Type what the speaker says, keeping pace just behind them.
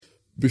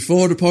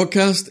Before the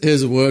podcast,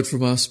 here's a word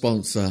from our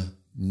sponsor,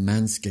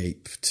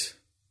 Manscaped.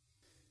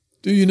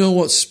 Do you know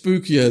what's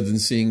spookier than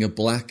seeing a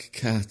black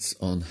cat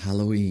on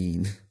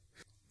Halloween?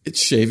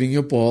 It's shaving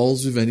your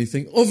balls with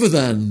anything other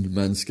than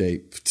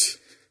Manscaped.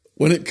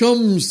 When it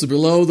comes to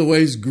below the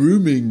waist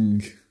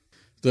grooming,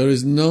 there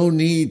is no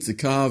need to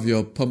carve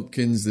your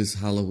pumpkins this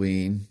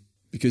Halloween,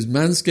 because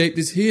Manscaped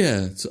is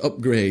here to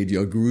upgrade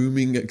your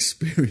grooming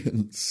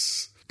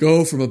experience.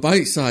 Go from a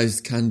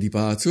bite-sized candy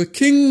bar to a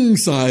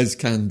king-sized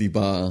candy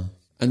bar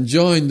and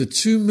join the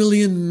 2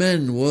 million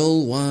men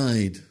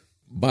worldwide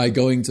by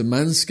going to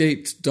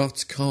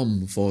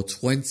manscaped.com for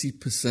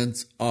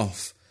 20%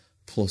 off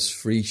plus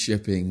free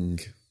shipping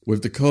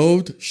with the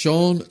code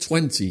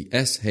Sean20,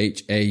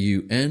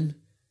 SHAUN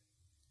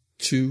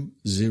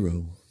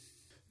 20.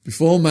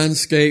 Before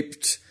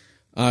Manscaped,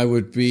 I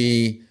would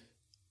be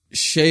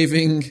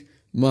shaving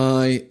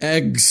my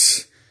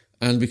eggs,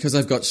 and because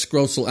I've got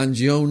scrotal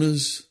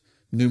angiomas,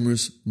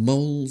 numerous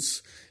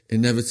moles,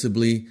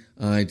 inevitably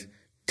I'd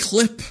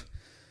clip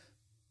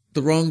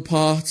the wrong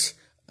part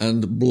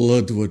and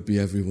blood would be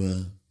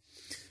everywhere.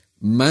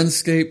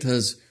 Manscaped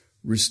has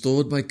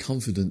restored my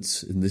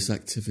confidence in this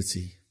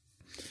activity.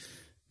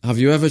 Have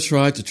you ever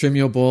tried to trim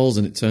your balls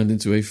and it turned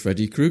into a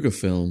Freddy Krueger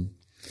film?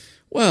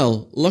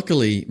 Well,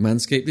 luckily,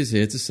 Manscaped is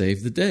here to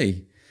save the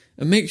day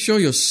and make sure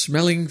you're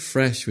smelling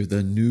fresh with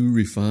their new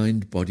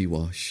refined body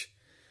wash.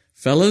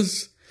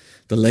 Fellas,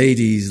 the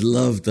ladies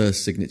love their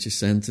signature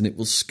scent and it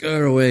will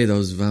scare away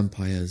those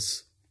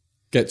vampires.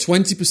 Get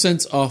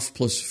 20% off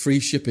plus free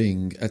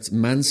shipping at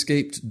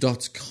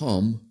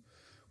manscaped.com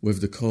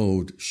with the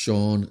code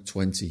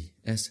Sean20,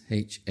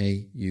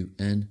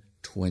 SHAUN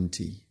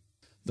 20.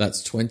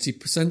 That's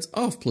 20%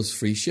 off plus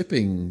free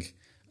shipping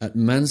at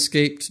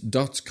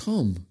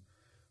manscaped.com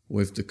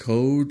with the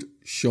code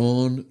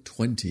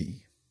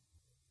Sean20.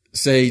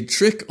 Say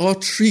trick or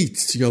treat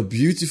to your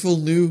beautiful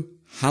new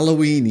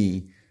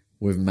Halloweeny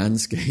with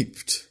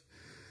Manscaped.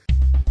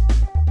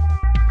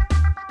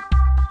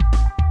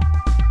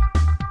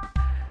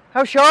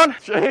 How's Sean?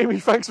 Jamie,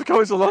 thanks for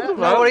coming to London,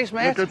 man. No worries,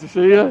 mate. Good to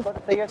see you. Good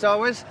to see you as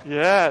always.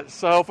 Yeah,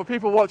 so for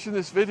people watching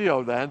this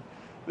video then,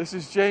 this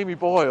is Jamie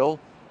Boyle,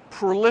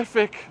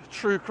 prolific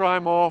true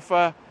crime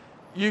author,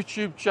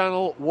 YouTube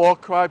channel, War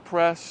Cry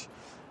Press,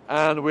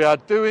 and we are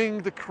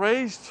doing the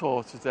Craze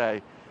Tour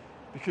today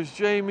because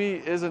Jamie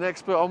is an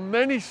expert on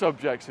many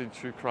subjects in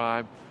true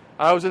crime.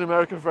 I was in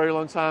America for a very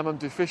long time, I'm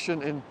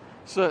deficient in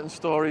certain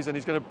stories, and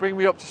he's going to bring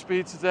me up to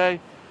speed today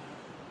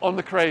on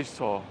the Craze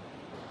Tour.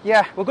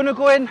 Yeah, we're going to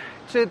go in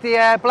to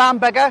the Blam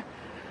Beggar.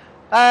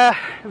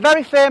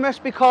 Very famous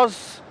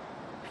because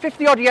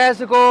 50 odd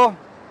years ago,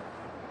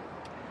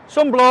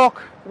 some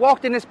bloke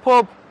walked in this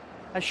pub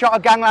and shot a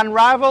gangland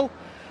rival.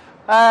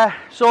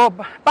 So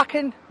back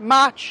in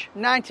March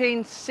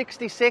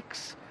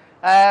 1966,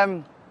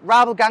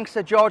 rival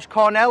gangster George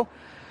Cornell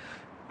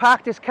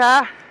parked his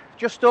car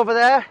just over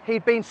there.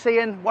 He'd been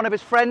seeing one of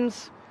his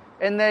friends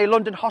in the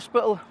London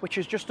hospital, which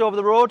is just over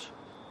the road.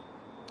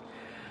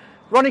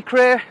 Ronnie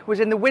Cray was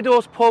in the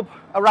Widow's pub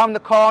around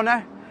the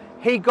corner.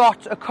 He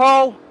got a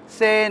call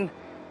saying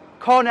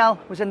Cornell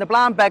was in the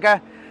Blam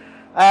Beggar.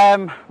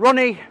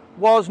 Ronnie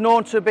was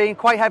known to being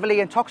quite heavily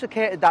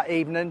intoxicated that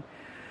evening,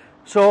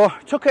 so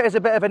took it as a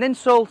bit of an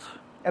insult,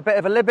 a bit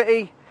of a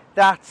liberty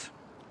that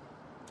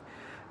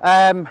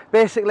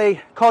basically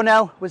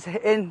Cornell was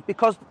in,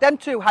 because them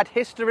two had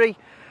history.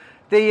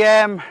 They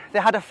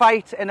had a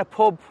fight in a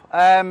pub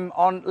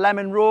on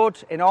Lemon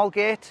Road in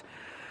Aldgate,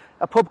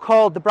 a pub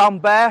called the Brown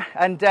Bear,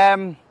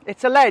 and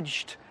it's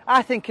alleged,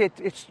 I think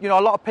it's, you know,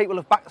 a lot of people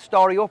have backed the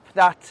story up,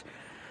 that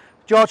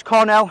George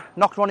Cornell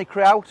knocked Ronnie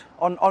Cray out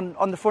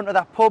on the front of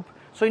that pub.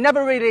 So he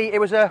never really, it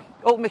was a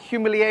ultimate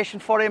humiliation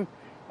for him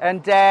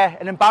and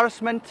an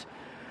embarrassment.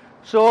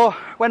 So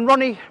when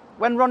Ronnie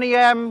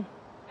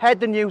heard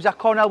the news that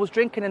Cornell was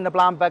drinking in the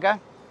Blam Beggar,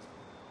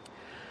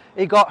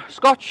 he got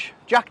Scotch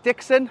Jack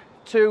Dixon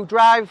to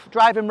drive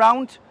him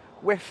round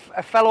with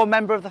a fellow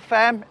member of the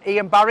firm,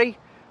 Ian Barry.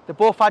 They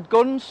both had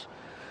guns.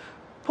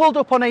 Pulled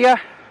up on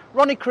here.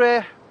 Ronnie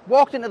Cray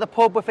walked into the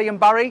pub with Ian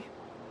Barry.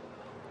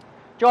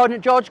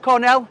 George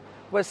Cornell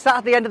was sat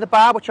at the end of the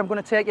bar, which I'm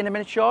going to take in a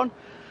minute, Sean.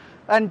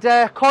 And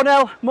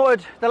Cornell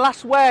muttered the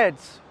last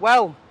words,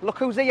 "Well, look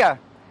who's here."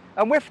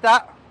 And with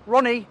that,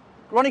 Ronnie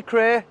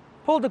Cray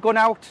pulled the gun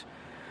out,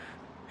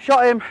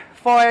 shot him,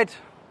 fired.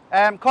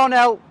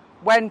 Cornell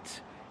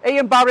went.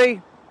 Ian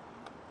Barry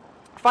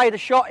fired a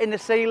shot in the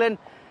ceiling.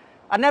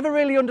 I never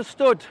really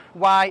understood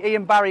why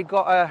Ian Barry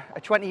got a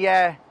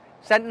 20-year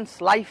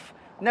sentence, life.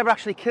 Never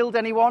actually killed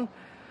anyone.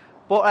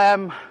 But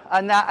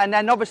and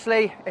then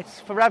obviously it's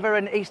forever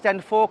in East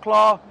End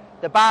folklore.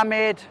 The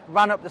barmaid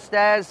ran up the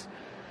stairs.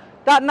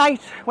 That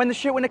night when the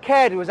shooting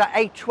occurred, it was at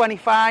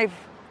 8:25.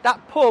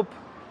 That pub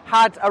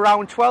had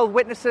around 12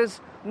 witnesses.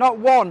 Not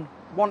one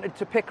wanted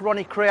to pick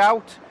Ronnie Cray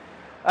out.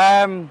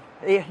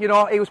 He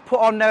was put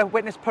on the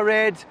witness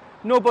parade.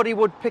 Nobody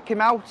would pick him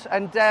out,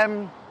 and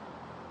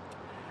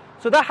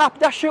so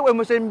that shooting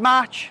was in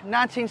March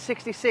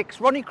 1966.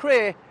 Ronnie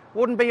Cray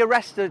wouldn't be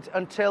arrested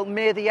until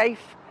May the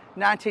 8th,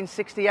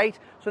 1968.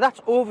 So that's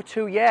over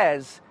 2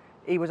 years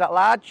he was at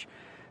large.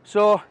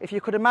 So if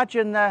you could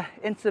imagine the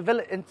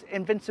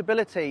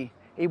invincibility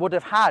he would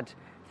have had,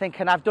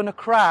 thinking I've done a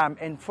crime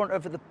in front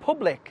of the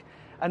public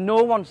and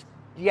no one's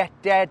yet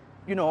dared,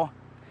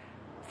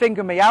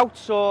 finger me out.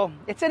 So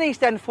it's in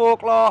East End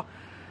folklore.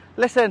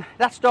 Listen,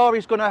 that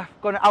story's gonna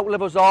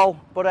outlive us all,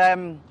 but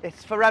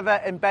it's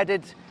forever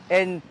embedded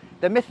in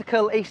the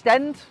mythical East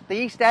End,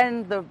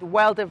 the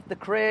world of the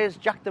Krays,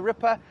 Jack the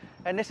Ripper,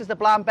 and this is the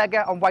Blind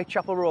Beggar on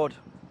Whitechapel Road.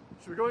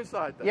 Should we go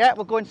inside then? Yeah,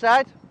 we'll go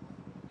inside.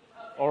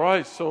 All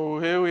right, so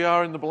here we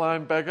are in the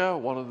Blind Beggar,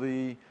 one of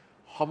the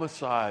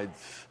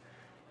homicides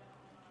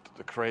that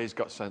the Krays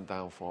got sent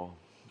down for.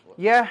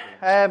 Yeah,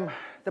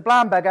 the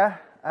Blind Beggar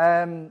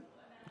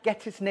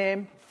gets its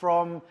name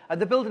from,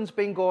 and the building's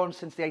been going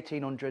since the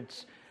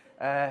 1800s.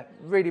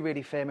 Really,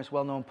 really famous,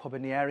 well-known pub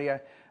in the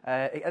area.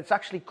 It's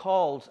actually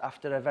called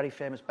after a very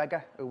famous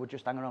beggar who would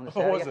just hang around this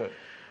area. Was it?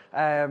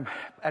 And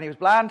he was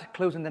blind,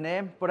 clues in the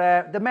name.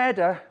 But the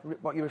murder,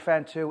 what you're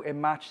referring to, in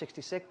March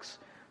 '66,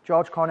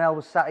 George Cornell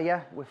was sat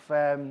here with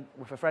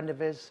a friend of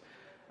his,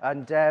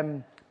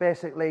 and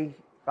basically,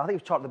 I think he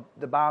was talking to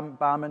the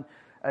barman,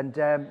 and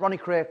Ronnie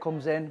Kray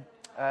comes in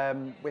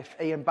with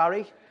Ian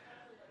Barry,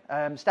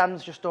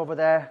 stands just over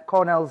there.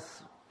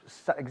 Cornell's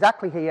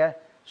exactly here,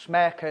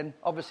 smirking,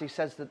 obviously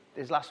says that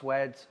his last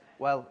words,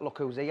 well, look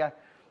who's here.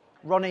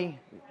 Ronnie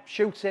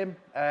shoots him,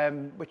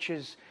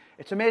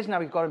 it's amazing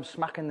how he got him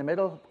smack in the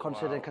middle,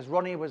 considering, because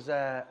Ronnie was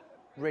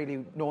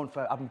really known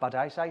for having bad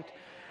eyesight.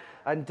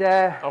 And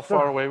how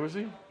far away was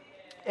he?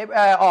 It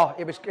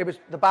was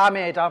the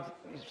barmaid.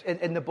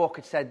 In the book,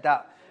 it said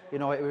that it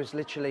was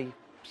literally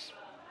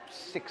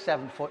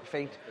 6-7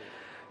 feet.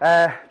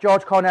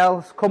 George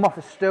Cornell's come off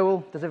a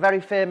stool. There's a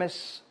very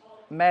famous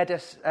murder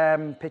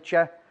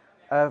picture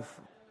of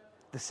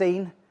the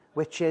scene,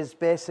 which is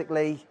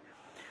basically,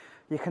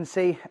 you can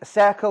see a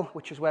circle,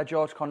 which is where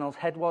George Cornell's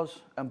head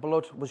was, and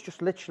blood was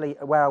just literally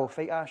where our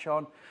feet are,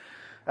 Sean.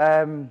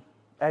 And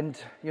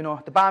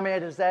the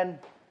barmaid has then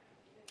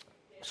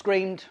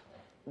screamed,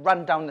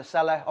 ran down the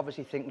cellar,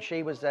 obviously thinking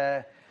she was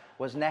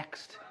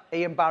next.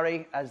 Ian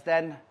Barry has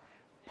then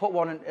put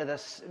one into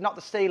not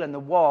the ceiling, the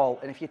wall.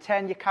 And if you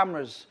turn your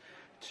cameras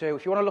to,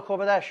 if you want to look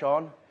over there,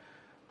 Sean,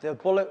 the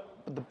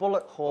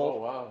bullet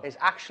hole is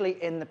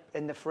actually in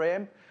the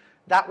frame.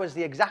 That was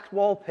the exact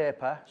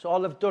wallpaper. So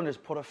all they've done is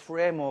put a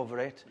frame over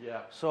it.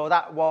 Yeah. So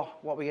that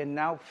what we're in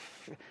now,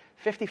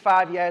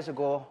 55 years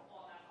ago,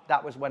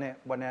 that was when that's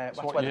when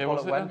the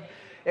bullet went.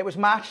 It was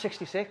March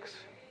 '66.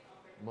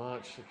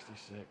 March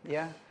 '66.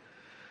 Yeah.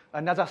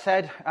 And as I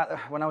said,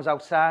 when I was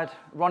outside,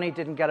 Ronnie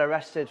didn't get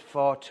arrested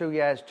for 2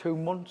 years, 2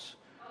 months.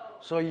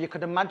 So you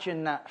could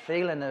imagine that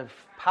feeling of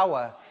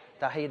power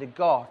that he'd have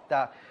got,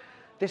 that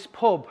this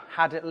pub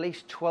had at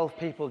least 12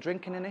 people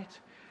drinking in it.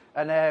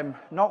 And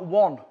not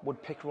one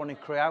would pick Ronnie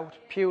Kray out,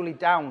 purely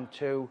down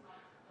to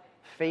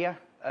fear,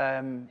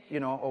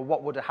 or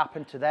what would have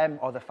happened to them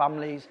or their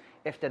families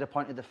if they'd have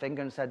pointed the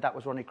finger and said that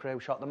was Ronnie Kray who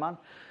shot the man.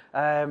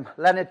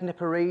 Leonard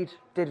Nipper Reid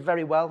did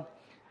very well.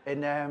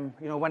 And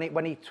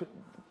when he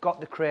got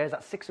the Krays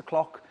at 6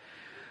 o'clock,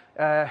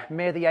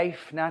 May the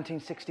 8th,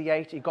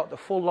 1968, he got the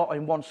full lot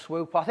in one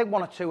swoop. I think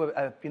one or two,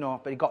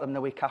 but he got them the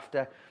week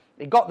after.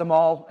 He got them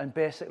all and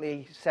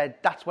basically said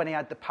that's when he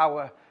had the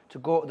power to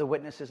go to the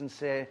witnesses and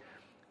say,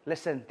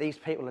 listen, these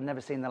people have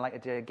never seen the light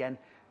of day again.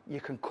 You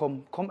can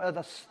come to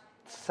the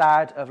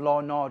side of law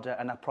and order,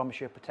 and I promise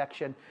you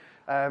protection.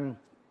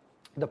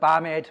 The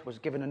barmaid was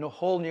given a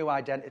whole new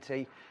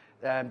identity.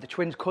 The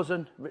twins'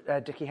 cousin,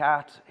 Dickie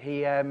Hart,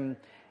 he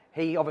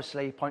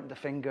obviously pointed the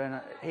finger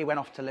and he went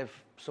off to live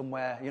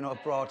somewhere,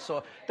 abroad.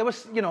 So there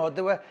was,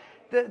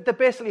 they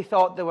basically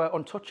thought they were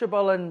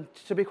untouchable. And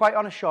to be quite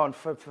honest, Sean,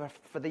 for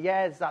the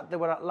years that they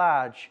were at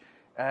large,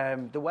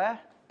 they were.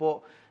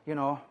 But,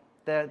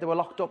 they were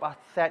locked up at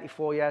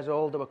 34 years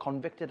old. They were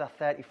convicted at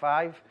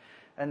 35.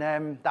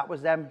 And that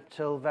was them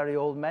till very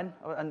old men.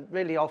 And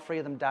really all three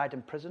of them died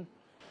in prison.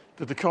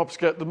 Did the cops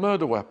get the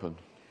murder weapon?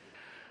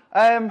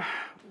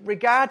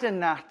 Regarding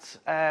that,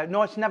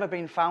 no, it's never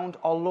been found,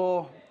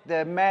 although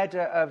the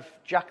murder of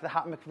Jack the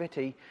Hat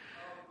McVitie,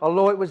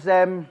 although it was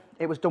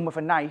done with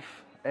a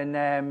knife in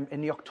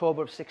the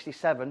October of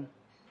 '67,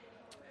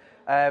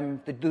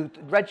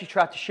 Reggie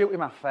tried to shoot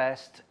him at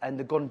first and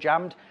the gun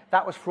jammed.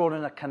 That was thrown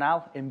in a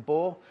canal in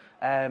Bow,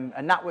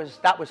 and that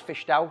was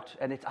fished out,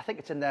 and I think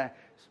it's in the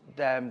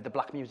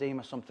Black Museum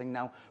or something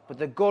now. But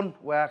the gun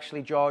where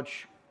actually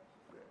George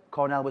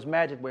Cornell was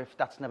murdered with,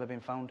 that's never been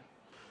found.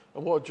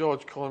 And what had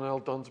George Cornell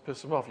done to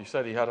piss him off? You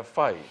said he had a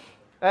fight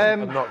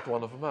and knocked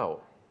one of them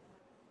out.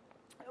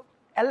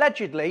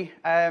 Allegedly,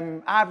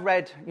 I've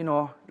read,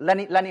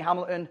 Lenny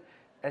Hamilton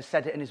has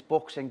said it in his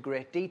books in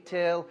great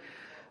detail.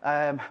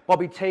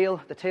 Bobby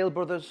Teal, the Teal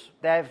brothers,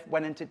 they've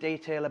went into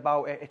detail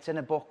about it. It's in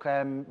a book,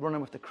 Running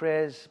with the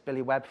Krays,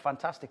 Billy Webb,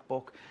 fantastic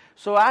book.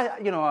 So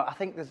I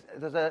think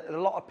there's a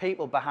lot of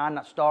people behind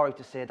that story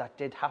to say that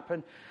did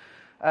happen.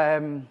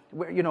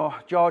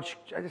 George,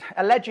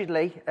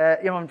 allegedly,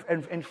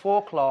 in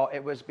folklore,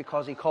 it was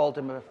because he called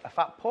him a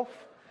fat puff.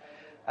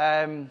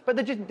 But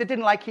they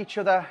didn't like each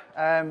other.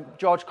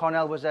 George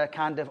Cornell was a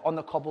kind of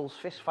on-the-cobbles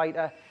fist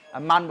fighter, a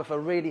man with a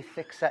really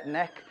thick-set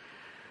neck.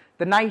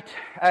 The night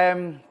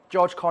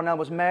George Cornell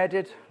was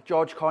murdered,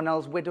 George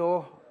Cornell's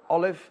widow,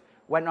 Olive,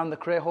 went on the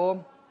Cray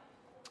home,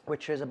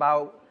 which is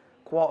about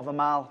a quarter of a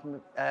mile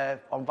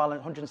on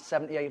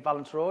 178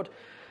 Valence Road,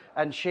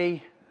 and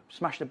she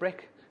smashed a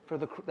brick through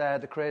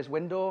the Cray's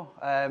window.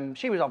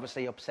 She was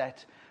obviously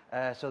upset,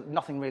 so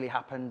nothing really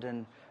happened,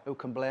 and who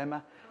can blame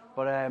her?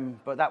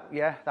 But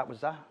that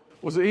was that.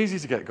 Was it easy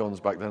to get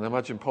guns back then? I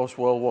imagine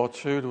post-World War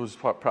II, there was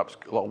perhaps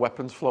a lot of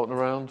weapons floating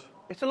around.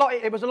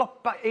 It was a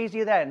lot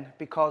easier then,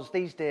 because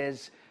these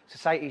days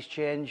society's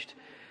changed.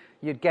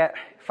 You'd get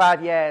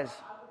 5 years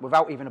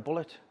without even a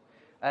bullet.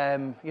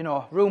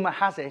 Rumour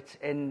has it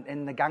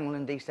in the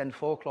gangland East End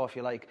folklore, if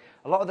you like,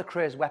 a lot of the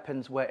Cray's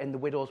weapons were in the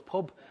Widow's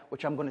pub,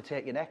 which I'm going to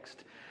take you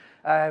next.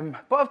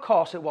 But of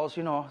course it was,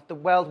 the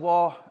World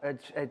War,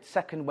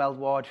 Second World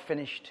War had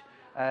finished.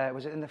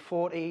 Was it in the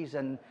 40s,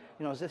 and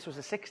this was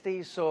the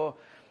 60s, so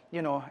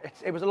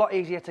it was a lot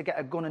easier to get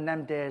a gun in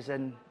them days,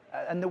 and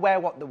they were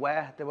what they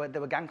were. They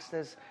were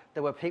gangsters.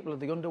 They were people of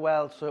the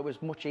underworld, so it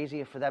was much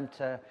easier for them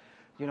to,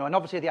 and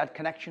obviously they had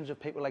connections with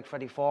people like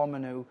Freddie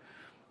Foreman, who,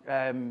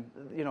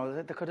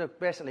 they could have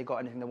basically got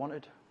anything they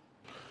wanted.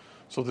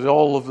 So did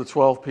all of the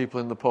 12 people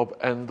in the pub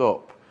end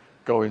up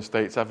going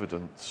state's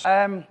evidence?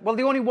 Well,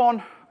 the only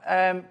one,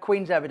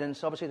 Queen's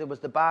evidence. Obviously there was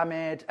the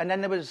barmaid, and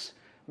then there was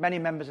many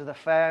members of the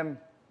firm,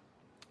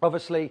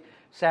 obviously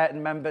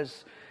certain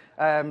members.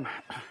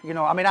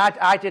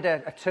 I did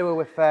a tour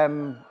with,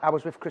 I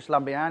was with Chris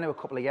Lambiano a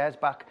couple of years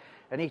back,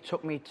 and he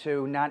took me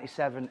to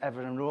 97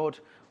 Everton Road,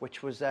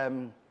 which was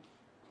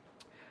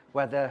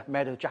where the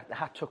murder of Jack the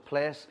Hat took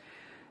place.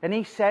 And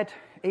he said,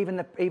 even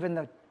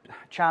the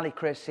Charlie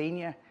Cray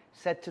Sr.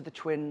 said to the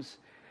twins,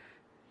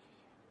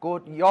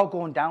 you're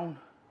going down,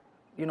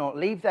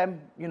 leave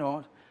them,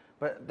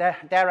 but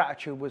their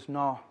attitude was,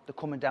 no, they're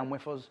coming down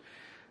with us.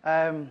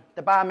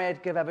 The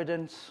barmaid gave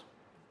evidence,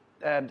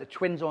 the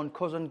twins' own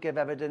cousin gave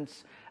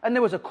evidence, and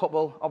there was a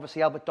couple.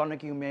 Obviously, Albert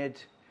Donoghue made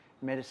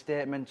a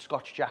statement.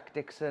 Scotch Jack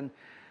Dixon,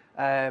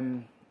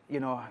 Albert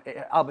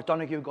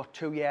Donoghue got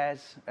 2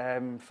 years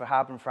for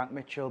harbouring Frank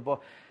Mitchell. But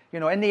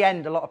in the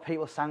end, a lot of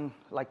people sang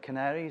like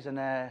canaries, and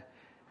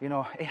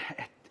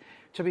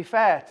to be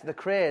fair to the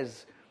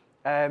Crays,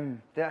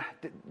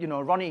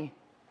 Ronnie,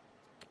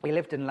 he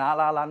lived in La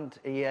La Land.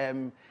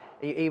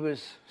 He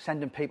was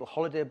sending people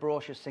holiday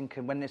brochures,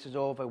 thinking, when this is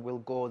over, we'll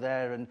go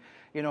there. And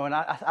when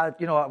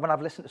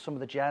I've listened to some of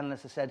the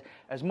journalists, they said,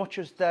 as much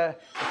as the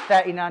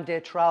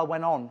 39-day trial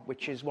went on,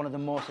 which is one of the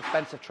most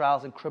expensive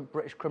trials in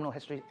British criminal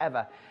history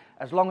ever,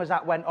 as long as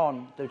that went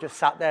on, they just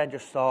sat there and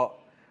just thought,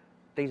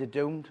 these are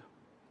doomed.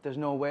 There's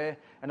no way.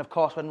 And of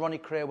course, when Ronnie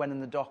Cray went in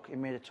the dock, he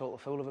made a total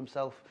fool of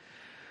himself.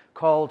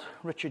 Called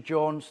Richard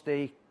Jones,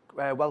 the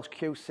Welsh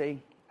QC,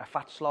 a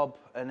fat slob,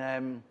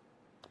 and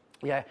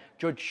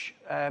Judge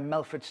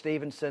Melford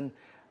Stevenson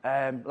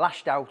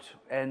lashed out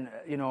and,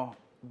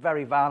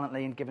 very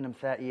violently, and given him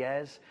 30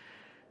 years.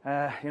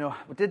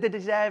 Did they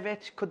deserve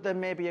it? Could they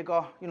maybe have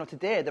got,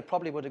 today they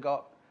probably would have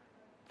got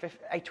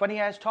 20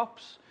 years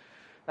tops.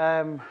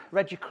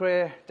 Reggie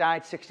Cray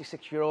died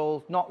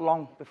 66-year-old, not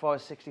long before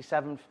his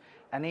 67th,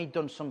 and he'd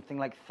done something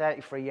like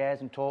 33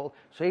 years in total.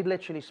 So he'd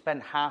literally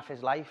spent half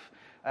his life.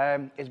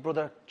 His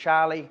brother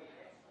Charlie,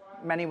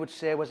 many would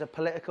say, was a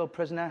political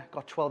prisoner,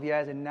 got 12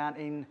 years in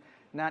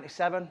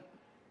 1997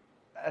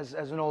 as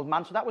an old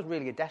man. So that was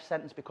really a death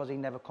sentence because he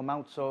never come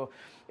out. So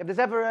if there's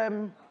ever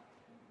an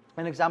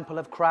example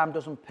of crime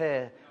doesn't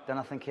pay, then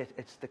I think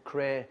it's the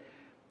Cray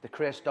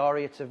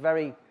story. It's a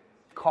very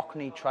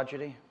Cockney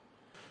tragedy.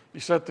 You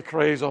said the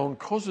Cray's own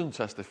cousin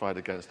testified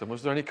against him.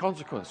 Was there any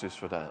consequences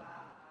for that?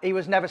 He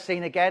was never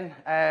seen again.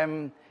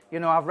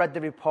 I've read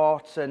the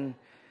reports, and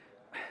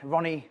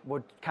Ronnie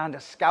would kind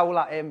of scowl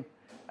at him.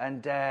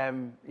 And,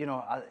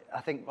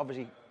 I think,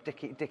 obviously,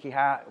 Dickie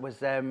Hart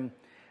was...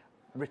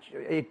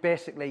 he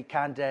basically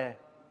kind of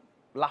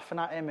laughing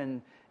at him,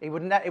 and he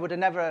would have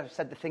never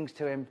said the things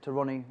to him, to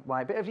Ronnie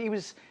White. But if he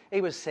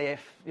was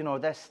safe.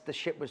 The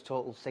ship was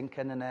total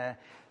sinking, and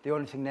the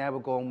only thing they were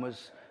going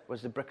was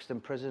the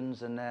Brixton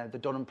prisons and the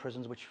Dunham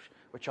prisons,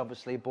 which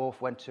obviously both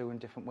went to in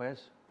different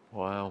ways.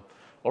 Wow.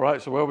 All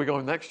right, so where are we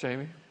going next,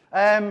 Jamie?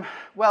 So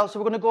we're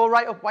going to go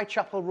right up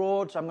Whitechapel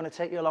Road. I'm going to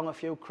take you along a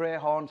few Cray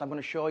horns. I'm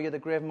going to show you the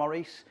Grave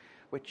Maurice,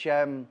 which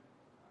a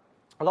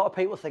lot of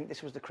people think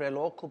this was the Cray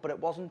local, but it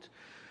wasn't.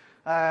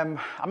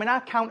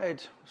 I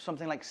counted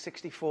something like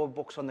 64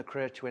 books on the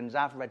Cray twins.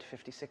 I've read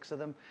 56 of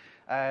them.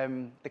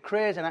 The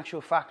Crays, in actual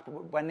fact,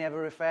 when they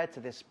ever referred to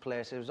this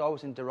place, it was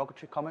always in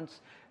derogatory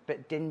comments, a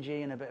bit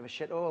dingy and a bit of a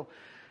shithole.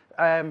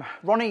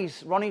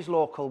 Ronnie's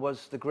local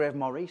was the Grave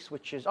Maurice,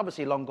 which is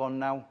obviously long gone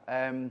now.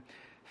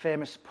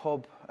 Famous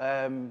pub,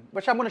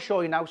 which I'm going to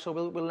show you now. So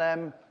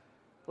we'll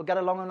get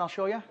along and I'll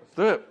show you. Let's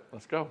do it.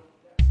 Let's go.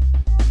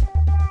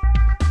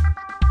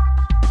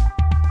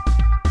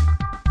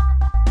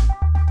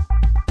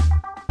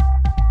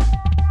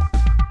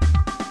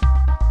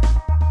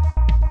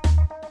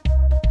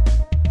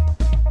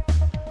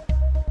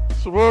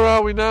 So where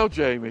are we now,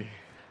 Jamie?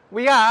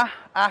 We are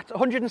at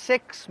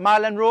 106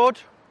 Mile End Road,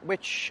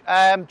 which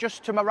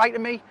just to my right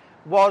of me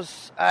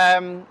was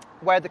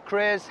where the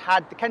Crays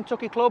had the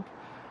Kentucky Club.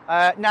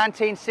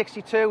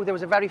 1962, there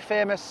was a very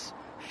famous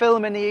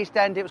film in the East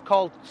End. It was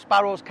called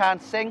Sparrows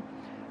Can't Sing.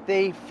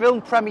 The film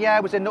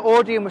premiere was in the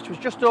Odeon, which was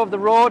just over the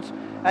road,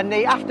 and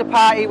the after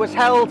party was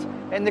held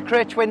in the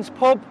Cray Twins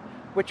pub,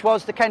 which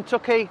was the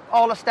Kentucky.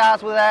 All the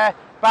stars were there.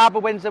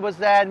 Barbara Windsor was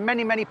there. And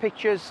many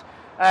pictures,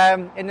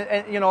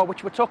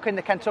 which were took in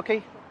the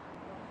Kentucky.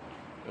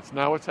 It's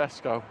now a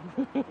Tesco.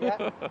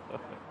 Yeah.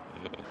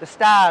 The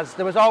stars,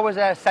 there was always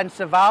a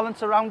sense of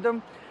violence around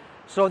them.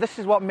 So this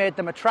is what made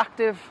them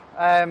attractive.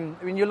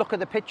 When you look at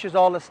the pictures,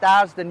 all the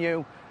stars they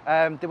knew,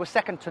 they were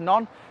second to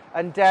none.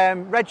 And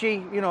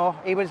Reggie,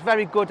 he was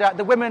very good at.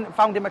 The women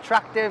found him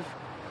attractive.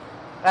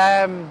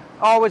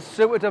 Always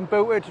suited and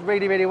booted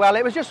really well.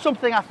 It was just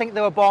something I think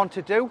they were born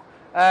to do,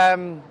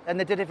 and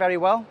they did it very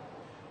well.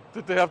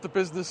 Did they have the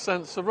business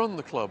sense to run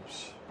the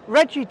clubs?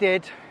 Reggie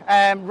did.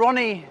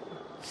 Ronnie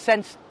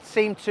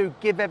seemed to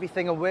give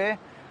everything away.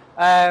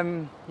 A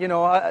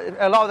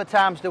lot of the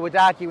times they would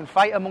argue and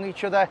fight among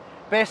each other.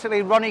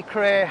 Basically, Ronnie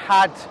Cray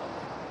had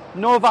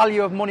no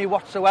value of money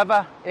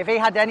whatsoever. If he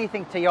had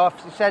anything to you,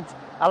 if he said,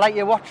 "I like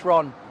your watch,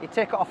 Ron," he'd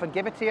take it off and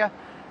give it to you.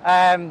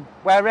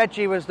 Where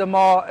Reggie was the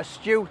more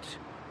astute,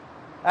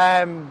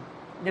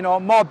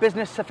 more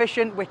business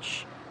sufficient,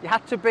 which you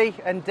had to be.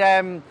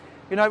 And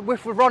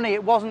with Ronnie,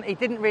 he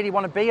didn't really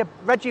want to be.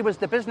 Reggie was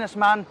the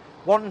businessman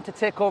wanting to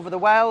take over the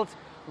world.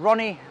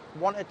 Ronnie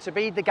wanted to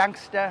be the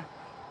gangster,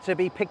 to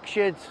be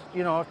pictured,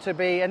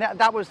 and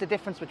that was the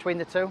difference between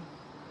the two.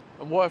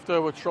 And what if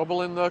there were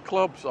trouble in their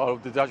clubs, or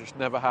did that just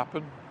never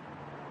happen?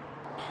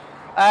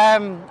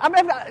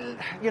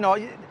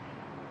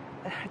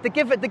 They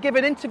give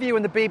an interview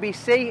in the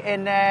BBC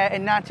in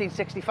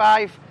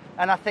 1965,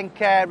 and I think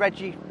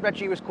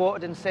Reggie was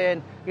quoted in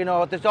saying,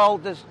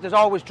 there's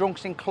always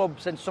drunks in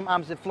clubs, and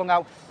sometimes they're flung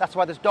out. That's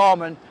why there's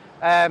doormen,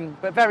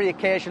 but very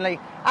occasionally.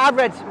 I've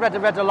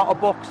read a lot of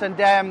books, and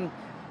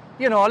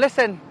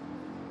listen.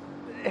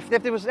 If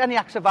there was any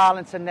acts of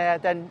violence in there,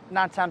 then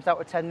 9 times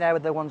out of 10 they were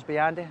the ones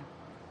behind it.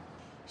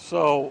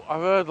 So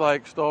I've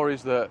heard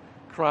stories that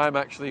crime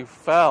actually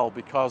fell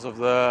because of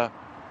the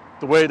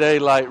way they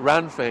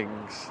ran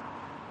things.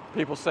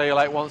 People say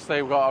once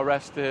they got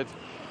arrested,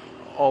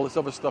 all this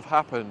other stuff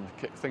happened,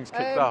 things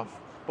kicked off.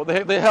 But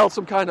they held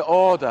some kind of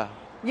order.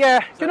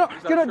 Yeah, do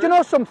you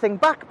know something?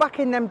 Back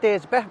in them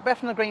days,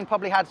 Bethnal Green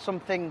probably had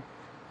something.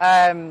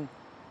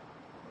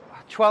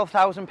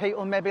 12,000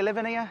 people maybe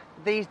living here.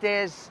 These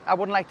days, I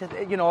wouldn't like to,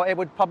 it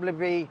would probably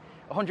be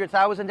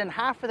 100,000, and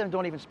half of them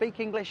don't even speak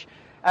English.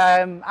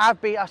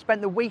 I spent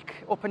the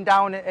week up and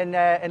down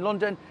in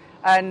London,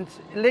 and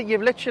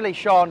you've literally,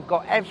 Sean,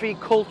 got every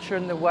culture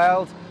in the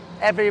world,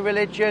 every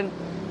religion,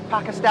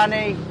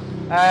 Pakistani,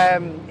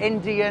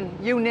 Indian,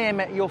 you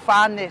name it, you'll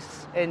find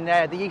this in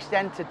the East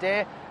End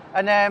today.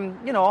 And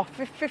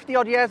 50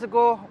 odd years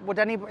ago,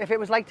 if it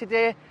was like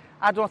today,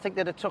 I don't think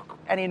they'd have took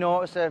any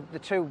notice of the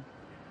two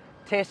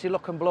tasty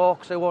looking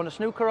blokes who own a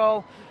snooker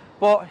hall.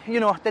 But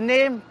the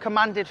name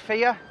commanded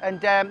fear, and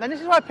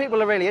this is why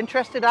people are really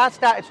interested. I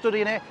started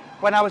studying it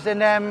when I was in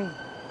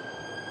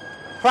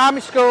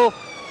primary school.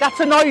 That's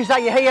a noise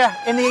that you hear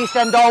in the East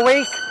End all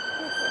week.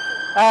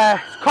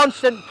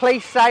 Constant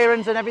police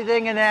sirens and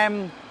everything,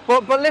 and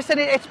but listen,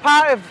 it's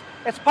part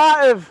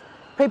of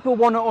people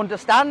want to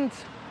understand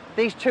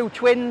these two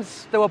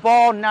twins. They were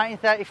born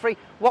 1933.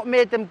 What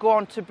made them go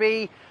on to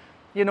be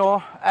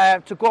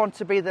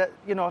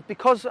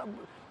because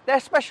their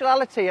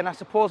speciality, and I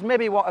suppose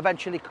maybe what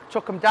eventually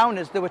took them down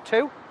is there were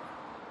two.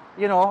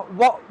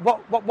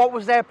 What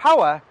was their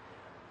power?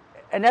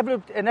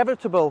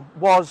 Inevitable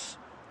was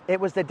it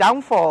was the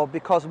downfall,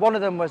 because one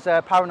of them was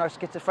a paranoid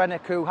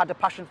schizophrenic who had a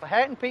passion for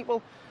hurting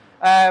people.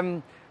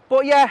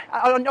 But yeah,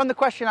 on the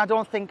question, I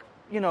don't think,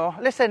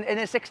 listen, in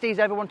the 60s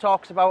everyone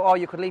talks about,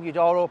 you could leave your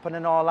door open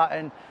and all that,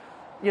 and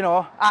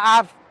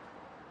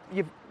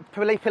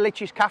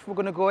Pellicci's Cafe, we're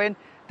going to go in.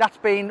 That's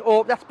been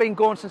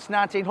going since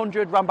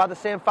 1900, run by the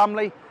same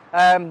family.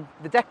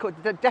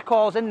 The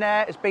decor's in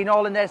there. It's been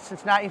all in there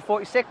since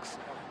 1946.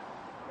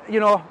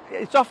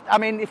 It's oft. I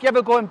mean, if you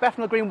ever go in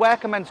Bethnal Green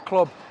Workmen's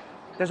Club,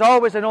 there's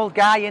always an old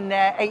guy in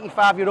there,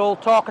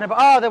 85-year-old, talking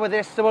about, they were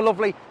this, they were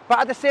lovely. But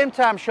at the same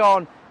time,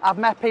 Sean, I've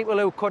met people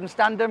who couldn't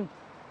stand them,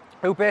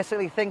 who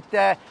basically think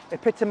they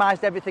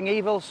epitomised everything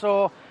evil.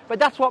 So, but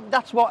that's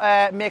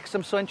what makes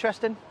them so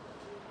interesting.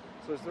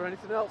 So, is there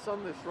anything else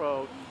on this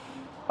road?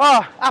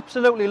 Oh,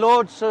 absolutely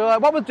loads. So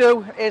what we'll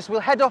do is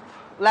we'll head up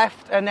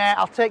left, and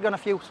I'll take you on a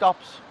few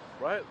stops.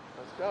 Right,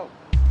 let's go.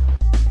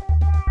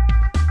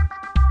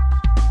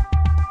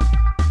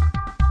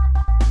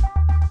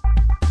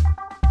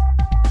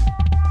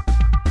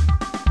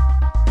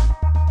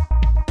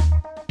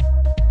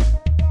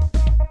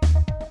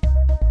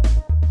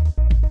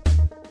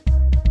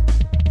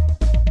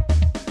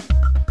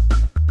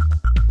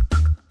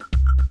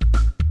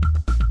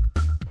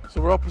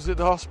 it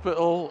the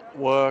hospital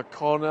where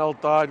Cornell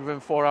died within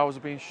 4 hours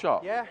of being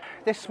shot? Yeah,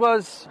 this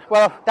was,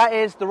 well, that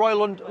is the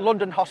Royal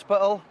London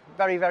Hospital,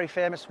 very, very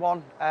famous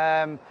one.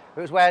 It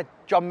was where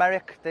John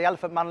Merrick, the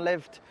Elephant Man,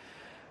 lived.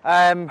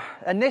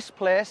 And this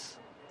place,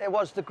 it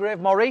was the Grave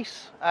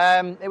Maurice.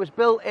 It was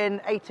built in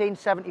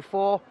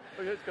 1874.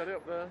 Oh, yeah, it's got it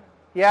up there.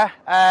 Yeah,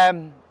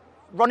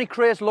 Ronnie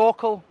Creagh's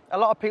local. A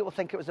lot of people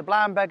think it was a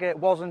blind beggar. It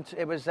wasn't.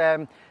 It was.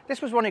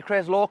 This was Ronnie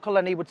Creagh's local,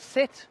 and he would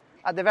sit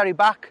at the very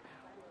back,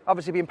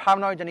 obviously being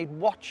paranoid, and he'd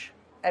watch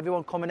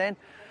everyone coming in.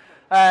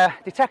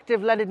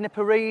 Detective Leonard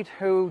Nipper-Reid,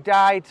 who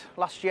died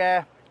last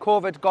year,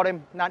 COVID got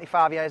him,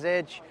 95 years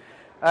age.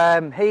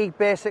 He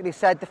basically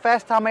said the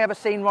first time I ever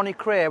seen Ronnie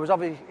Creagh was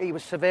obviously he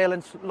was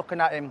surveillance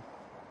looking at him,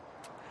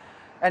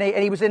 and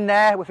he was in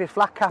there with his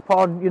flat cap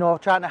on, you know,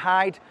 trying to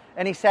hide.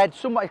 And he said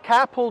somebody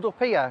car pulled up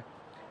here,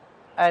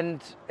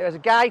 and there was a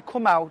guy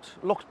come out,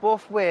 looked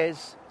both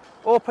ways,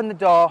 opened the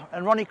door,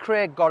 and Ronnie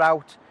Creagh got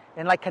out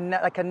in like a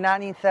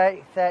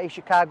 1930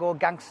 Chicago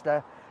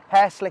gangster,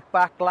 hair slicked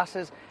back,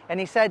 glasses. And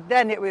he said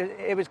then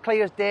it was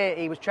clear as day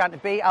he was trying to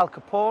beat Al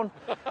Capone.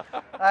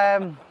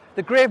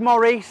 The Grave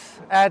Maurice,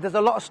 there's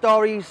a lot of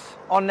stories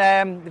on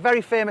the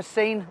very famous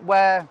scene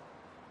where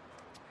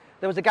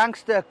there was a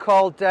gangster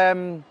called,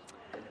 his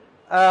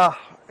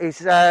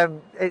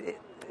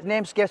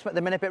name escapes me at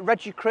the minute, but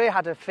Reggie Creagh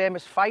had a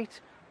famous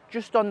fight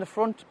just on the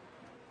front,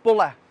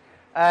 Buller,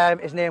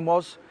 his name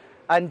was,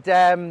 and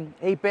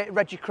he bit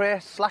Reggie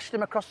Creagh, slashed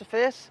him across the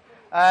face.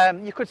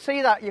 You could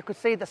see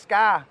the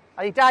scar.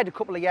 And he died a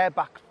couple of years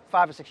back,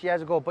 5 or 6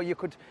 years ago, but you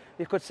could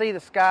see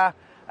the scar.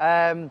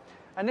 And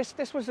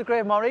this was the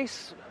Grave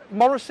Maurice.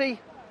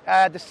 Morrissey,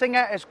 the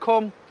singer, has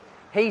come.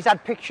 He's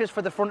had pictures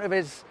for the front of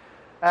his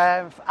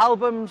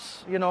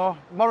albums. You know,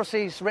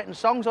 Morrissey's written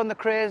songs on the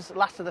Creaghs,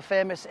 last of the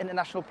famous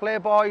international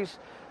playboys.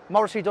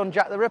 Morrissey done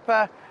Jack the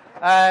Ripper.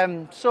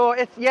 So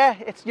it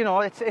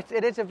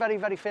is a very,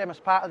 very famous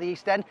part of the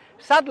East End.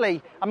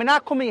 Sadly, I mean, I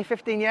come here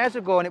 15 years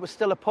ago and it was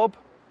still a pub.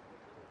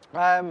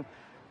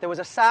 There was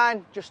a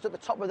sign just at the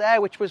top of there,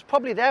 which was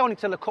probably there only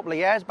till a couple of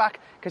years back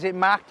because it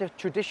marked a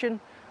tradition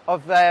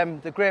of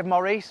the Grave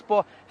Maurice.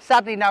 But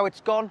sadly now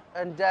it's gone,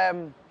 and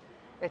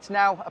it's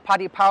now a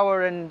Paddy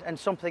Power and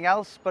something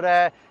else.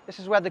 But this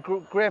is where the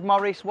Grave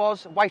Maurice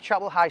was,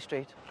 Whitechapel High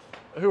Street.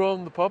 Who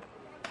owned the pub?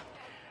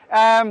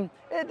 There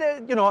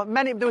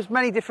was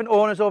many different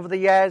owners over the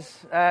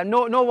years.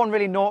 No one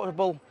really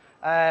notable,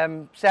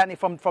 certainly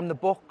from the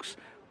books.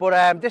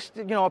 But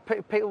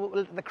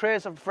people, the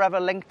Creaghs are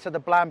forever linked to the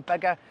blind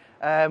beggar,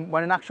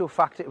 when in actual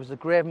fact it was the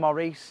Grave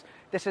Maurice.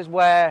 This is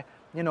where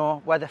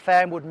the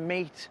firm would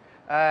meet,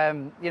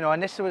 and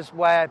this was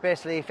where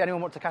basically if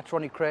anyone wanted to catch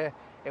Ronnie Creagh,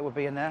 it would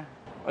be in there.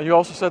 And you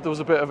also said there was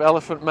a bit of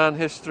Elephant Man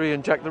history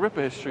and Jack the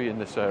Ripper history in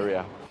this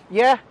area.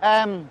 Yeah,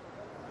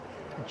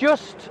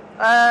 just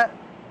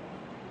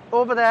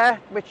over there,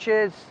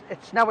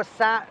 it's now a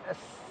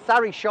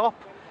sari shop.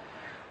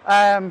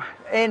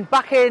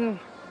 Back in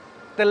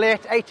the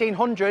late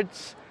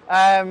 1800s,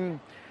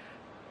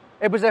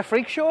 it was a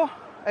freak show.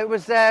 It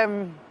was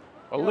a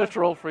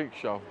literal freak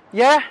show.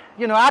 Yeah,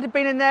 I'd have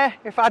been in there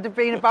if I'd have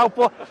been about.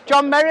 But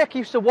John Merrick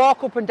used to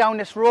walk up and down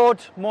this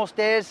road most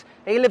days.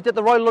 He lived at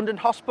the Royal London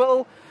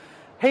Hospital.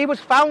 He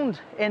was found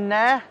in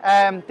there.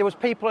 There was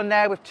people in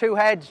there with two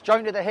heads,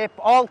 joined at the hip,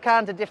 all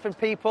kinds of different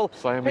people.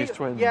 Siamese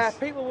twins. Yeah,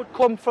 people would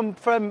come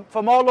from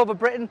all over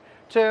Britain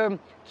to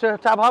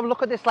have a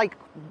look at this like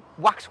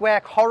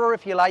waxwork horror,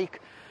 if you like.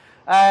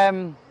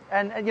 In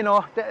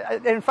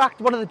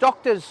fact, one of the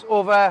doctors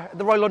over at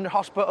the Royal London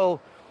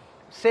Hospital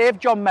saved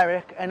John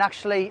Merrick and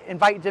actually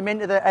invited him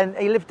into and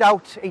he lived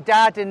out. He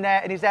died in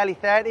his early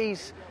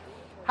 30s.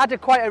 Had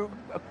quite a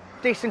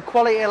decent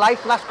quality of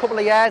life the last couple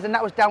of years, and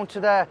that was down to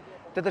the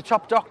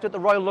top doctor at the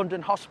Royal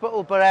London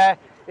Hospital. But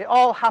it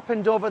all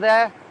happened over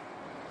there.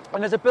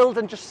 And there's a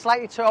building just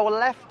slightly to our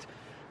left,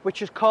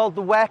 which is called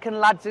the Working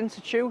Lads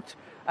Institute.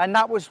 And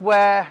that was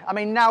where, I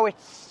mean, now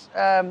it's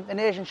an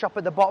Asian shop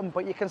at the bottom,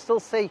 but you can still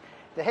see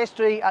the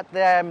history at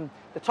the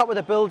top of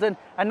the building.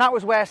 And that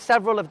was where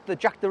several of the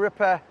Jack the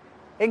Ripper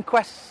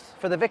inquests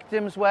for the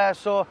victims were.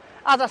 So,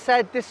 as I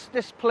said, this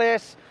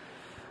place,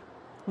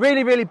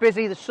 really, really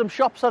busy. There's some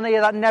shops on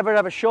here that never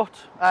ever shut.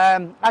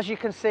 As you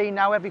can see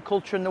now, every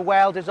culture in the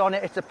world is on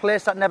it. It's a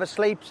place that never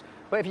sleeps.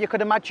 But if you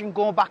could imagine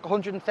going back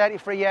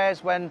 133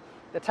 years when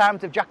the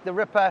times of Jack the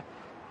Ripper,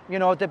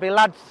 there'd be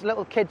lads,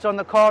 little kids on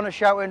the corner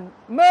shouting,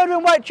 "Murder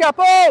in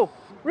Whitechapel!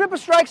 Ripper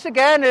strikes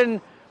again!"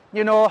 And,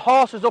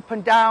 horses up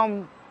and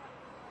down,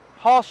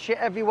 horse shit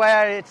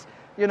everywhere. It's,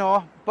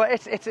 but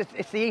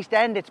it's the East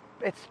End. It's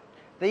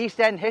the East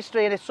End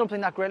history, and it's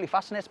something that greatly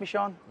fascinates me,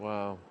 Sean.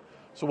 Wow.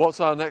 So what's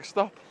our next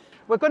stop?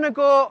 We're going to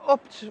go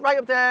right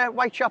up there,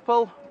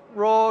 Whitechapel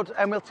Road,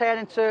 and we'll turn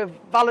into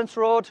Valence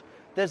Road.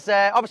 There's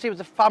obviously it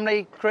was a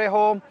family Creagh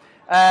home,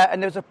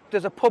 and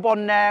there's a pub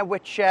on there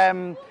which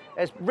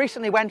has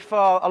recently went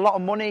for a lot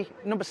of money.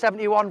 Number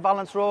 71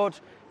 Valence Road.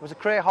 It was a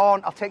Creagh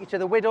haunt. I'll take you to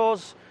the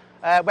Widows,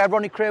 where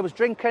Ronnie Creagh was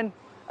drinking.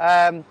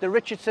 The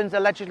Richardsons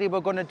allegedly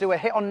were going to do a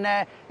hit on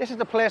there. This is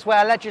the place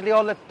where allegedly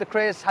all the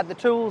Creaghs had the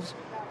tools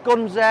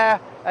guns there,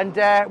 and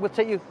we'll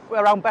take you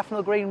around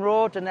Bethnal Green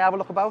Road and have a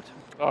look about.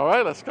 All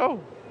right, let's go.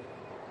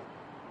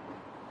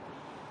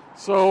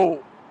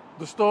 So,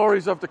 the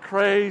stories of the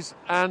Krays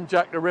and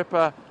Jack the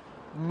Ripper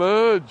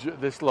merge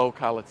at this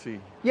locality.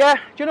 Yeah,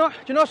 do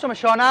you know something,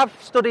 Sean? I've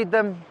studied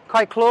them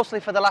quite closely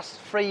for the last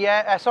 30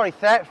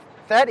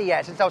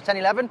 years, since I was 10,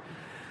 11.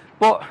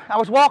 But I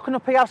was walking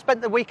up here, I've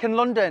spent the week in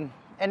London,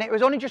 and it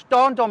was only just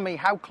dawned on me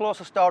how close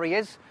the story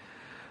is.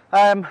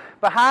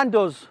 Behind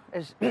us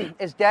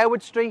is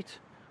Darewood Street,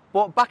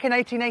 but back in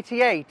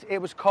 1888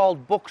 it was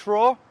called Bucks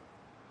Row.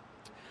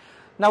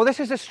 Now this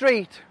is a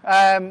street,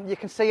 you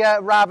can see a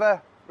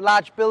rather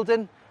large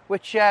building,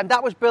 which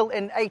that was built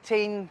in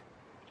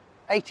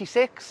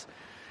 1886.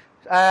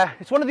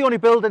 It's one of the only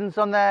buildings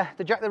on the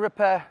Jack the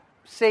Ripper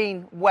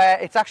scene where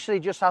it actually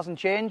just hasn't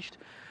changed.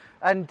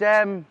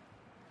 And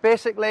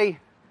basically,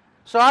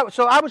 so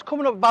I was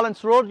coming up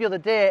Valence Road the other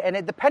day, and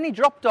the penny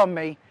dropped on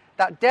me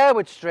that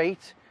Darewood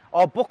Street,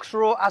 or Bucks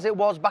Row as it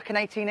was back in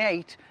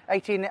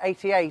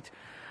 1888,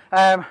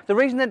 the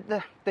reason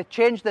that they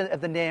changed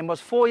the name was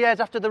 4 years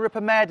after the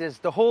Ripper murders,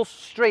 the whole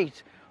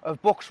street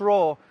of Bucks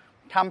Row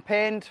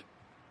campaigned.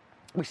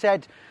 We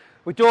said,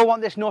 we don't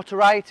want this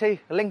notoriety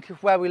linked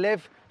with where we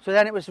live, so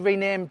then it was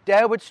renamed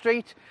Darewood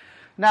Street.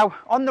 Now,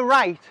 on the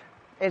right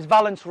is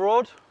Valence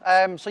Road,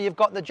 so you've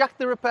got the Jack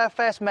the Ripper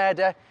first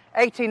murder,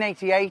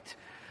 1888,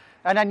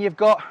 and then you've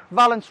got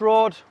Valence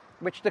Road,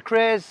 which the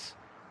Krays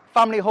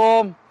family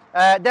home.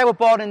 They were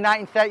born in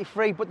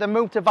 1933, but they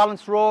moved to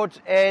Valence Road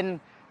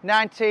in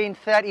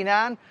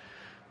 1939.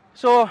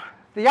 So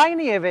the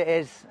irony of it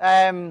is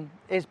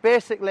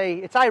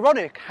basically, it's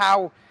ironic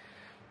how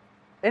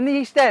in the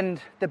East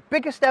End, the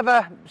biggest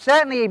ever,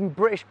 certainly even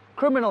British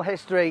criminal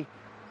history,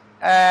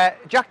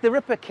 Jack the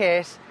Ripper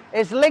case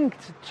is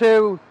linked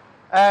to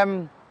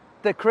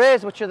the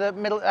Krays, which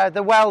are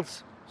the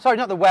Wells, sorry,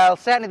 not the Wells,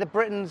 certainly the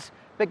Britain's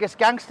biggest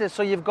gangsters.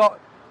 So you've got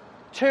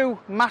two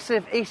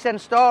massive East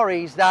End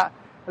stories that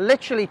are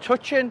literally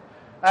touching.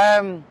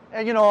 And,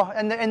 you know,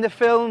 in the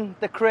film,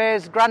 the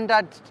Krays,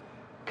 Grandad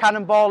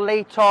Cannonball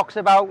Lee talks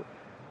about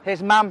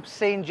his mum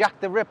seeing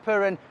Jack the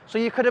Ripper, and so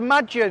you could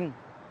imagine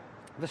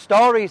the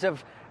stories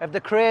of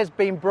the Krays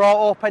being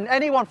brought up, and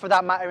anyone for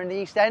that matter in the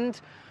East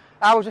End.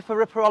 I was with a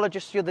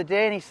Ripperologist the other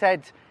day, and he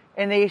said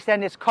in the East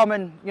End it's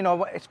common, you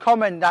know, it's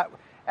common that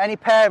any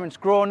parents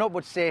growing up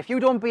would say, if you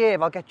don't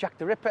behave, I'll get Jack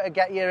the Ripper to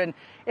get you. And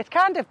it's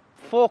kind of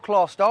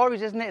folklore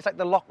stories, isn't it? It's like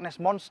the Loch Ness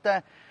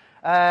Monster,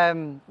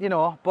 you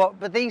know.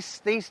 But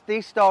these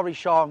stories,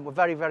 Sean, were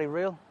very, very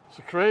real.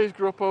 So Krays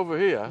grew up over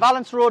here.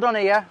 Valence Road on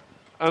here.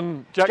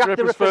 And Jack the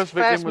Ripper's first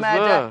victim was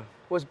there.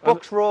 Was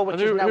Bucks Row,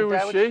 which is now who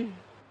was she?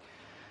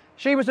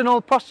 She was an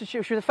old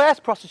prostitute. She was the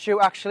first prostitute,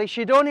 actually.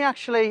 She'd only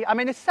actually... I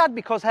mean, it's sad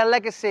because her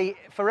legacy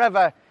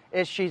forever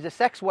is she's a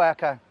sex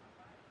worker.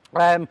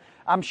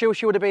 I'm sure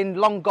she would have been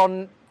long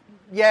gone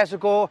years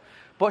ago,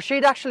 but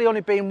she'd actually only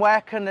been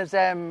working as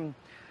a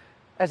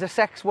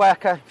sex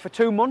worker for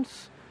 2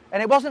 months.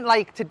 And it wasn't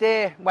like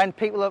today when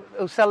people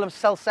who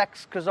sell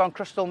sex because they're on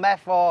crystal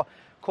meth or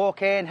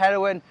cocaine,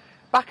 heroin.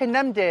 Back in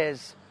them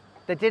days,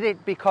 they did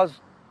it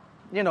because...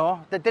 You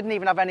know, they didn't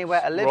even have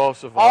anywhere to live. Raw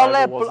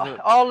survival,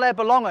 all their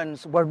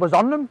belongings was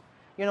on them.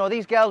 You know,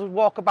 these girls would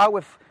walk about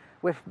with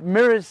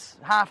mirrors,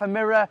 half a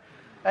mirror,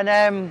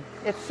 and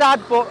it's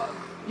sad, but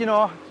you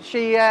know,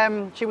 she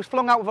was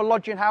flung out of a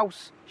lodging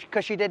house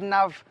because she didn't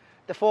have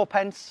the 4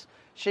 pence.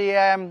 She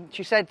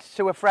said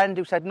to a friend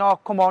who said, "No,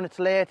 come on, it's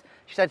late."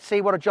 She said,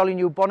 "See what a jolly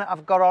new bonnet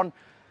I've got on."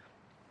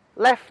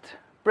 Left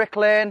Brick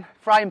Lane,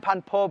 Frying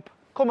Pan Pub,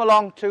 come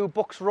along to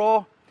Bucks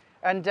Row,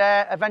 and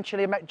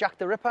eventually met Jack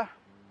the Ripper.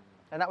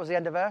 And that was the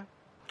end of her.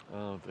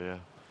 Oh dear.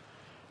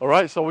 All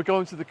right, so we're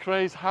going to the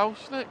Krays'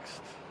 house next.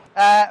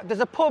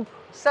 There's a pub,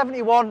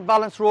 71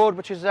 Valence Road,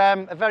 which is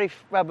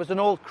was an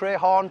old Kray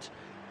haunt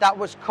that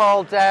was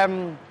called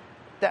the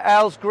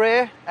Earl's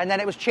Grey, and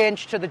then it was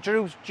changed to the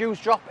Jews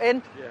Drop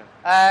Inn. Yeah.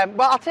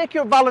 Well, I'll take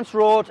you up Valence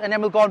Road, and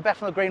then we'll go on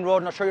Bethnal Green Road,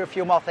 and I'll show you a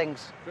few more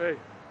things. Great.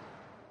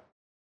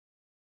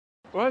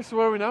 Right, so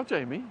where are we now,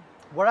 Jamie?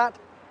 We're at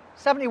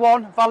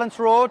 71 Valence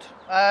Road.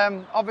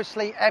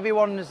 Obviously,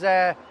 everyone is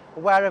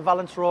aware of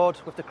Valence Road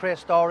with the Kray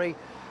story.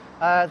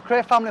 The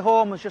Kray family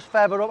home was just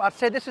further up. I'd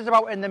say this is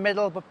about in the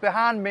middle, but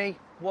behind me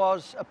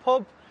was a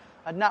pub,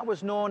 and that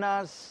was known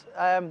as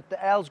the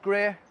Earl's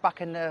Grey back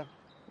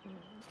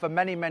for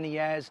many, many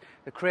years.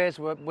 The Krays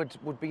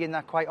would be in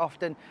that quite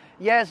often.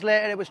 Years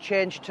later, it was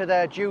changed to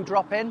the Jew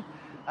Drop Inn.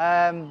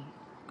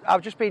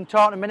 I've just been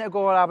talking a minute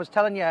ago, and I was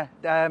telling you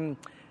the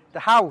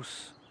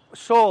house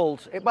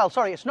sold.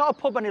 It's not a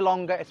pub any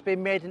longer. It's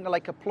been made into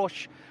like a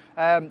plush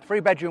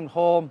 3-bedroom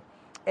home.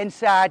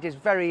 Inside is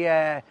very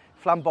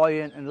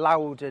flamboyant and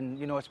loud, and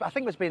you know, I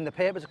think it's been in the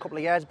papers a couple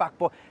of years back.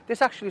 But this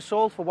actually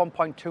sold for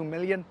 1.2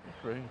 million.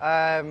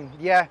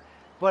 Yeah,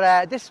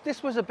 but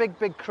this was a big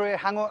Kray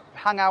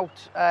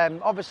hangout.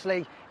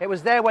 Obviously, it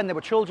was there when they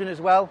were children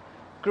as well.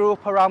 Grew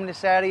up around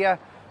this area,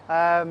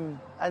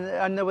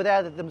 and they were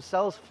there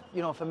themselves,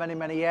 you know, for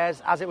many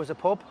years as it was a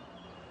pub.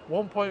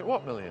 1 point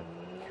what million?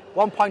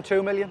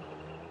 1.2 million.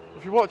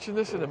 if you're watching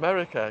this in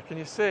America, can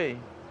you see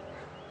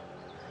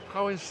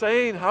how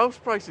insane house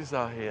prices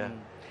are here?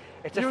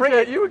 It's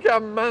you would get a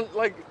man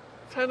like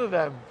 10 of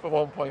them for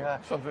 1 point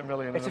something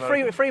million. It's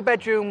a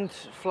three-bedroomed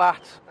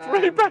flat.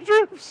 Three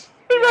bedrooms.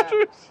 Three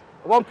bedrooms.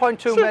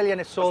 1.2 million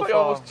is sold it's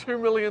like almost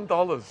 $2 million.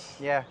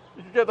 Yeah.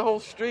 You could get the whole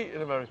street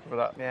in America for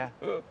that. Yeah.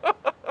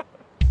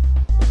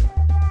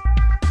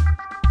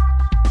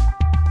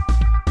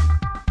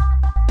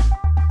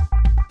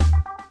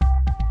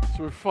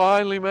 So we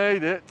finally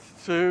made it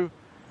to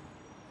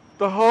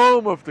the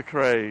home of the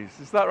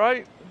Krays. Is that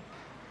right?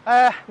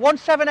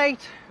 178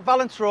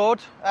 Valence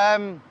Road.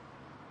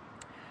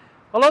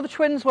 Although the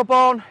twins were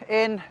born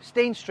in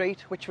Steen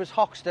Street, which was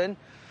Hoxton,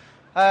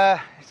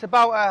 it's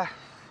about a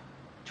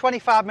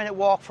 25-minute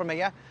walk from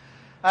here.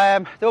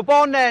 They were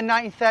born there in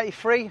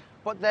 1933,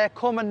 but they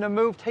come and they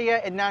moved here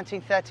in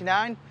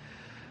 1939.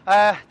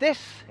 This,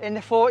 in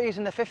the 40s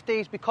and the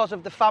 50s, because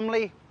of the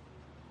family,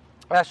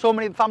 so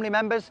many family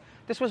members,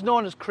 this was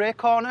known as Kray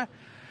Corner.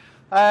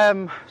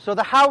 So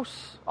the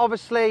house,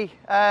 obviously,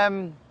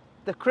 the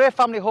Kray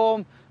family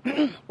home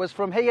was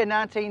from here in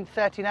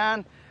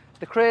 1939.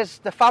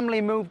 The family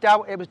moved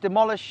out. It was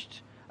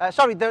demolished.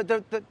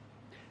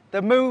 They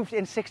moved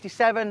in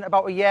 67,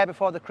 about a year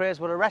before the Krays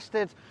were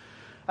arrested.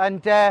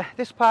 And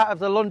this part of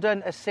the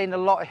London has seen a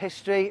lot of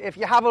history. If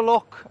you have a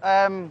look,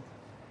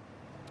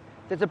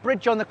 there's a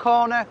bridge on the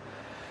corner.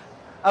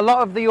 A lot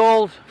of the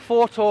old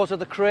photos of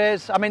the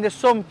Krays. I mean, there's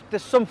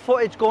some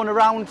footage going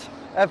around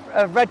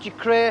of Reggie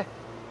Kray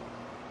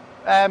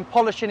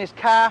polishing his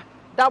car.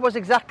 That was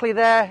exactly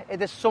there.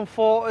 There's some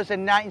photos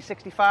in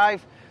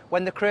 1965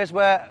 when the Krays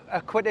were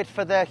acquitted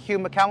for the Hugh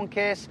McCowan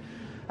case.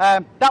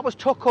 That was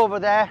took over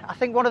there. I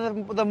think one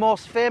of the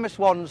most famous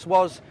ones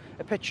was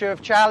a picture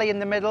of Charlie in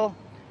the middle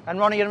and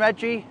Ronnie and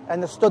Reggie,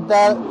 and they stood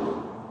there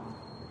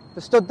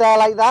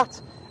like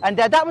that. And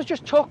that was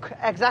just took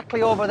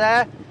exactly over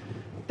there.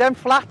 Them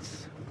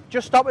flats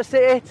just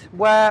opposite it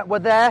were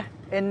there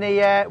in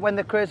the when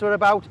the Krays were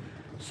about.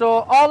 So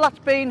all that's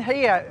been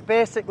here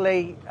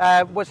basically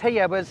was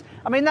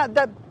I mean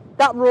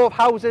that row of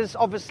houses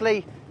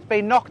obviously has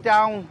been knocked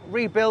down,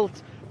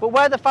 rebuilt, but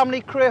where the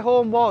family Kray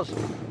home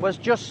was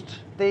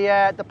just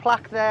the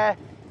plaque there.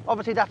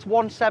 Obviously that's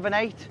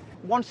 178.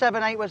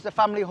 178 was the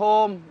family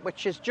home,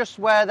 which is just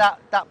where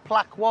that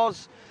plaque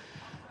was.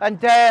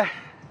 And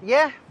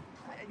yeah,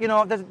 you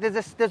know,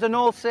 there's an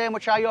old saying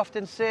which I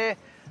often say,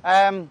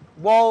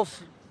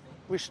 walls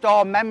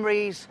restore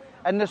memories,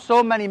 and there's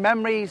so many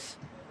memories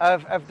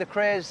of the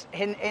Krays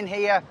in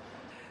here.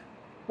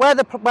 Where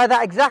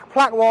that exact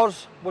plaque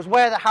was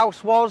where the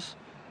house was.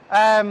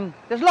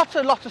 There's lots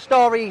of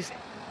stories.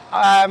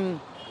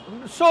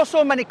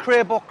 So many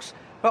Kray books,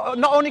 but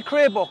not only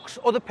Kray books,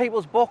 other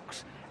people's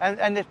books,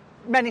 and there's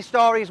many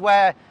stories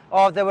where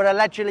they were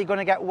allegedly going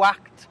to get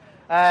whacked.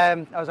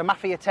 That was a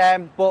mafia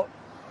term, but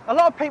a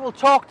lot of people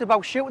talked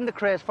about shooting the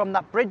Krays from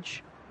that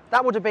bridge.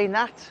 That would have been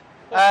that.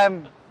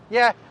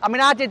 Yeah, I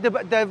mean, I did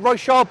the Roy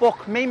Shaw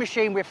book, Mean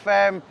Machine, with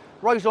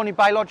Roy's only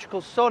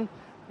biological son,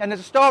 and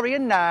there's a story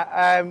in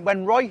there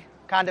when Roy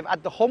kind of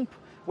had the hump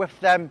with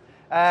them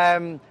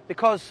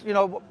because, you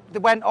know, they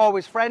weren't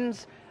always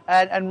friends,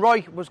 and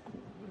Roy was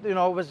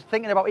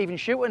thinking about even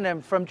shooting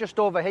them from just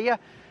over here.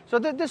 So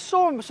there's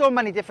so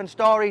many different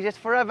stories. It's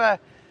forever,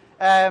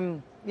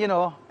 you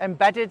know,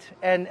 embedded,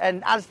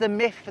 and as the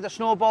myth for the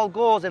snowball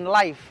goes in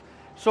life,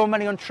 so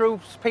many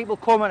untruths, people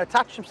come and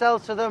attach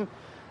themselves to them.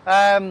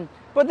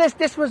 But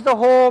this was the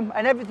home,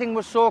 and everything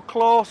was so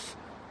close.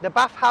 The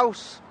bath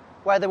house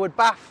where they would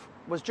bath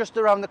was just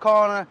around the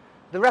corner.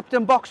 The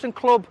Repton Boxing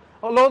Club,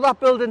 although that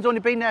building's only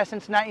been there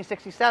since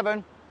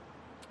 1967,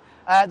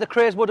 the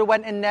Krays would have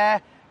went in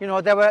there. You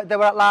know, they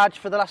were at large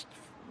for the last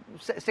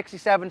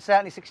 67,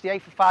 certainly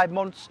 68 for 5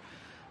 months.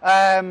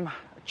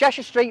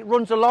 Cheshire Street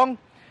runs along.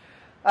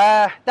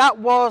 That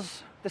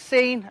was the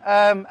scene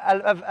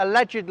of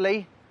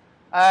allegedly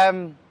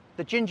the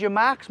Ginger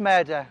Marks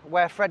murder,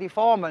 where Freddie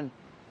Foreman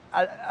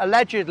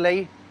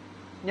allegedly,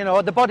 you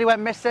know, the body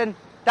went missing.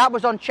 That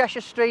was on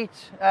Cheshire Street.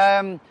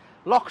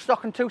 Lock,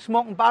 Stock and Two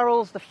Smoking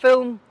Barrels, the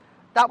film,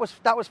 that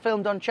was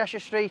filmed on Cheshire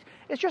Street.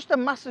 It's just a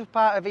massive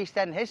part of East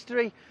End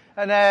history.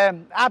 And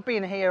I've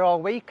been here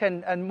all week,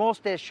 and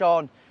most days,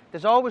 Sean,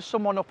 there's always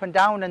someone up and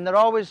down, and they're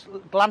always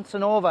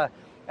glancing over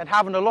and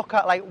having a look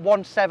at like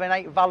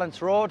 178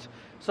 Valence Road.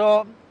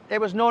 So it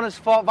was known as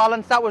Fort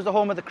Valence. That was the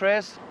home of the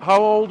Krays.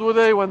 How old were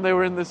they when they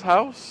were in this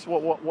house?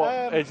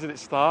 What age did it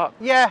start?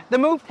 Yeah, they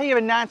moved here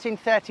in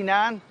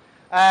 1939.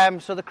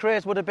 So the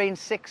Krays would have been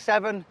 6,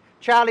 7.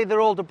 Charlie, their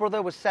older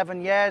brother, was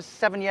 7 years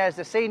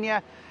the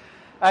senior.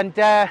 And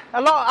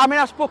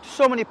I spoke to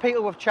so many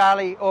people with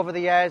Charlie over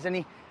the years, and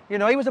he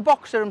was a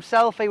boxer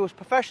himself. He was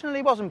professional,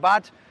 he wasn't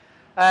bad.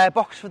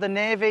 Boxed for the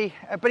Navy,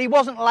 but he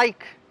wasn't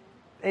like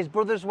his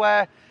brothers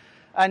were.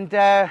 And,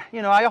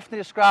 I often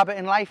describe it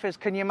in life as,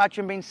 can you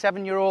imagine being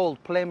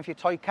 7-year-old playing with your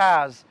toy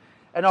cars,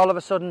 and all of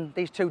a sudden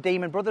these two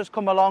demon brothers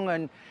come along,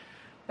 and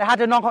they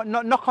had a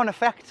knock-on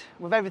effect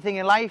with everything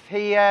in life.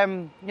 He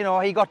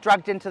got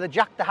dragged into the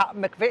Jack the Hat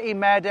McVitie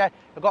murder.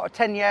 He got a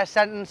 10-year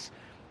sentence.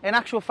 In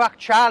actual fact,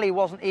 Charlie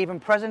wasn't even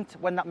present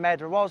when that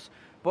murder was,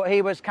 but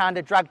he was kind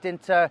of dragged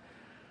into,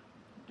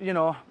 you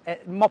know,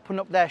 mopping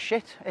up their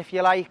shit, if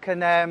you like.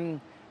 And,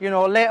 you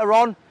know, later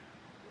on,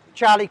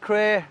 Charlie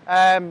Cray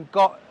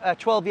got a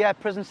 12-year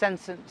prison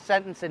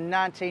sentence in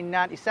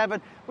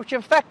 1997, which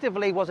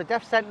effectively was a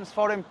death sentence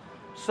for him.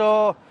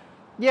 So,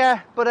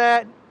 yeah,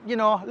 but, you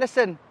know,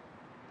 listen,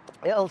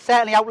 it'll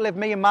certainly outlive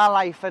me in my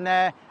life. And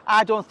I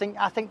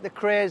think the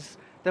Crays,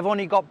 they've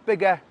only got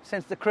bigger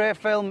since the Cray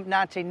film,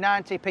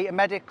 1990, Peter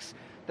Medics,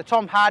 the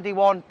Tom Hardy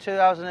one,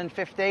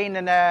 2015.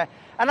 And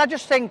I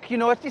just think, you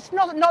know, it's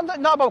not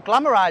about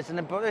glamorising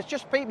them, but it's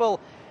just people...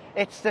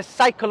 It's the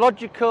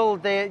psychological,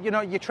 you know,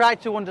 you try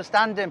to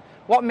understand them,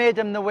 what made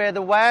them the way they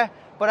were.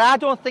 But I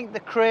don't think the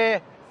Cray,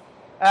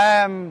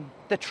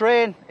 the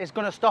train is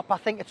going to stop. I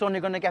think it's only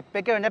going to get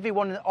bigger, and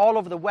everyone all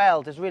over the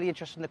world is really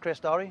interested in the Cray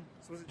story.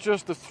 So was it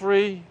just the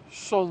three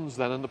sons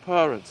then and the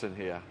parents in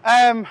here?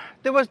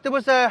 There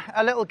was a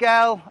little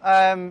girl,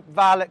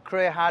 Violet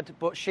Cray had,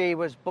 but she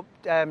was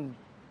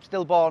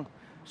stillborn.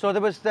 So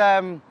there was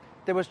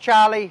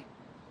Charlie,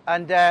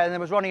 and there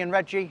was Ronnie and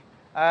Reggie.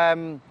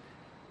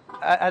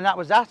 And that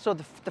was that. So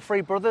the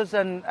three brothers,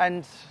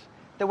 and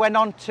they went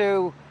on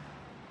to,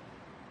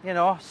 you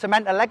know,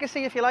 cement a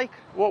legacy, if you like.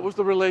 What was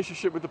the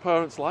relationship with the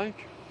parents like?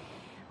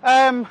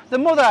 The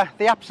mother,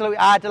 they absolutely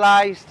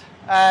idolised.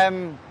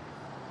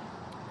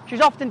 She's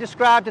often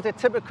described as a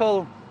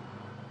typical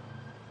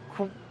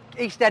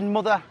East End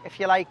mother, if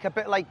you like. A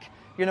bit like,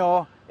 you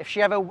know,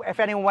 if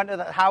anyone went to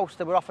the house,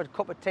 they were offered a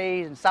cup of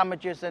tea and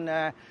sandwiches.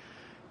 And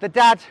the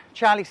dad,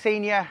 Charlie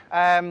Senior,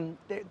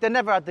 they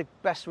never had the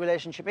best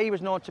relationship. He was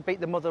known to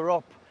beat the mother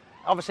up.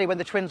 Obviously, when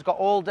the twins got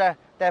older,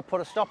 they put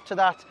a stop to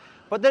that.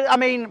 But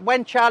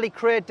when Charlie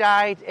Cray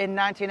died in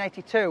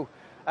 1982,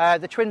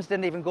 the twins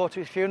didn't even go to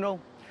his funeral.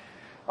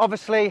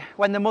 Obviously,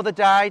 when the mother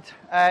died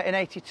in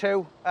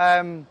 82,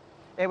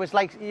 it was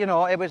like, you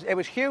know, it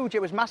was huge.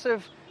 It was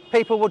massive.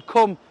 People would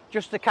come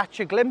just to catch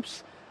a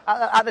glimpse.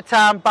 At the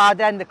time, by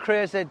then, the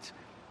Crays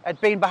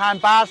had been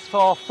behind bars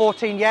for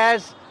 14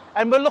 years.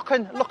 And we're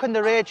looking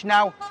their age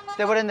now.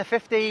 They were in the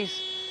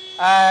 50s,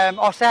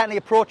 or certainly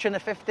approaching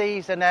the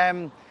 50s.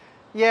 And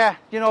yeah,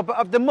 you know, but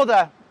of the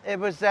mother, it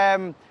was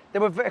they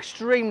were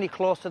extremely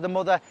close to the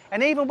mother.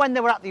 And even when they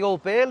were at the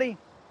Old Bailey,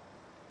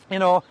 you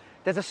know,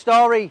 there's a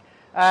story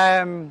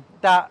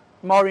that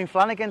Maureen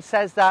Flanagan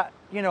says that,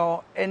 you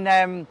know,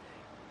 in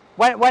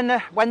when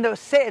they were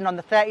sitting on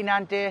the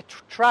 39-day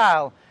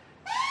trial,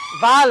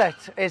 Violet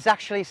is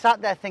actually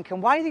sat there thinking,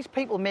 why are these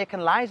people making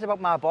lies about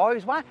my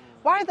boys? Why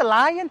are they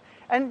lying?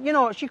 And, you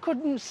know, she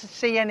couldn't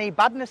see any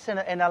badness in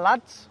her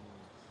lads.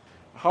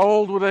 How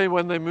old were they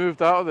when they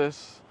moved out of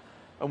this?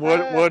 And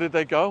where did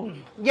they go?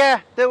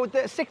 Yeah,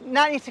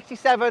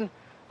 1967.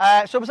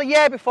 So it was a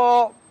year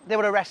before they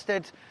were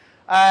arrested.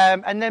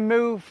 And they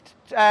moved,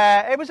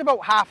 it was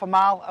about half a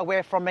mile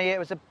away from me. It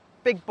was a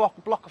big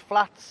block of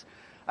flats,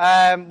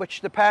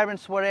 which the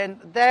parents were in.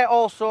 They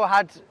also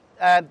had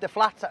the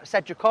flats at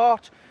Sedgwick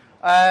Court.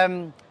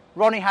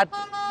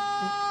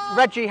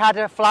 Reggie had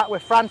a flat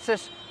with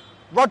Francis.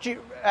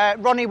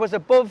 Ronnie was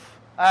above,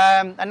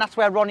 and that's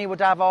where Ronnie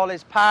would have all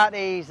his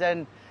parties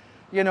and,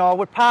 you know,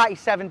 would party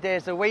 7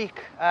 days a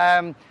week.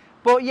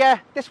 But yeah,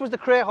 this was the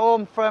Cray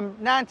home from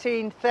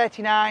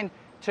 1939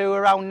 to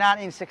around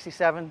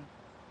 1967.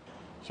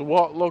 So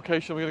what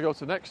location are we going to go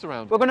to next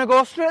around? We're going to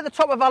go straight at the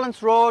top of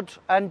Valence Road,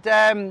 and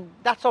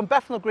that's on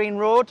Bethnal Green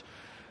Road.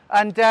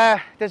 And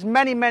there's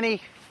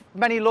many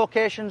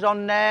locations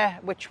on there,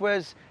 which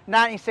was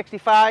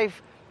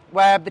 1965,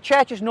 where the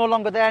church is no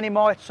longer there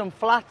anymore. It's some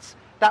flats.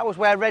 That was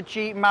where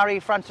Reggie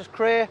married Frances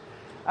Cray.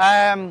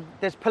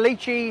 There's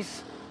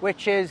Polici's,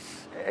 which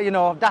is, you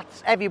know,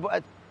 that's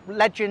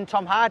legend.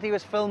 Tom Hardy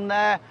was filmed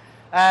there.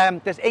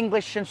 There's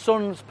English and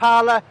Sons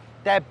Parlour.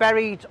 They're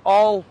buried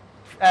all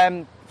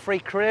three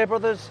Cray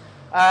brothers.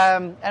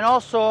 And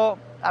also,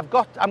 I'm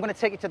going to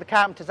take you to the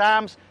Carpenter's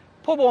Arms,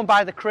 pub owned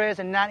by the Crays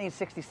in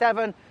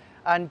 1967.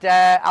 And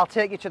I'll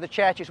take you to the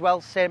church as well,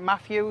 St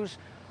Matthew's.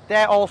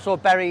 They're also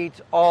buried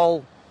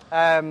all...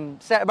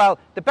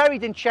 they're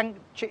buried in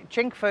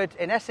Chingford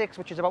in Essex,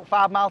 which is about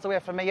 5 miles away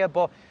from here,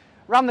 but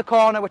round the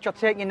corner, which I'll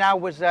take you now,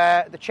 was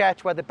the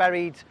church where they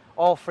buried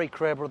all three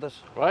Cray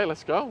brothers. Right,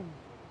 let's go.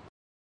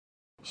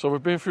 So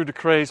we've been through the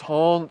Cray's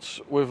haunts,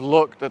 we've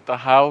looked at the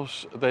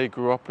house they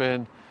grew up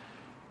in,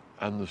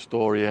 and the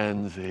story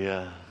ends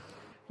here.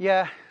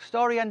 Yeah,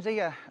 story ends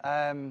here,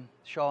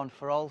 Sean,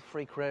 for all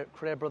three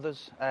Cray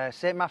brothers.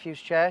 St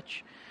Matthew's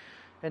Church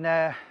in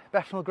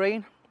Bethnal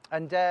Green,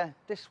 and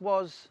this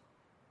was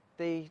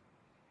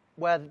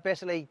where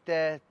basically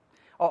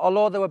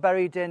although they were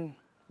buried in,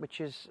 which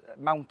is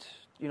Mount,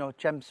 you know,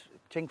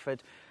 Chingford,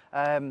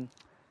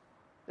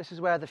 this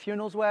is where the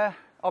funerals were.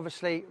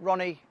 Obviously,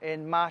 Ronnie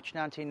in March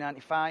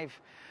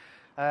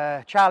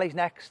 1995, Charlie's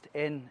next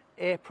in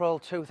April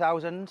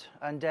 2000,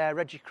 and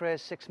Reggie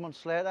Cray's 6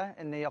 months later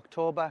in the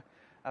October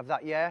of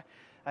that year.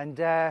 And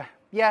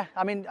yeah,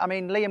 I mean,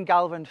 Liam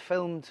Galvin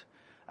filmed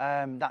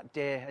that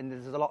day, and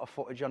there's a lot of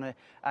footage on it,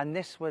 and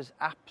this was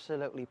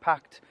absolutely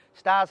packed.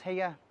 Stars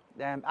here,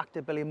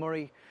 actor Billy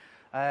Murray,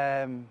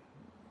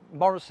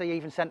 Morrissey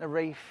even sent a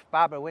reef,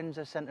 Barbara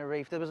Windsor sent a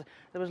reef. There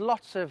was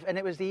lots of, and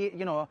it was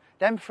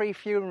them three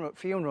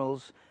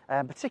funerals,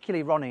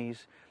 particularly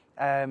Ronnie's.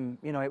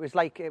 It was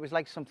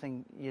like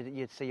something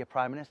you'd see a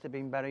prime minister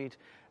being buried.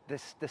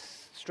 The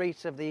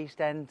streets of the East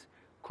End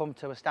come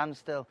to a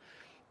standstill.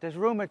 There's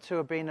rumoured to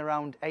have been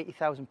around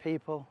 80,000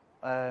 people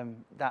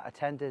that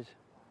attended.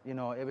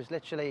 It was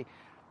literally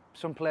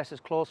some places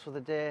closed for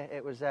the day.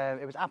 It was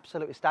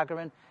absolutely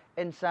staggering.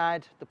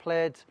 Inside, they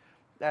played.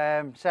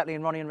 Certainly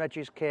in Ronnie and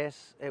Reggie's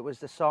case, it was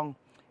the song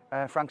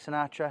Frank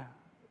Sinatra,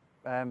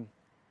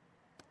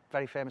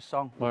 very famous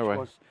song, My Way.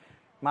 Was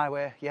My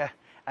Way, yeah.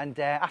 And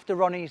after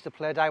Ronnie's, they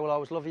played I Will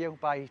Always Love You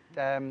by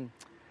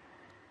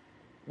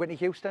Whitney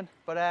Houston.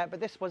 But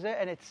this was it,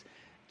 and it's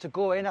to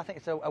go in. I think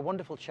it's a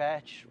wonderful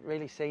church,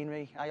 really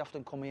scenery. I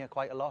often come here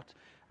quite a lot,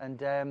 and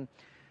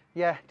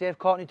Dave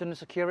Courtney done the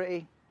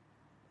security,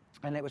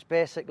 and it was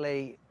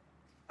basically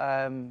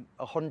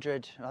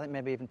 100, I think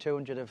maybe even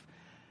 200 of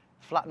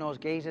flat-nosed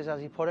geezers, as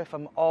he put it,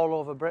 from all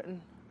over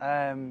Britain,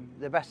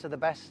 the best of the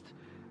best,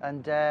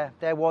 and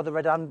they wore the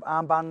red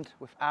armband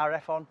with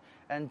RF on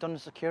and done the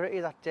security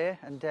that day,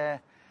 and I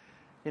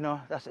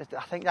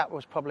think that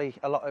was probably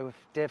a lot of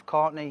Dave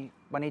Courtney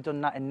when he done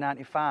that in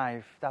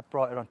 '95. That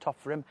brought it on top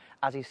for him,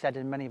 as he said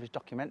in many of his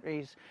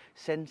documentaries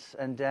since.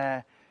 And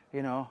I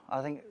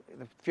think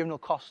the funeral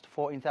cost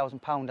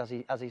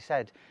 £14,000, as he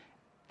said.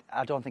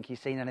 I don't think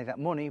he's seen any of that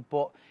money,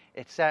 but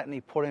it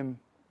certainly put him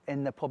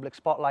in the public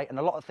spotlight, and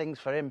a lot of things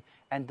for him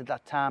ended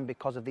that time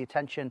because of the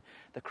attention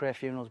the Cray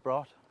funerals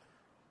brought.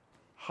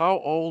 How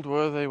old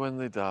were they when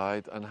they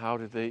died, and how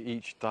did they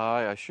each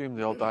die? I assume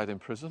they all died in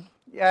prison?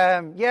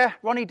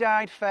 Ronnie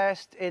died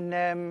first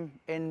in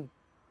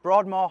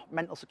Broadmoor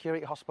Mental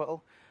Security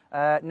Hospital,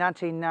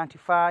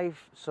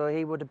 1995, so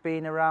he would have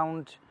been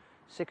around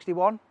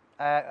 61,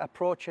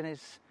 approaching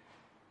his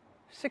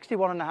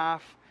 61 and a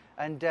half,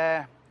 and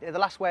the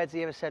last words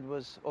he ever said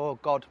was, "Oh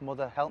God,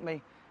 mother, help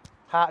me."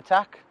 Heart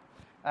attack.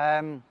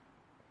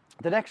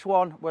 The next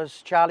one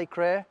was Charlie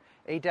Cray.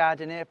 He died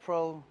in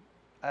April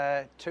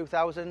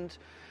 2000.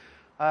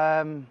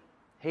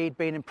 He'd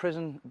been in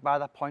prison by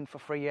that point for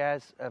 3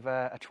 years of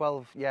a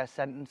 12-year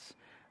sentence,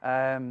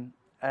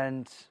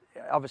 and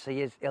obviously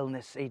his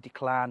illness, he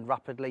declined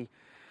rapidly.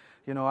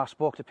 I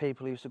spoke to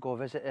people who used to go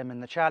visit him,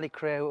 and the Charlie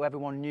Cray, who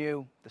everyone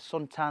knew, the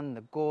suntan,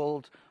 the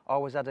gold,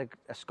 always had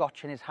a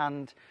scotch in his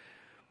hand.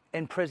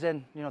 In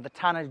prison, the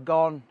tan had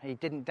gone, he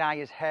didn't dye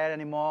his hair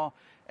anymore,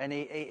 and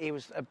he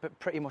was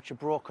pretty much a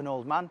broken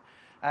old man.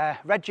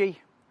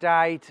 Reggie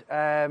died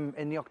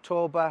in the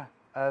October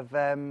of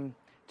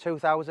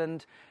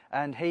 2000,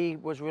 and he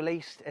was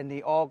released in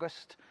the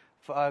August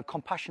for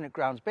compassionate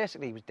grounds.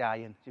 Basically, he was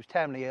dying, he was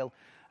terminally ill.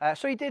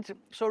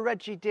 So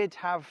Reggie did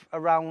have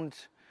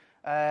around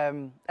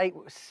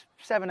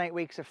 7-8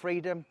 weeks of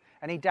freedom,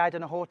 and he died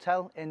in a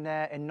hotel in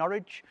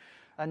Norwich.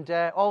 And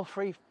all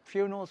three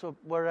funerals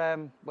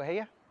were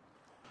here.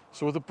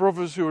 So were the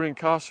brothers who were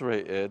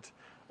incarcerated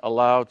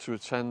allowed to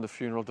attend the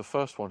funeral of the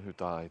first one who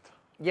died?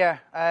 Yeah,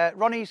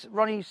 Ronnie's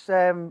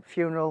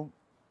funeral,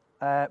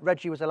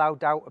 Reggie was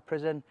allowed out of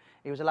prison.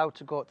 He was allowed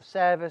to go to the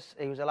service.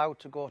 He was allowed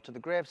to go to the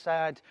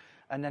graveside,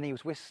 and then he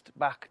was whisked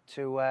back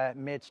to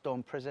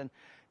Maidstone prison.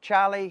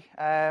 Charlie,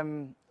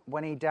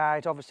 when he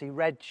died, obviously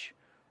Reg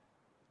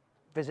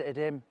visited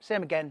him.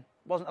 Same again,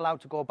 wasn't allowed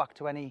to go back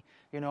to any,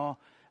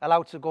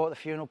 allowed to go to the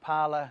funeral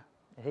parlour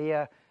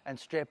here and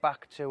straight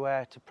back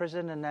to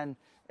prison, and then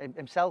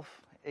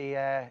himself, he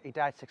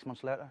died 6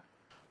 months later.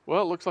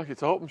 Well, it looks like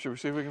it's open. Should we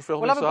see if we can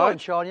film inside? inside? We'll have a go in,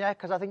 Sean, yeah,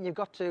 because I think you've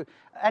got to...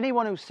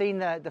 Anyone who's seen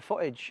the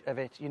footage of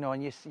it,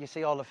 and you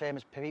see all the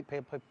famous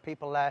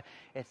people there,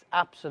 it's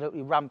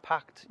absolutely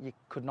ram-packed. You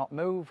could not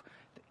move.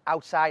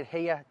 Outside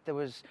here, there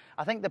was...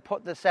 I think they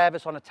put the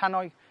service on a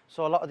tannoy,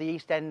 so a lot of the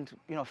East End,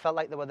 felt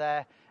like they were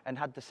there and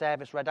had the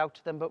service read out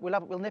to them. But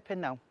we'll nip in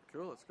now.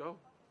 Cool, let's go.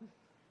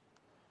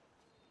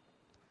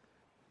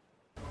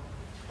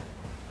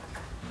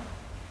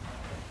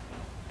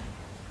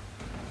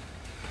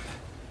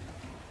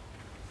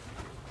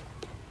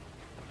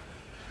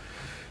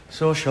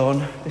 So,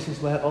 Sean, this is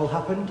where it all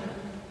happened.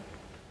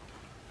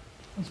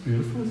 That's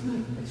beautiful, isn't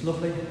it? It's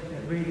lovely.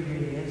 It really,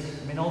 really is.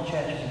 I mean, all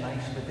churches are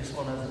nice, but this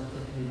one has a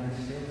particularly nice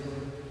feel to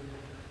it.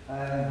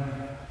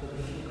 So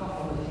the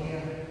coffin was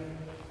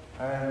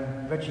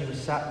here. Reggie was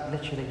sat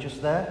literally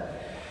just there,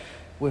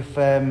 with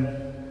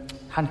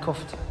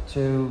handcuffed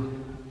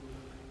to...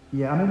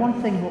 Yeah, I mean,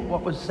 one thing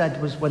what was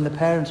said was when the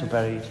parents were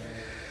buried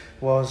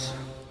was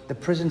the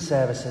prison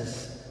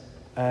services,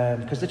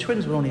 because the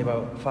twins were only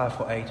about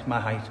 5'8", my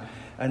height,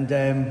 and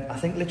I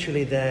think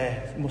literally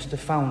they must have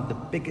found the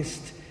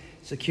biggest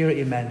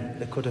security men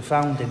they could have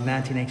found in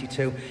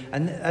 1982.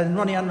 And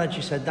Ronnie and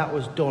Reggie said that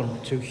was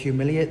done to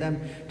humiliate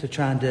them, to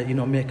try and,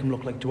 make them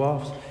look like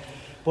dwarfs.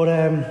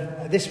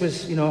 But this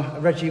was,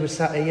 Reggie was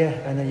sat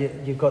here, and then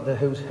you've got the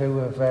who's who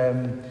of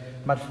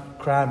mad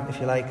crime, if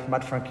you like.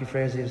 Mad Frankie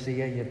Fraser's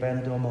here, your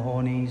Bernard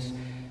O'Mahony's,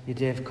 your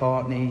Dave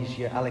Courtney's,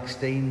 your Alex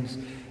Steens.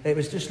 It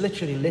was just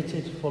literally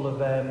littered full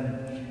of...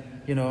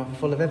 you know,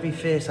 full of every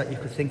face that you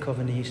could think of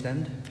in the East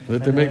End.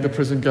 Did they make the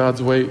prison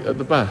guards wait at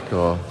the back,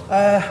 or?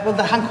 Well,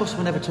 the handcuffs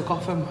were never took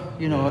off him,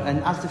 you know,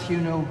 and as the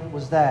funeral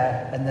was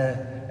there,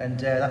 and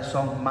that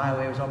song "My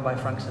Way" was on by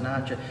Frank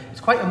Sinatra. It's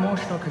quite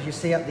emotional because you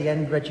see at the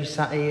end Reggie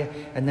sat here,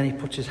 and then he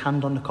puts his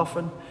hand on the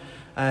coffin.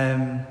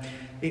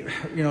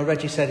 You know,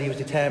 Reggie said he was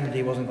determined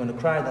he wasn't going to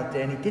cry that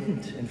day, and he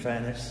didn't. In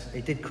fairness, he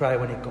did cry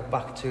when he got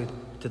back to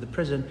the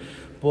prison,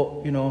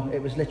 but you know,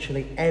 it was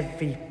literally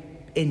every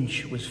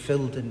inch was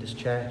filled in this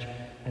church,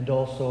 and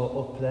also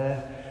up there.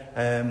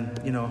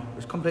 You know, it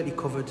was completely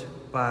covered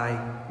by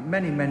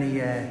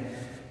many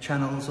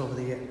channels over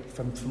the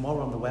from all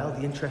around the world.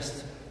 The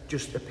interest,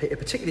 just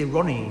particularly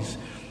Ronnie's,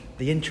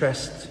 the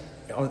interest,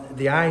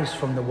 the eyes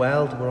from the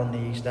world were on the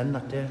East End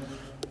that day.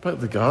 But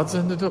the guards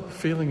ended up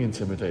feeling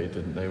intimidated,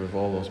 didn't they, with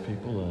all those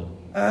people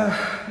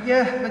there?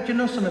 Yeah, but you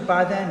know something,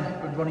 by then,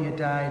 when Ronnie had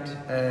died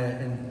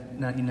in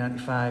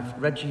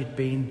 1995, Reggie had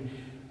been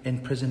in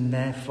prison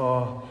there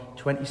for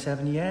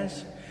 27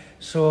 years.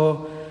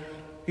 So,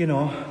 you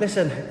know,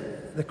 listen,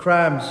 the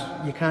crimes,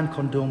 you can't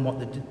condone what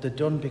they'd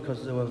done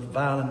because they were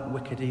violent,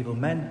 wicked, evil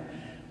men.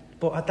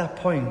 But at that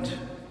point,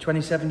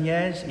 27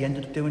 years, he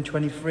ended up doing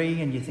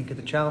 23, and you think of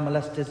the child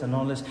molesters and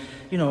all this.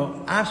 You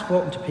know, I've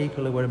spoken to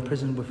people who were in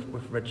prison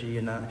with Reggie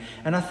and that,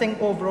 and I think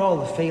overall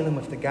the feeling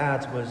with the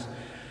guards was,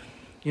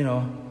 you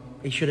know,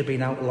 he should have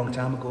been out a long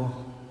time ago.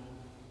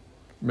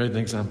 Made an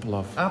example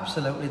of.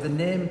 Absolutely. The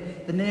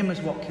name is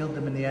what killed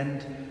them in the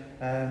end,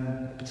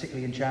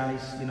 particularly in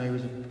Charlie's. You know, he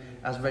was,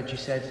 as Reggie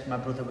said, my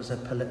brother was a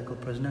political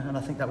prisoner, and I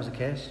think that was the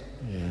case.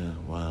 Yeah,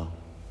 wow.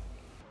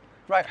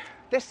 Right,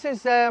 this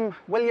is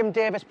William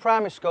Davis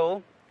Primary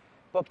School,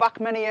 but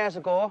back many years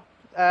ago,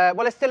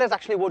 well, it still is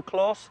actually Wood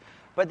Close,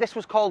 but this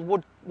was called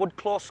Wood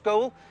Close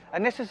School,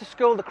 and this is the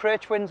school the Cray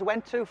twins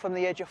went to from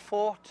the age of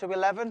 4 to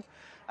 11.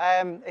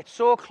 It's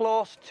so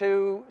close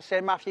to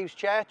St Matthew's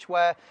Church,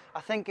 where I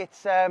think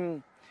it's,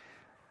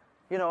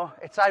 you know,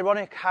 it's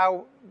ironic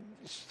how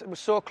it was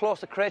so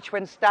close. The Cray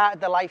twins started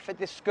their life at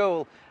this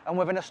school, and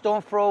within a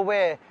stone throw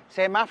away,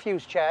 St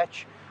Matthew's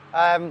Church,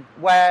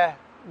 where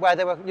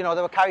they were, you know,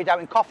 they were carried out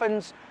in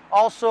coffins.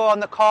 Also on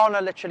the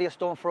corner, literally a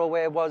stone throw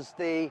away, was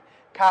the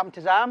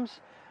Carpenter's Arms,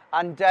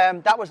 and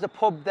that was the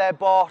pub they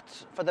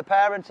bought for the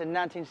parents in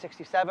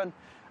 1967.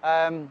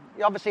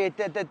 Obviously, it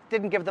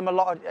didn't give them a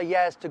lot of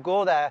years to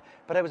go there,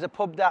 but it was a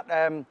pub that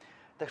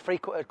they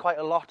frequented quite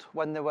a lot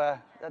when they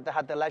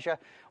had their leisure.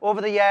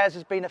 Over the years,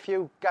 there's been a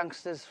few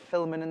gangsters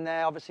filming in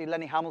there. Obviously,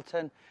 Lenny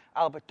Hamilton,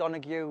 Albert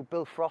Donaghy,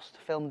 Bill Frost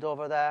filmed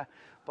over there.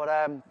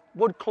 But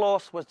Wood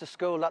Close was the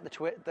school that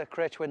the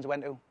Cray twins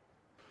went to.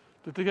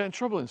 Did they get in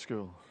trouble in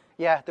school?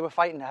 Yeah, they were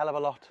fighting a hell of a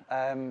lot.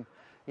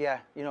 Yeah,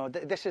 you know,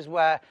 this is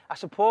where, I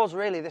suppose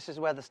really this is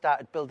where they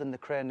started building the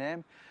Cray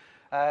name.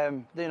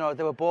 You know,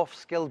 they were both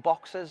skilled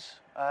boxers.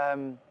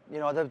 You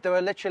know, they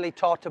were literally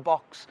taught to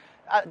box.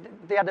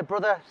 They had a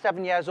brother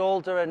 7 years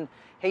older, and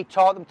he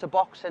taught them to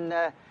box in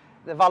the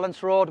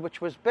Valence Road,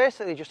 which was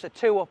basically just a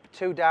 2 up,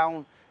 2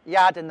 down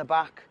yard in the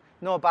back,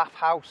 no bath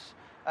house.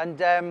 And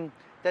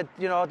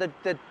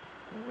they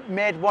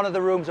made one of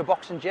the rooms a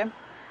boxing gym.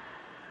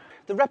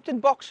 The Repton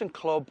Boxing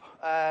Club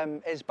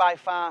is by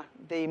far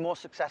the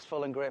most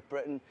successful in Great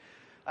Britain.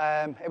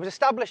 It was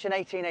established in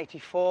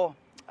 1884.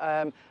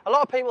 A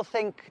lot of people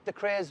think the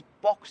Crays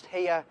boxed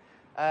here,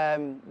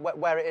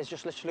 where it is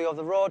just literally over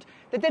the road.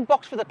 They did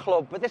box for the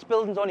club, but this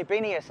building's only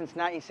been here since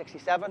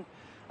 1967.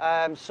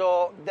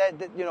 So,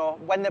 you know,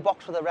 when they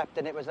boxed for the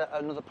Repton, it was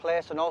another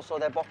place, and also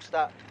they boxed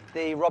at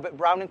the Robert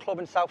Browning Club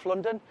in South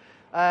London.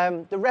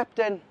 The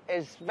Repton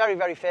is very,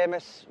 very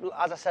famous.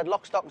 As I said,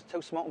 Lock, Stock and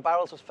Two Smoking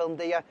Barrels was filmed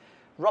here.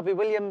 Robbie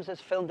Williams has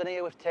filmed in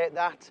here with Take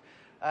That.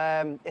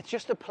 It's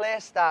just a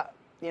place that,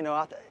 you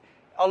know,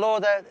 although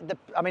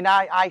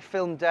I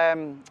filmed,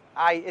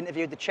 I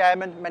interviewed the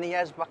chairman many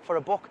years back for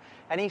a book,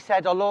 and he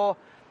said, although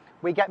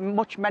we get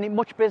much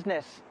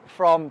business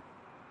from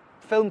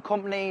film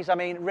companies, I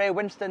mean, Ray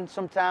Winston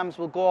sometimes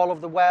will go all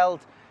over the world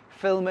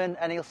filming,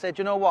 and he'll say,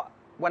 do you know what,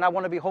 when I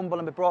want to be humble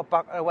and be brought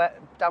back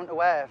down to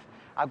earth,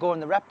 I go in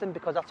the Repton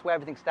because that's where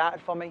everything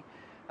started for me.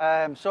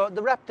 So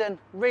the Repton,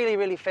 really,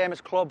 really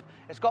famous club.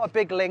 It's got a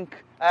big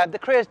link. The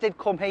Crays did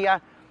come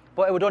here,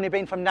 but it would only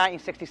been from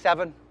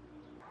 1967.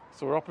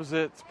 So we're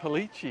opposite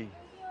Pollici.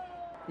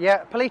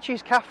 Yeah,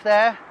 Pollici's Cafe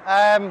there,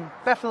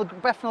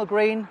 Bethnal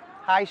Green,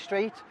 High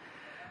Street.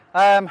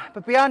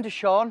 But behind us,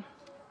 Sean,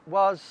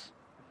 was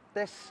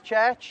this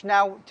church.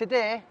 Now,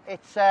 today,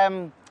 it's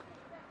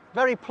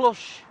very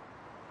plush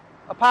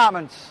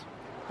apartments.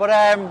 But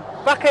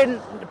back in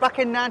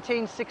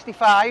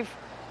 1965,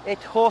 it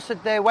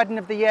hosted the wedding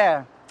of the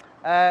year.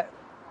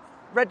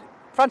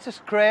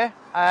 Francis Cray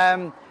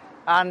and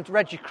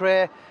Reggie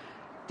Cray,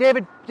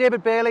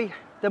 David Bailey,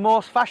 the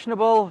most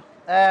fashionable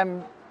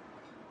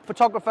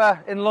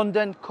photographer in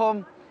London,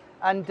 come,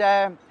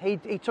 and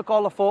he took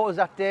all the photos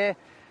that day.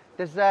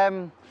 There's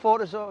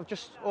photos of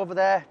just over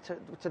there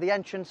to the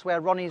entrance where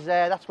Ronnie's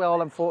there. That's where all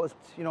them photos,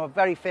 you know,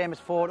 very famous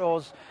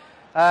photos.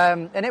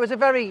 And it was a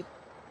very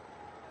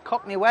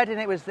Cockney wedding.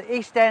 It was the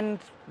East End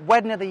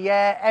wedding of the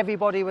year.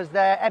 Everybody was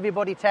there.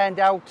 Everybody turned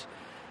out.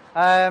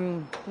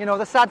 You know,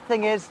 the sad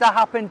thing is that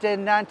happened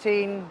in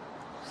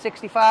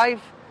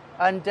 1965,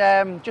 and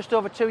just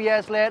over 2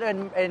 years later,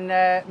 in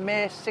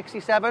May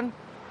 '67,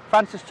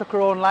 Frances took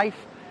her own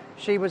life.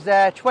 She was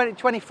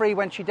 23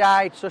 when she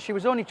died, so she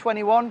was only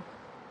 21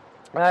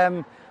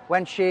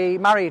 when she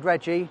married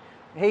Reggie.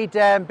 He'd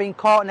been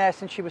courting her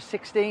since she was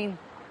 16.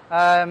 You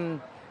know,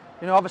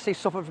 obviously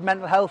suffered from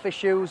mental health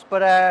issues,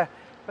 but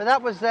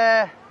that was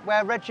where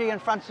Reggie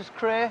and Frances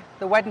Cray,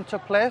 the wedding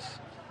took place.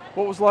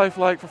 What was life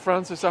like for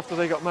Frances after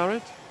they got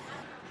married?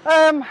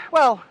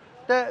 Well,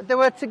 they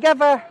were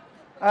together,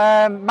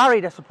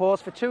 married, I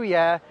suppose, for 2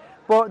 years,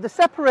 but they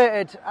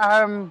separated.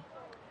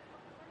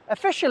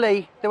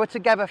 Officially, they were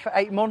together for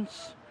 8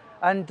 months,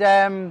 and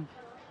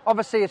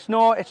obviously, it's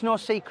no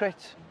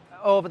secret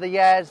over the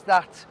years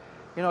that,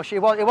 you know,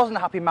 it wasn't a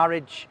happy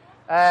marriage.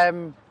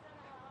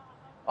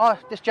 Oh,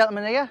 this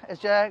gentleman here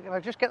if I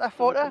just get that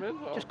photo,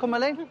 just come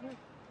in.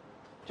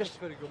 Just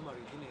very good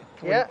marriage, isn't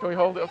it? Can we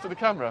hold it up to the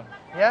camera?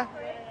 Yeah.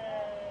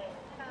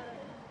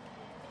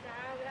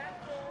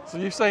 So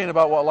you're saying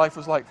about what life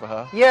was like for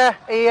her? Yeah,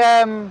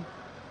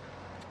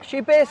 she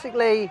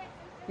basically,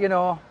 you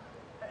know,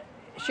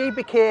 she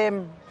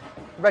became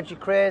Reggie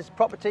Cray's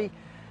property,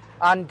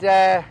 and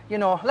you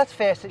know, let's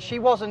face it, she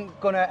wasn't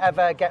gonna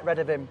ever get rid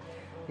of him.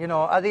 You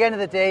know, at the end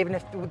of the day, even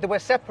if they were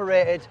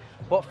separated,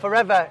 but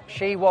forever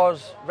she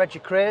was Reggie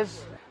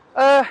Cray's.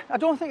 I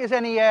don't think there's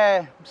any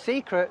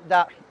secret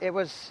that it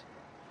was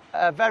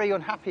a very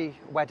unhappy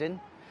wedding.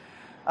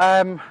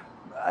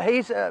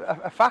 Here's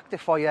a factor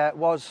for you,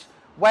 was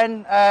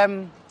when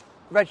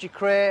Reggie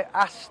Cray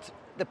asked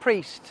the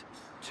priest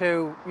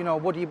to, you know,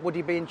 would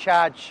he be in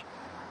charge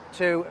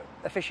to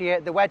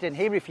officiate the wedding,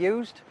 he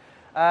refused.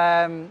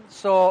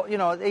 So, you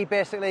know, he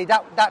basically,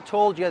 that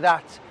told you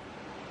that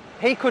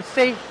he could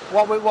see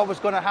what was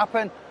going to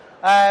happen.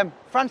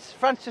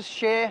 Frances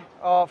Shea,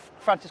 or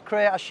Frances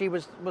Cray as she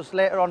was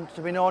later on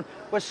to be known,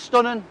 was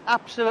stunning,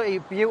 absolutely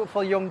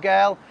beautiful young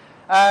girl.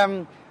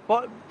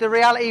 But the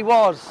reality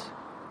was,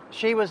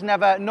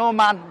 no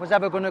man was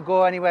ever going to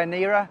go anywhere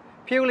near her,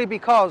 purely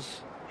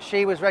because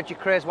she was Reggie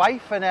Cray's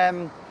wife.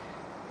 And,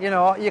 you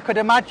know, you could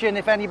imagine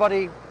if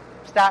anybody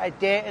started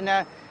dating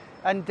her.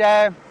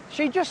 And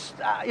she just,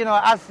 you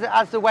know,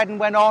 as the wedding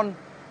went on,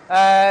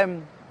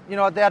 you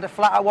know, they had a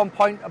flat at one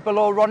point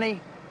below Ronnie.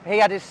 He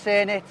had his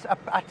say in it.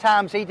 At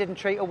times, he didn't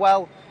treat her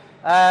well.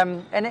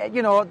 And,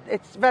 you know,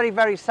 it's very,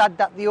 very sad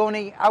that the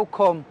only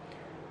outcome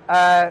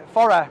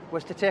for her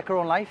was to take her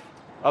own life.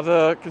 Are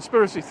there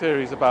conspiracy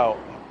theories about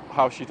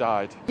how she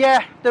died?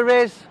 Yeah, there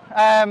is.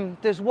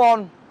 There's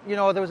one, you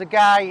know, there was a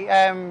guy,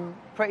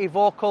 pretty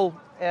vocal,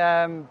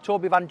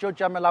 Toby Van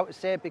Judge, I'm allowed to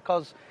say,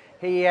 because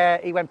he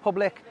went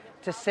public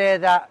to say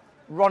that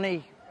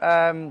Ronnie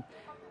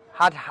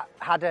had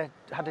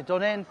a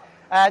done in.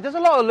 There's a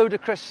lot of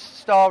ludicrous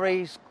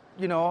stories,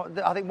 you know.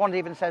 I think one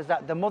even says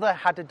that the mother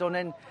had a done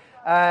in,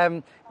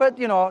 but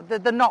you know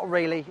they're not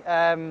really.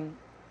 I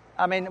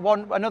mean,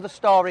 another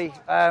story.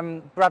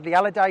 Bradley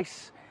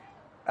Allardyce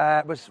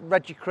was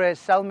Reggie Cray's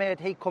cellmate.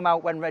 He come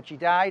out when Reggie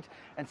died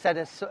and said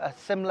a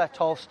similar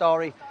tall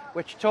story,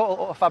 which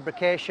total utter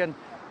fabrication.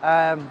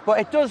 But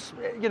it does,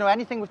 you know,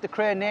 anything with the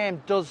Cray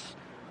name does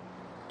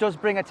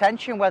bring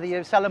attention, whether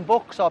you're selling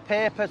books or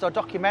papers or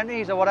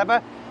documentaries or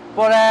whatever.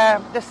 But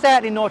there's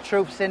certainly no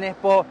truths in it.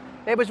 But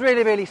it was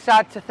really, really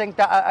sad to think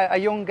that a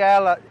young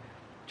girl, a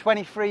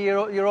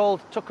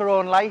 23-year-old, took her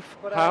own life.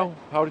 But,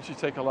 how did she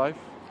take her life?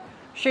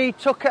 She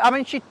took. I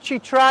mean, she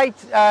tried.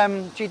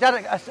 She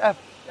did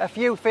a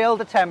few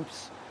failed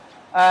attempts.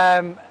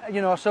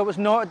 You know, so it was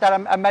noted that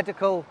a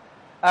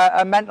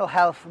mental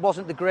health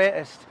wasn't the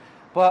greatest.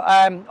 But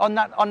on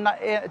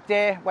that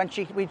day when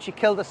she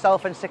killed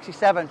herself in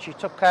 '67, she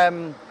took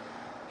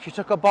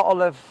a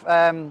bottle of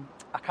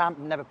I can't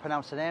never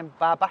pronounce the name,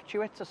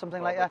 barbiturates or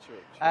something like that.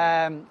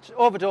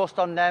 Overdosed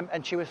on them,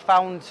 and she was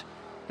found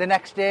the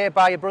next day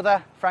by her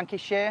brother Frankie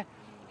Shea.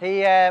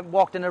 He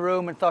walked in the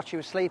room and thought she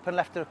was sleeping,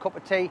 left her a cup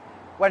of tea,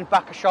 went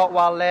back a short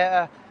while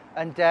later,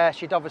 and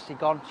she'd obviously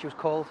gone. She was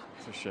cold.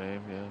 It's a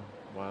shame, yeah.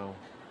 Wow.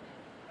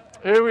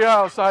 Here we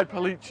are outside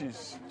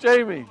Pollicci's.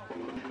 Jamie.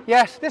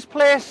 Yes, this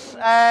place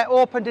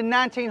opened in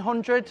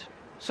 1900.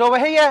 So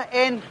we're here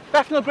in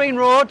Bethnal Green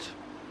Road,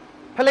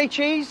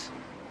 Pollicci's.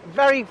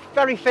 Very,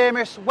 very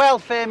famous,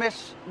 world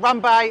famous,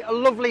 run by a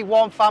lovely,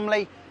 warm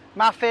family.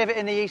 My favourite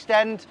in the East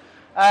End.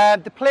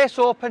 The place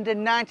opened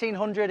in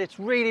 1900. It's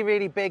really,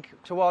 really big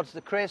towards the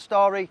Cray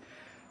story.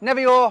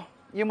 Nevio,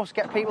 you must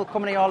get people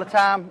coming here all the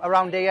time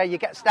around here. You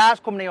get stars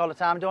coming here all the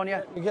time, don't you?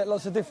 We get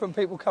lots of different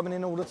people coming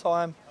in all the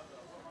time.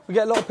 We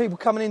get a lot of people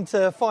coming in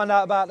to find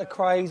out about the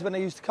Crays when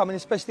they used to come in,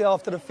 especially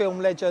after the film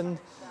Legend.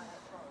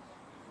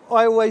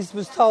 I always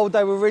was told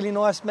they were really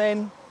nice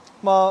men.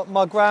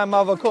 My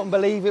grandmother couldn't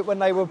believe it when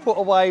they were put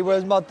away,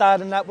 whereas my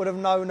dad and that would have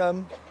known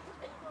them.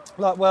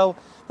 Like, well,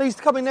 they used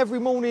to come in every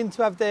morning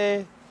to have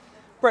their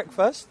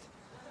breakfast,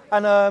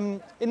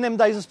 And in them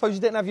days, I suppose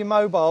you didn't have your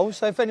mobile,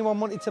 so if anyone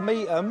wanted to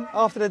meet them,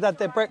 after they'd had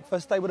their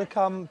breakfast, people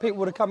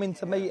would have come in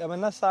to meet them,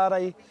 and that's how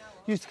they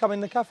used to come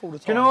in the cafe all the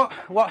time. Do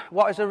you know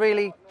what is a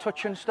really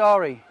touching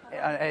story?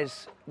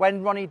 Is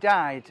when Ronnie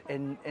died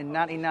in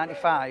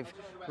 1995,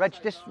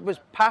 this was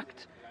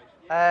packed.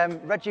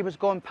 Reggie was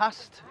going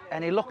past,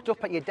 and he looked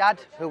up at your dad,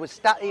 who was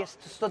stood He was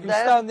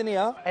there. standing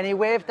here. And he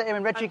waved at him,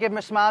 and Reggie gave him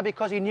a smile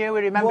because he knew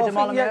he remembered him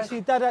all in there.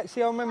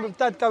 I remember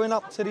Dad going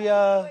up to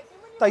the...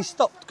 they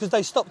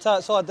stopped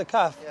outside the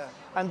cafe,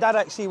 and Dad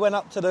actually went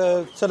up to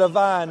the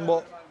van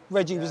what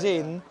Reggie was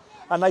in,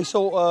 and they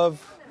sort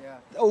of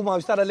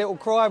almost had a little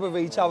cry with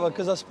each other,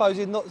 because I suppose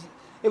it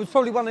was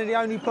probably one of the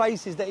only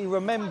places that he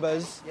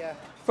remembers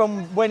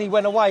from when he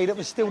went away that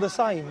was still the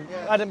same.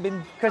 Hadn't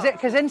been...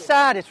 Because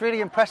inside it's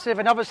really impressive,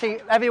 and obviously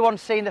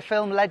everyone's seen the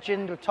film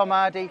Legend with Tom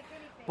Hardy,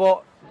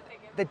 but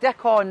the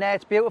decor in there,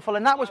 it's beautiful,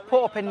 and that was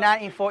put up in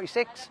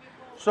 1946.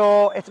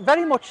 So it's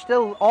very much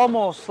still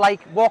almost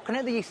like walking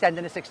into the East End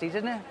in the 60s,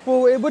 isn't it?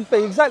 Well, it would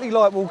be exactly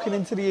like walking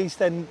into the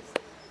East End,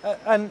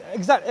 and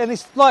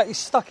it's like it's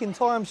stuck in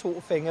time sort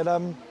of thing.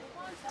 And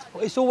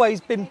it's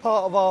always been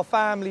part of our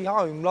family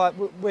home. Like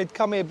we'd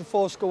come here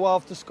before school,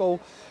 after school,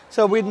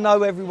 so we'd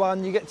know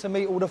everyone. You get to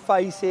meet all the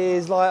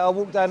faces. Like I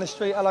walk down the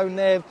street, hello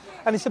Nev,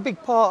 and it's a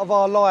big part of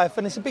our life,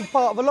 and it's a big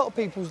part of a lot of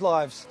people's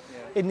lives.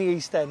 In the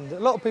East End, a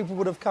lot of people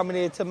would have come in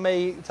here to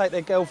meet, take their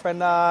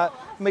girlfriend out,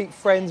 meet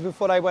friends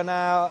before they went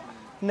out.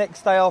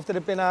 Next day after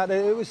they'd been out,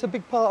 it was a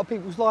big part of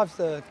people's lives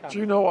there. Do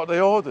you know what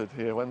they ordered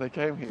here when they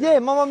came here? Yeah,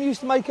 my mum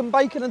used to make them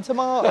bacon and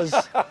tomatoes.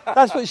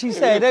 That's what she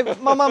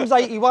said. My mum's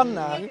 81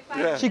 now.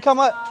 Yeah. She come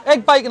up,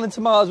 egg, bacon and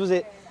tomatoes was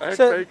it? Egg,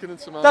 bacon and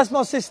tomatoes. That's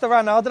my sister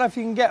Anna. I don't know if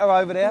you can get her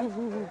over there.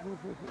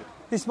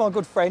 This is my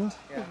good friend.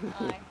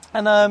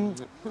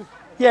 And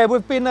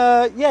we've been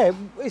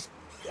it's.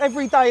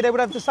 Every day they would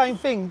have the same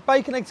thing,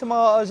 bacon, egg,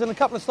 tomatoes and a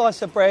couple of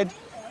slices of bread.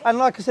 And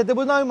like I said, there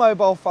were no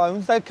mobile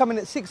phones. They'd come in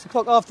at 6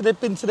 o'clock after they'd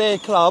been to their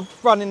club,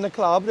 running the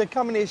club. They'd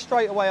come in here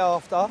straight away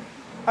after.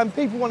 And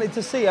people wanted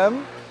to see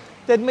them,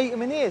 they'd meet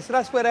them in here. So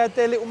that's where they had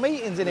their little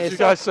meetings in here. Did you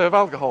guys serve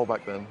alcohol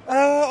back then?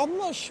 I'm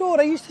not sure.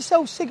 They used to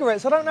sell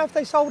cigarettes. I don't know if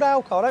they sold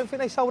alcohol. I don't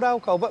think they sold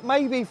alcohol. But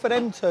maybe for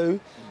them two,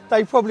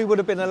 they probably would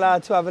have been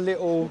allowed to have a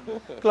little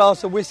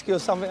glass of whiskey or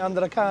something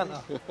under the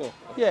counter.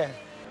 Yeah.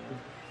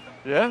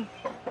 Yeah?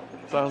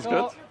 Sounds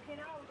good.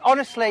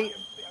 Honestly,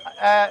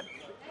 the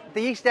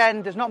East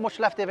End, there's not much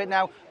left of it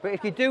now, but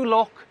if you do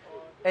look,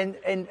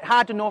 and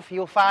hard enough,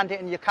 you'll find it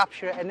and you'll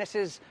capture it. And this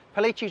is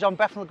Polici's on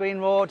Bethnal Green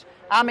Road.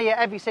 I'm here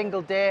every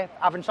single day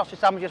having sausage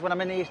sandwiches when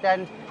I'm in the East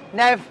End.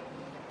 Nev,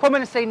 come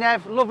in and see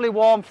Nev, lovely,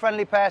 warm,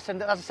 friendly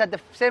person. As I said,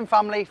 the same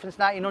family since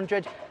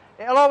 1900.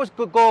 It'll always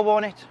go,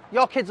 won't it?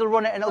 Your kids will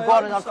run it and it'll go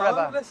on and on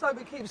forever. Let's hope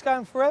it keeps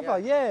going forever.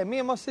 Yeah, me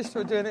and my sister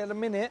are doing it at the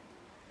minute.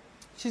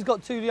 She's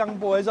got 2 young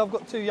boys, I've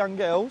got 2 young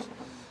girls.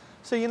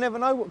 So you never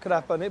know what could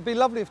happen. It'd be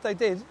lovely if they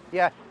did.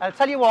 Yeah, and I'll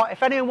tell you what,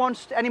 if anyone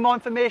wants any more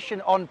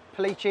information on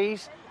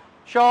Polici's,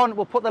 Sean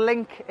will put the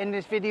link in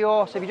this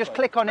video, so if you just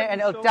click on it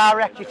and it'll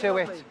direct you to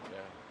it.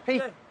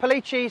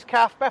 Polici's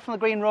Cafe, Bethnal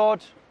Green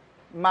Road,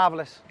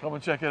 marvellous. Come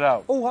and check it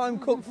out. All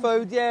home-cooked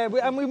food, yeah,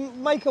 and we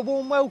make a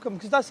warm welcome,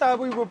 because that's how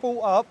we were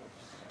brought up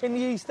in the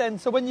East End.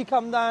 So when you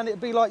come down,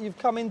 it'd be like you've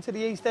come into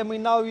the East End, we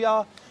know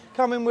you,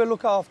 come in, we'll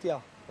look after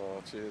you.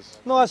 Oh, cheers.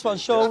 Nice one,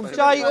 Sean.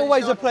 Jay,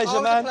 always a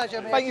pleasure, man.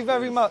 Thank you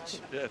very much.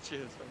 Yeah,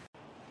 cheers.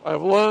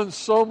 I've learned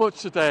so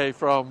much today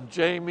from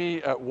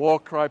Jamie at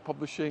Warcry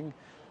Publishing.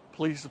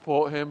 Please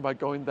support him by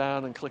going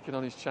down and clicking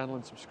on his channel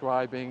and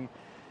subscribing.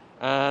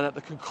 And at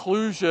the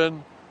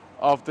conclusion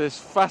of this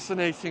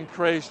fascinating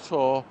craze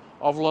tour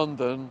of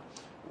London,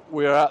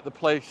 we're at the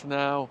place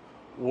now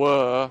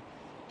where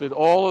did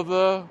all of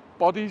the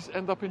bodies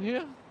end up in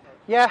here?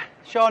 Yeah,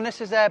 Sean, this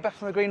is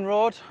Bethnal Green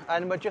Road,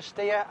 and we're just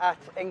here at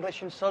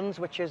English and Sons,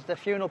 which is the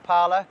funeral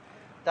parlour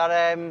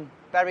that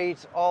buried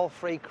all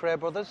 3 Cray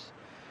brothers.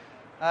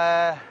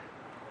 The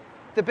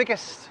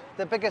biggest.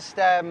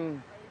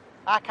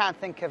 I can't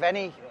think of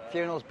any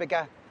funerals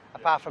bigger,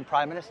 apart from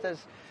Prime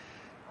Ministers.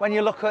 When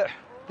you look at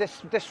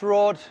this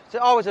road, it's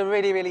always a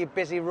really, really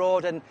busy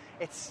road, and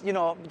it's, you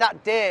know,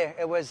 that day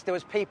there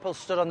was people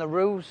stood on the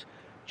roofs.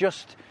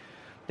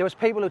 There was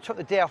people who took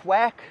the day off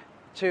work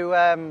to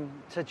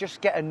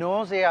just get a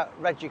nosy at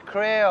Reggie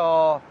Cray,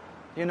 or,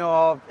 you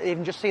know,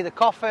 even just see the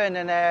coffin.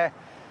 And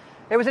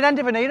it was an end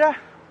of an era,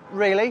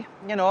 really.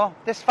 You know,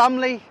 this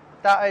family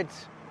that had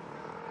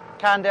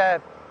kind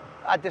of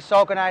had this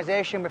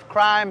organisation with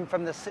crime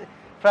from the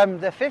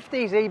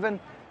 50s even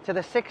to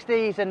the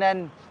 60s, and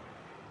then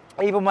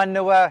even when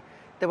they were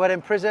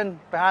in prison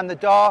behind the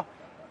door,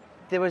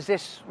 there was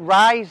this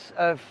rise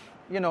of,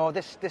 you know,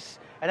 this,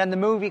 and then the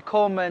movie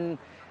come and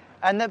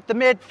they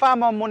made far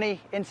more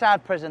money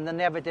inside prison than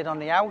they ever did on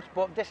the out.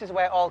 But this is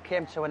where it all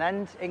came to an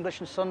end.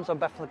 English and Sons on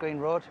Bethnal Green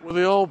Road. Were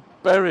they all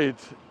buried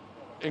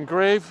in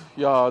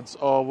graveyards,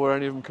 or were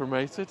any of them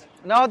cremated?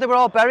 No, they were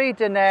all buried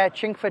in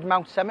Chingford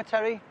Mount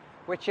Cemetery,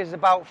 which is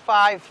about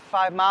 5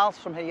 miles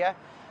from here.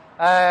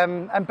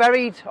 And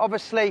buried,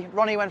 obviously,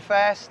 Ronnie went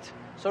first,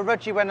 so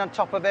Reggie went on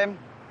top of him.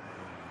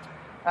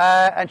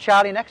 and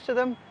Charlie next to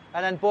them,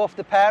 and then both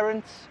the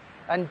parents,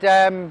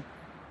 and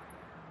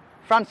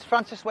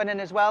Francis went in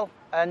as well,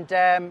 and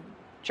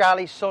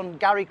Charlie's son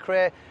Gary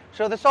Cray.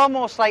 So there's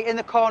almost like in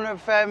the corner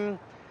of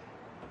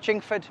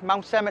Chingford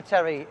Mount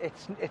Cemetery,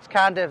 it's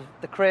kind of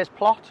the Cray's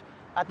plot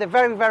at the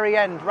very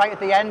end, right at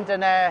the end,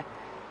 and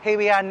here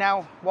we are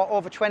now,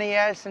 over 20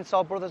 years since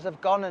our brothers have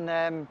gone,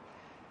 and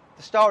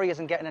the story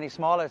isn't getting any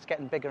smaller, it's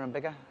getting bigger and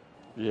bigger.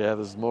 Yeah,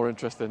 there's more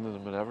interest in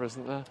them than ever,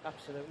 isn't there?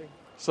 Absolutely.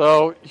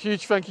 So,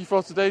 huge thank you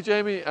for today,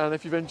 Jamie, and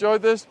if you've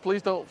enjoyed this,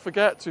 please don't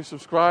forget to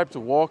subscribe to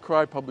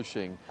Warcry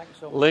Publishing. Thanks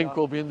so much. Link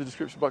will be in the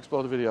description box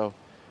below the video.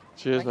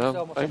 Cheers, man.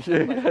 So much. Thank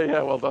you.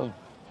 Yeah, well done.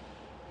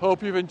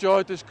 Hope you've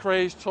enjoyed this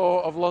craze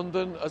tour of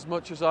London as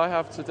much as I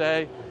have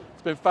today.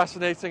 It's been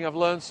fascinating. I've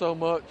learned so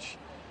much.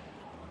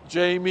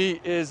 Jamie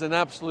is an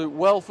absolute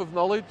wealth of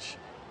knowledge.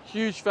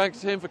 Huge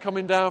thanks to him for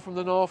coming down from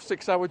the north,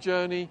 6-hour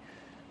journey.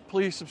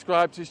 Please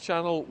subscribe to his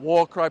channel,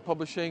 Warcry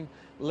Publishing.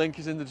 Link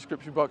is in the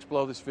description box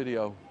below this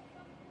video.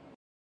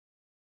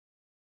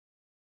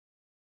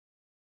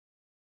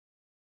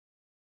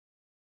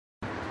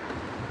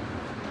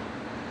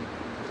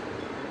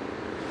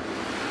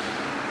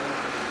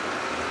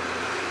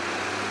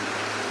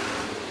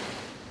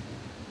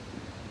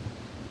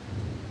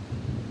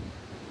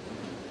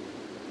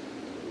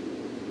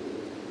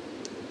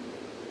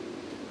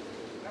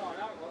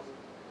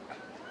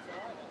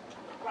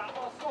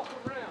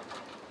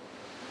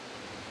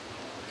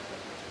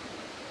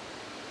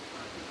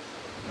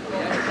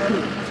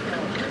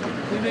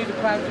 We need a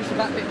crowd just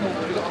about a bit more.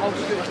 We've got a whole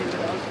security on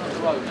the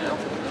road now.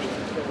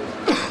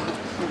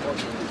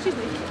 Excuse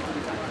me.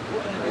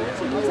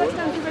 Was that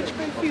down to Reg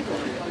Fugle?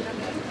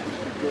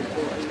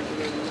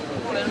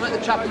 Well, then make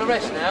the chapel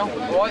arrest now,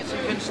 alright, so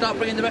you can start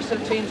bringing the rest of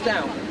the teams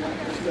down.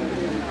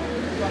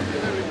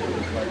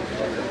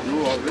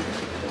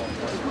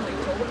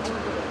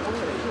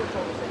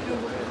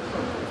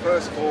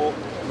 First four.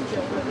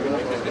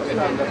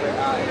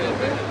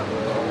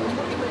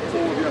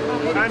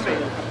 Andy.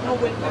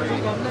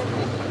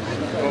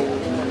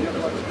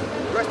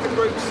 Rest of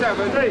group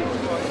 7.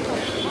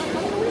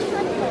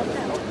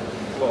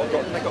 Well,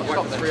 they've got to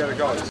wait for 3 other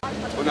guys.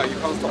 Well, no, you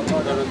can't stop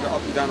going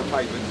up and down the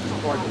pavement. It's a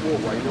private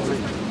walkway, you know what I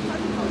mean?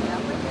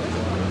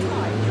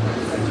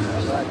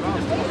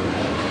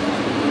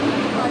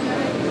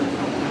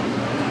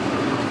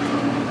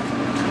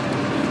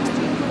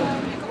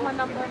 You've got my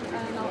number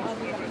and I'll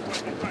be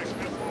back.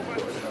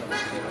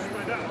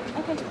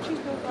 Okay, cheers,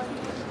 bye.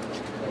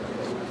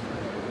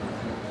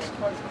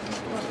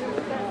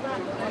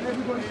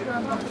 Everybody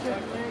stand up.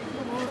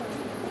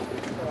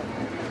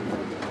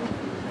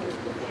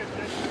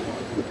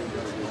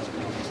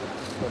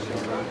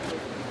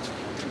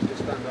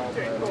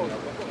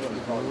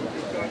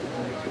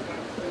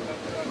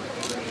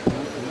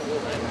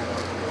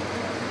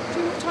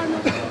 What time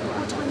have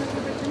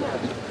you written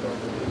out?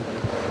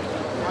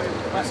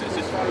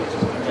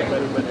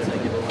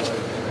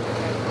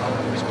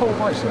 It's Paul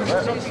Mason, right?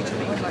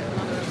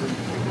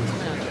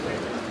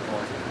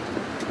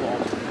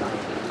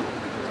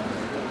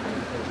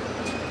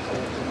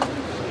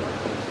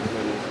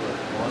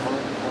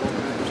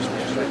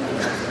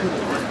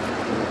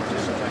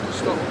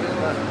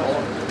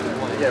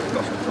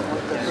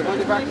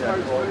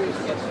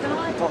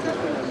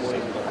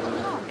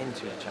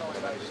 Into a chapel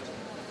arrest.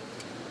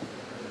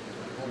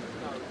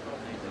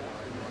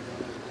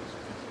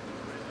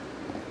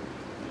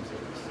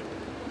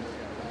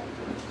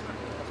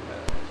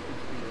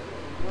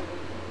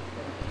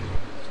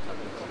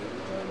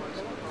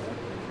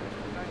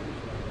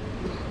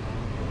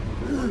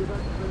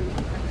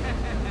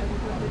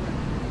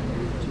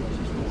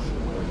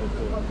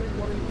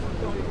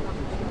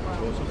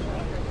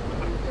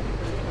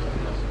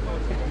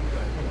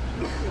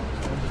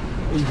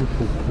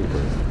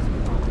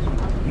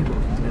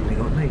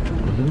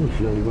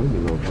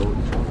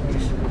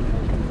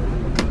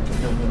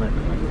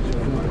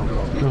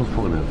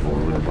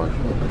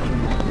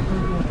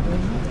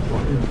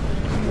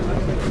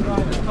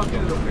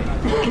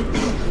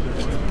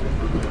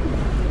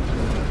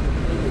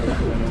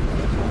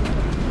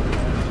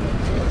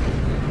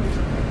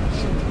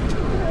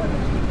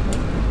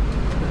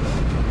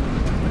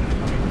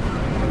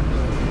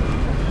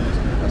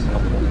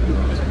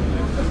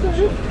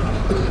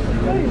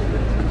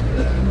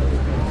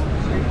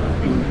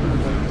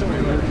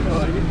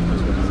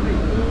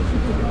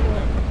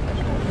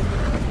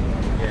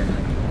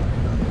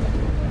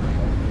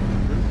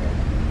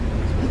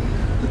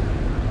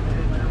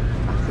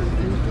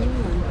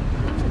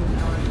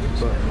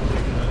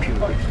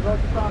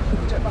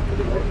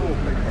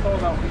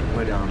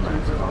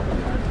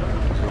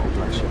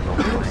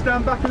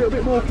 Stand back a little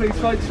bit more, please,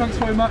 folks. Thanks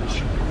very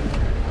much.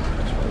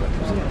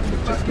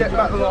 Just get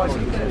back the line.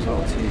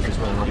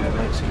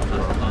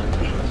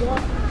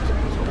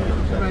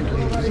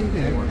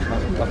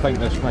 I think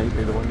this might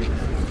be the one.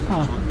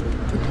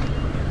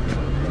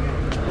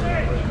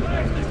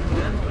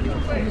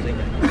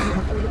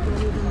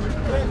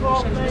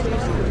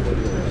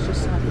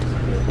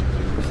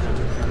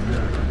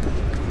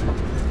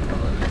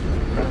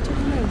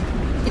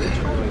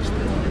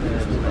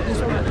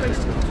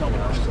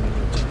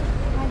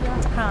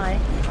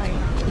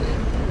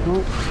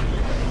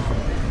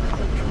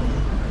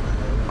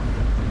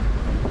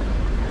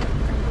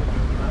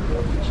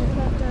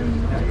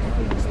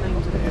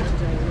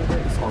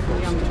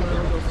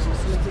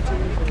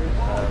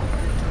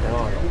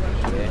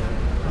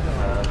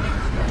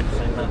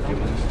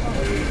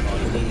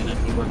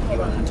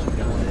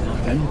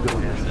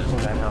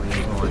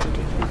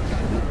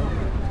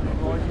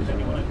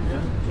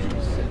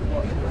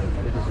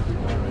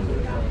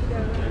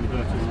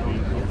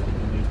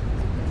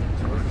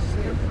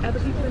 Other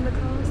people in the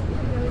cars?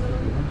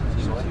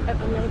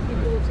 Other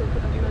people also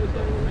put up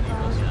going in the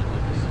cars?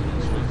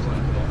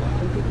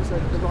 And people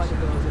said the rider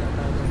girls are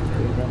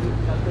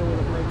that they're all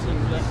of no team.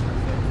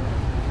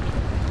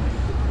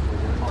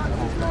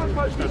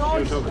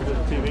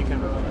 TV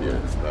camera.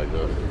 Yes, I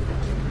know.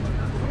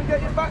 Can we get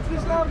you back to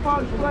this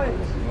lamppost,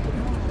 please?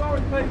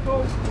 Sorry,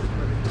 people.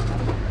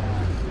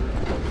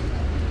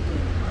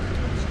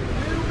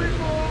 A little bit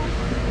more.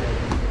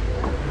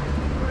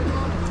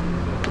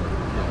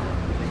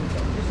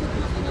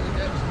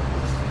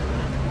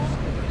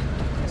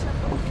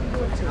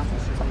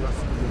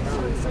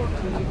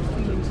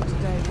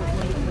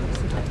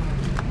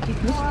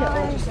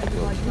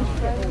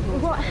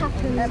 What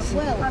happens?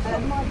 Well, I've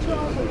got my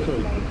child.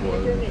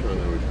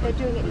 They're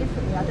doing it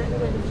differently. I don't know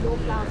where your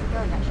flowers are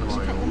going actually. Should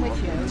you take them with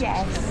you?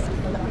 Yes.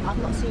 I've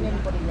not seen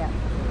anybody yet.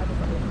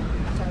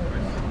 So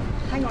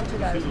hang on to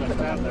those and put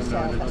them on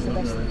yourself. That's the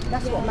best.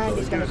 That's what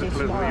Mandy's going to do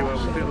tomorrow.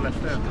 She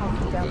can't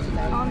come down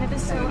today. I'll never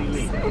see it. I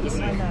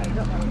know.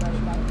 Don't worry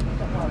about it.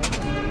 Don't worry.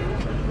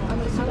 I'm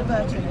going to see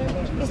Roberta in a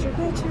minute. Is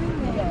Roberta in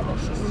there? Yeah, but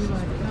she's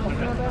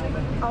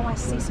oh, I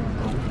see some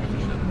coffee.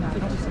 No,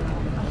 not so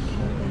much.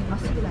 I'll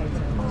see you later.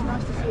 It was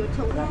nice to see you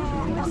talk.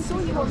 Yeah, I saw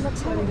you on the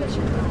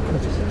television.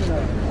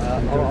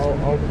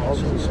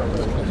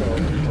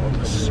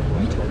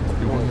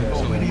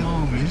 So many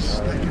armies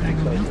that can hang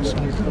on the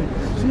outside.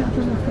 See, I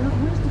don't know,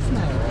 where's the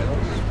flag?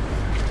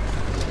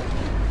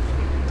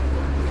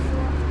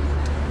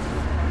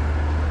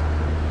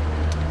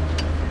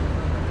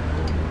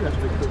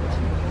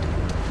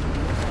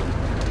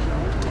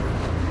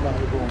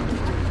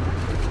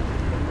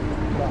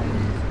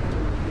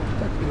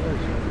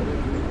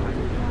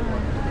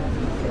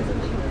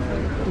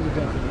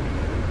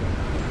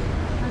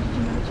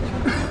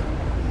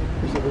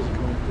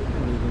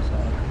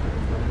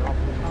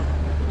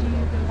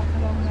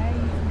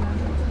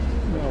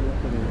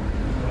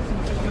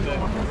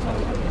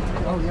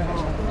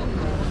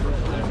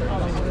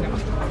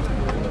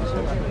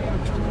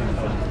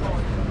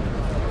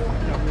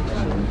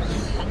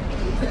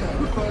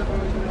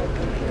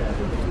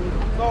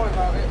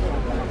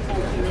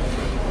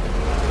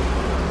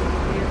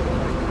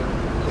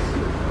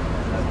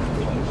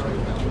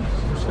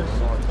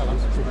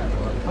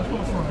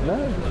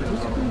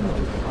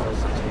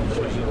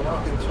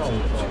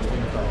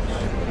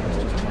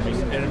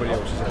 Anybody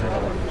else is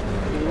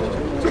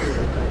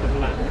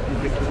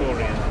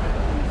Victorian.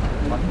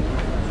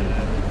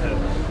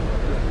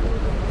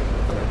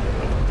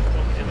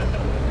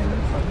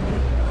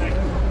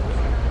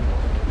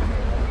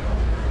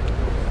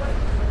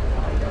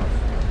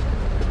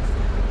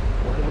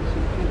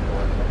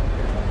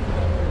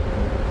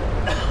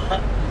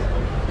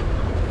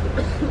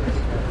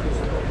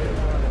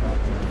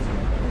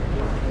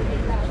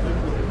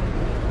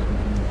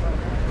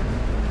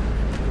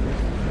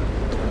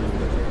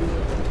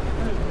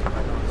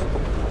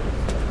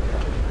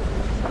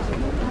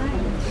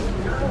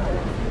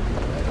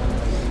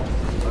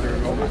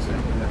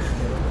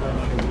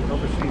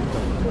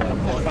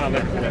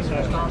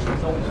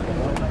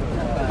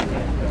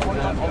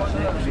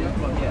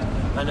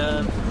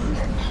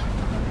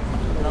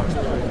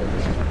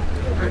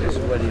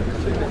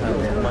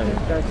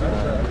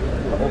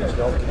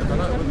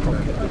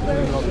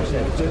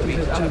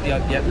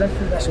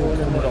 It's all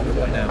coming off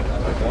right now.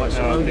 Right,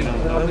 so only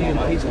in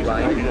Peter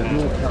Lane,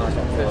 your cars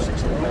on first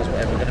 16 cars,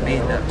 whatever, are going to be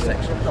in that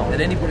section.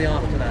 Then anybody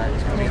after that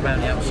is going to be around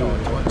the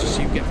outside, right, just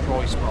so you get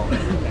price spot.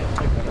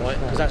 Right,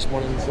 because that's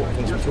one of the sort of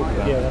things we're talking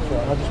about. Yeah, that's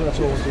right. I just want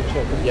to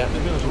check. Yeah.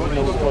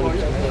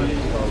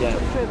 Yeah. The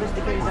rivers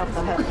to get it off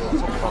the hut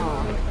so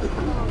far.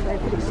 They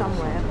put it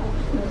somewhere.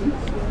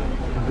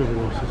 River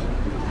horses.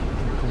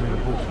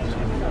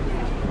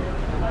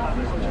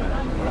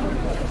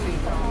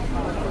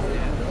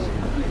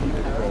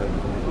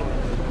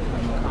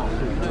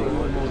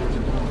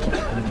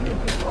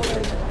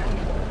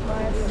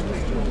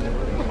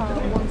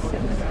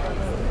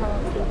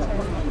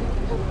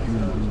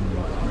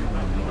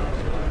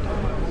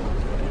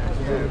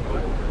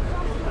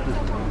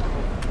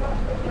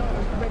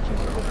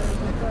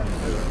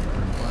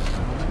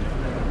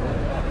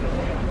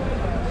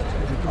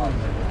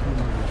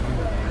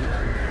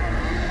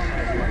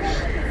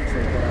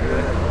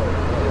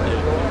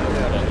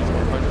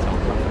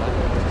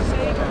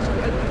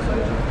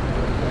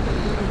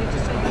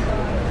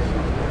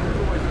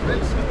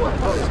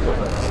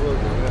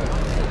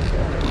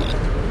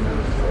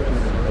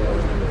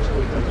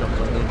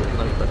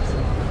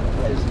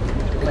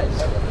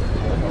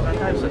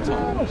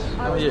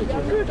 How are you?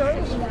 I'm good,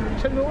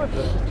 Terry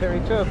Whipper. Terry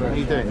Turbo. How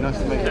you doing? Nice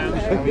to meet you.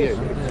 How are you?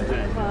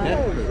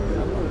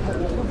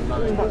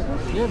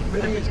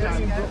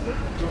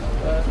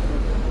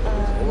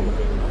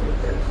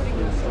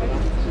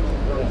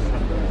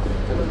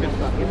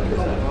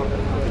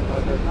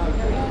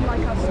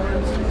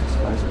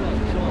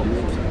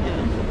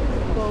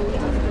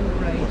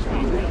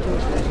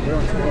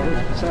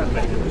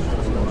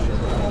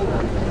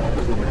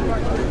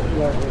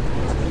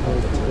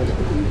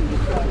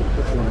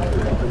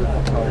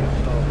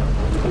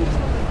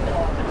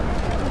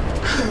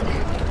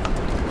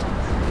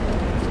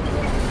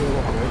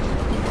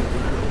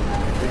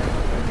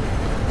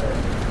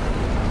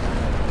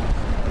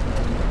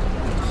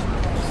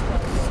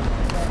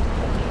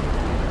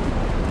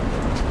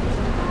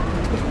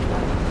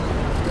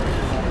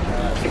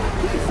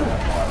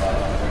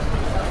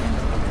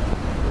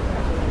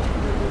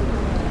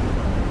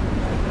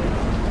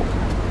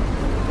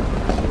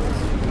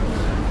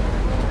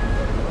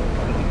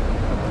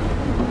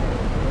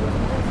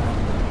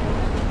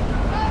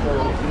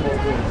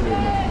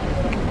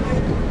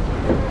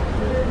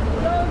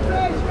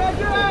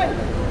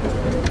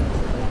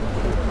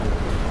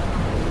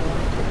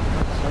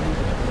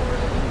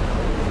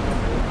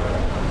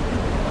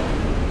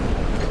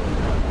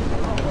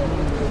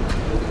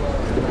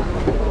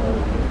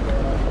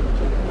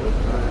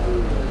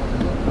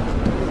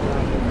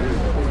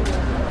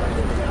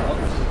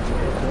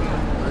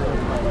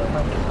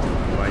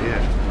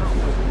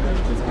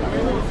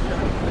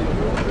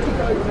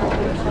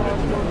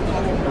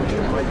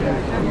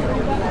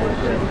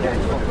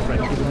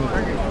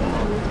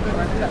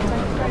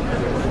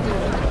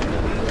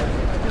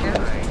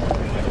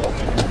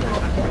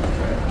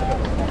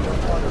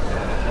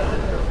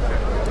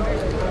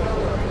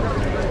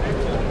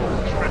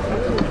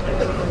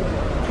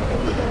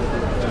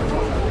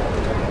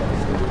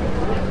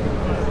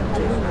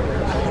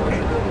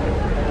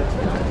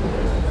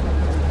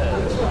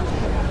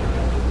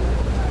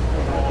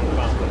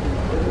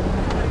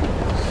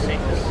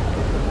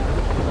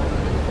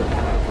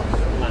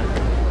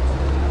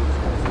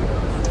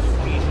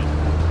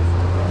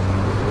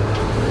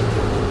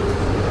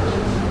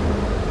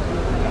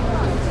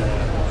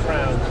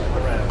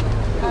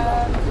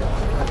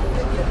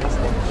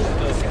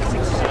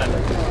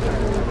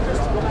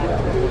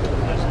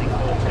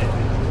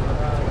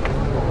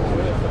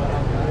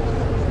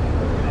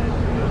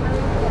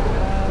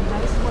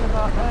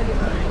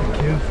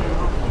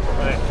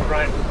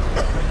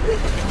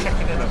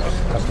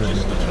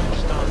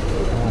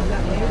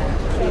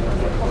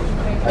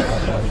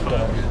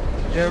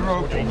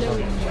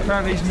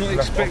 Apparently he's not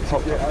expected.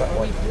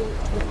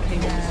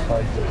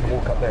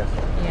 Walk up there.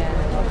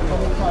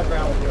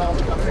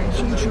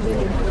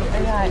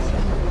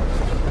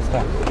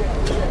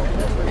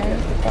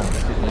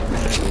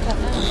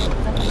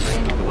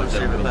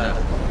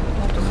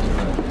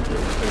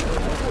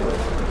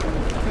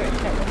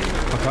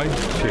 Okay,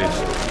 cheers.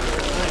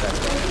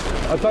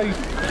 Have they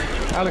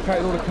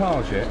allocated all the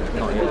cars yet?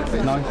 Not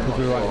yet. No, because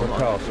we're waiting for a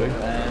car, see?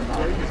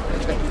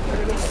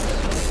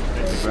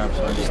 Grab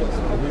some.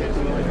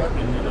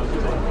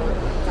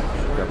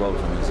 Grab hold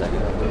of them in a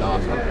second.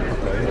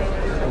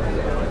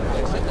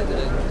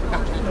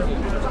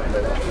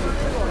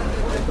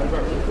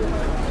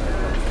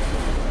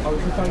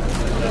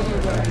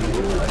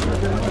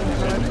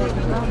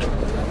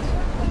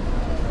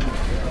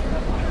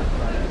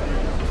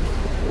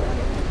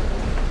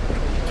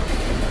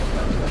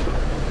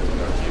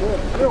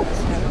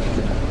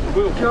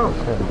 Will.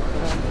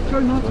 Joe,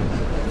 Martin.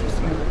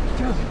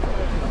 Joe.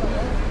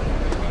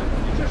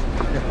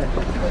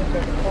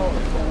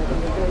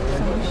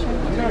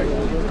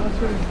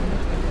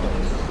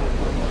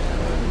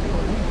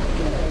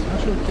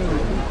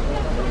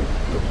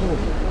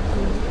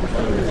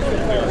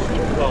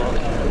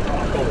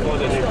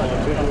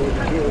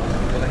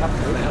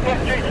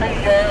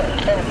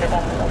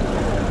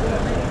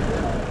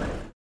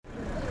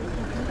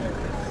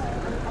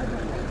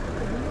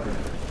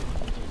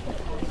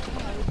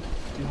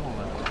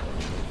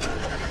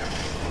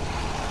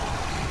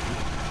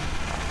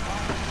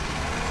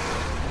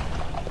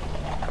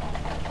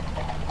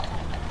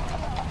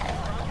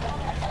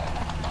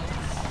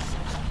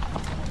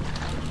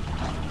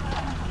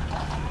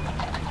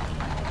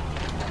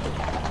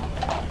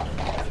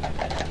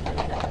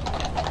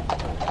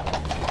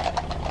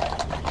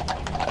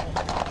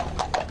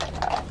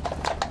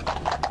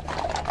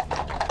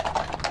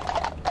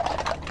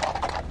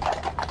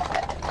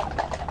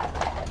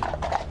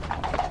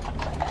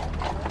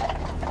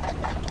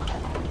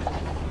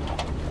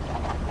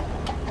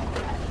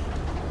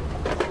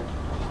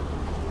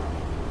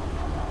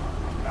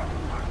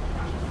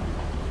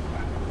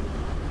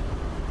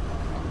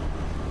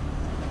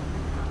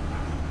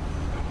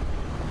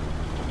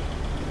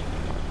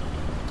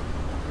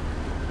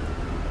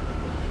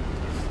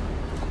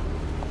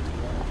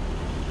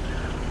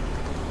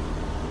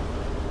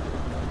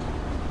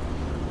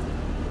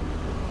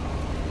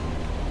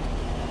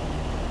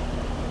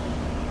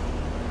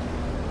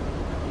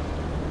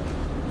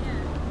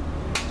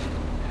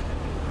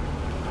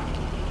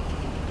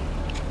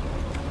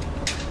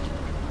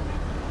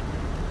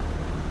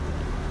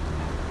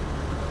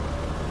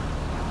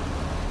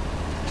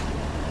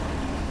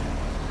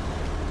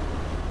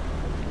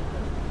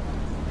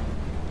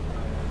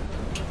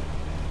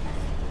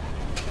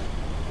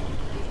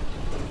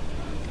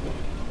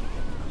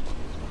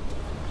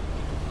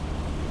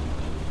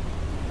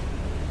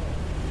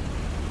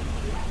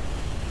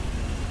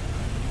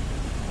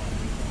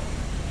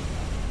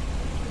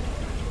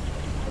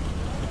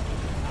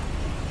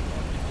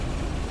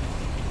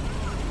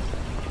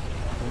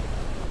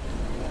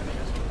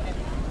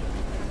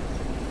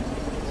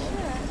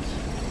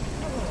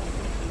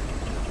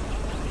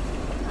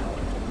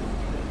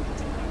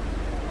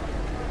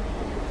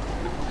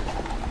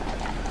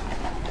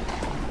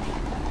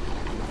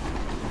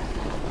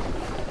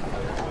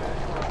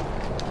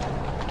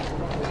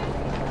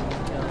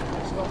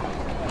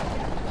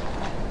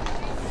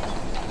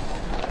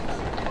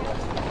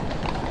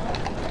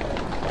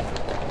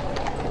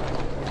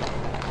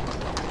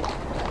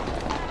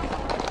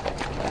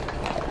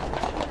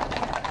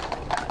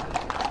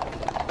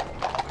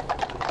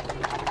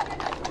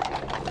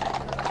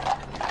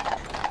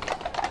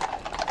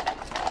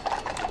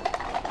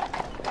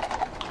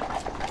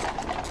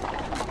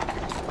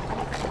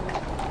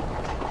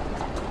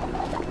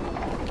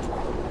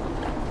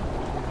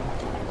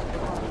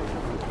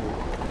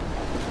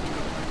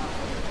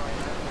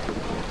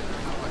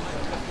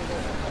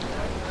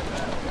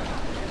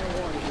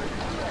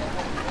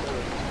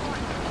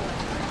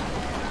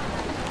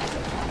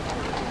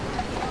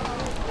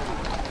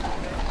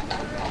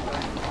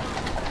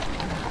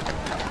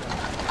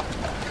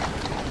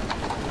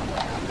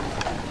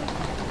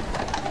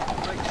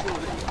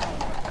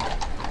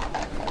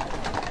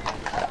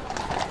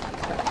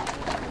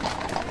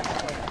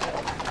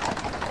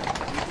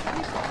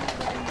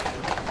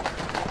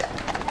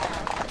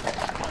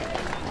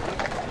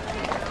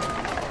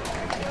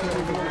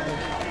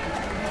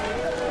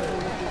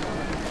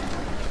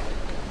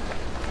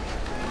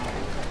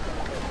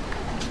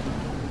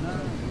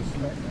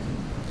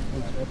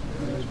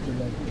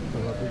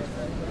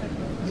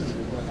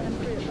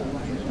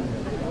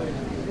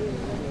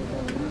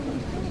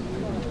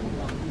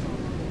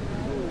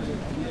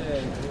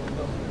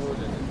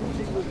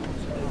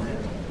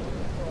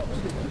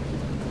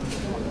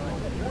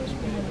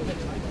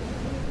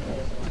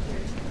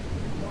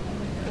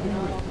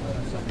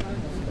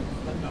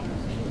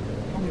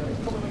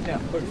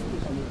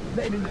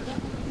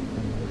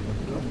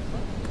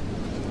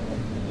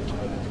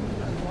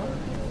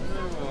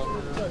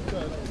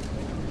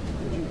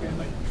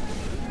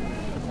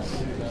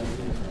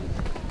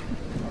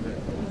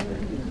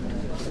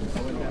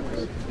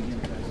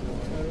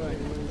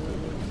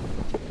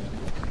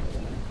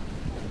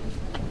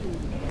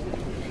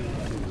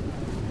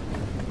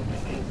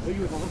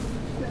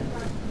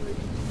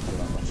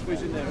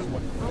 Squeeze in there as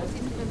well.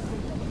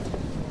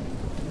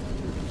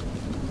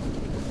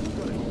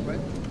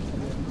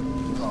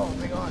 Oh,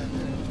 big iron.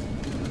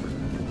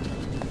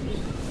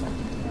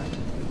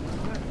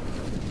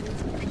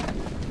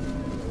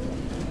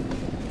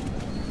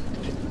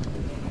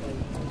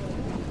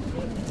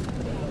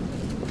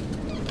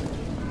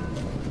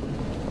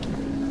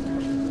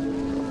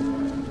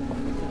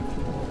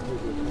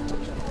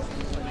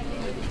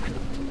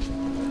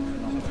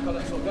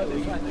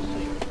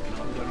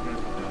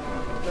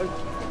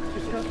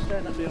 Just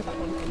stand up there on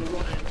the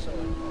right hand side.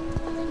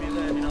 Be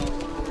there, you know.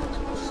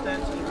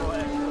 Stand to the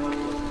right hand side.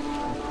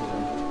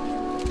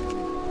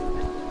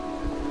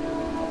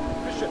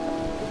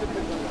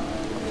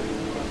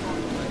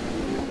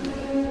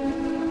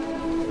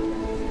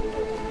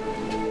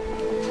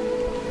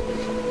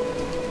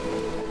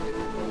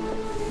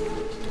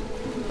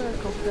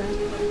 Back off there.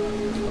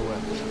 Oh,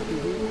 where?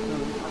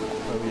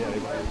 Oh, yeah.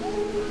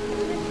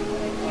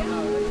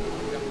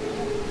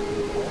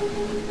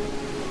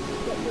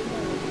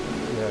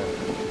 Yeah.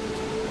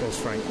 There's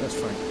Frank. There's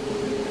Frank.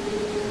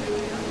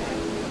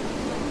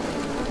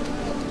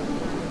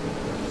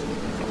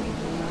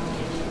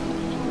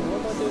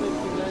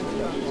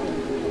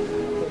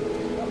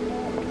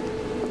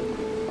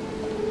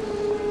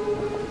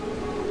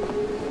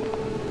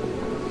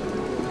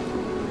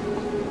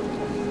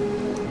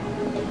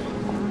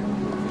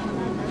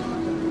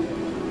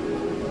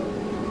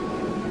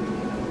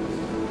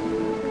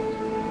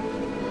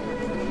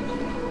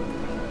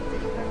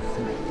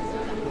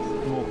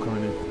 More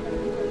coming in.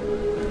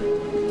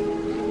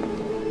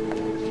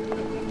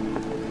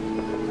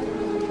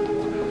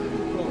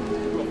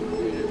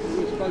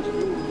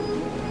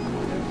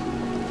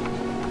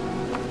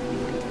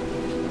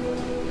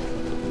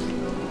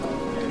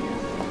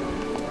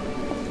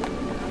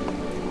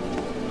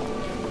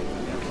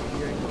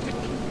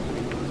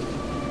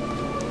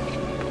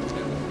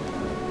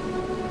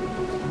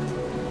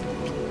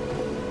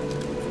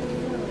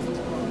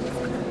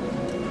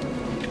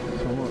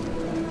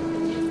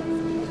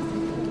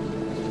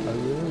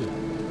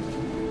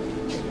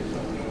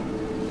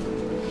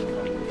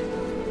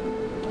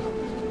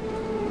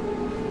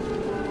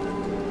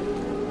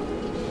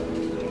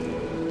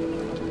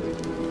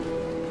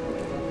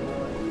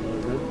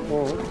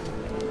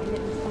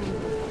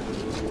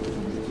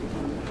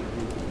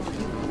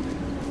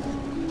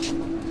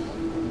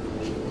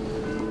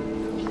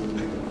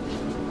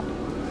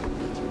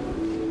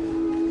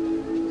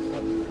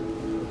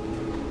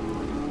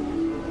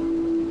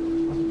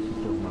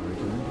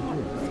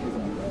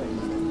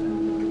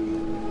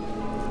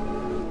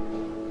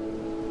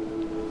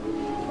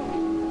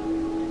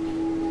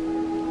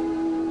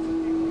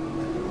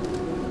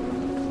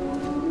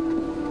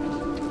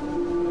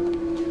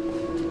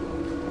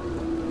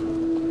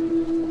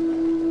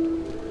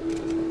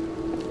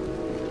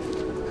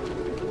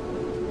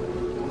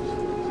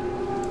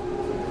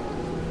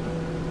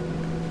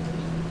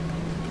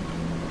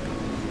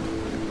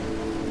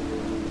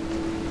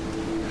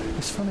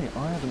 It's funny,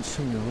 I haven't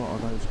seen a lot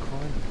of those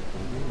crime people,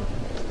 really.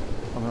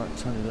 I mean, like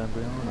Tony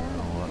Lambriano and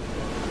all that.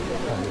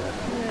 Oh, yeah.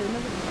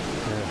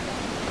 Yeah.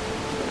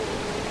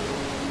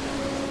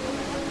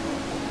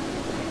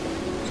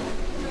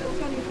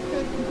 Johnny's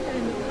going to stay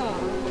in the car.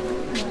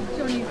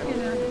 Johnny's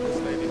going to...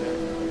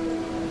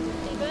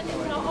 Stephen,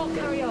 if not, I'll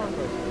carry on.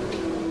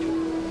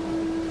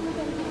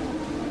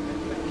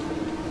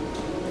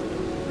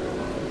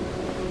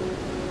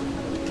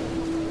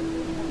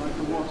 Like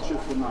a watch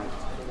of the night.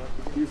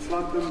 You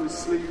flood them with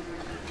sleep.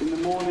 In the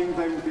morning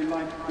they will be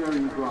like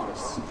growing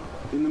grass.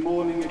 In the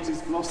morning it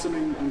is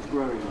blossoming and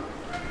growing.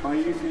 By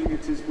evening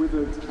it is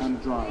withered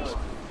and dry.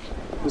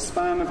 The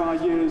span of our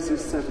years is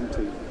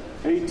 70,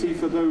 80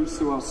 for those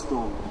who are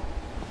strong.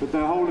 But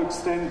their whole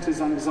extent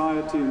is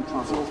anxiety and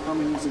trouble,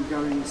 comings and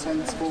goings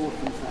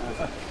henceforth and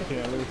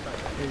forever.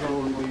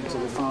 Glory be to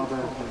the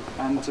Father,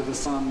 and to the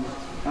Son,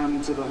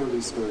 and to the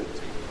Holy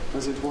Spirit,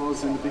 as it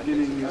was in the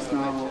beginning, is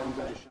now, and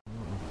ever shall.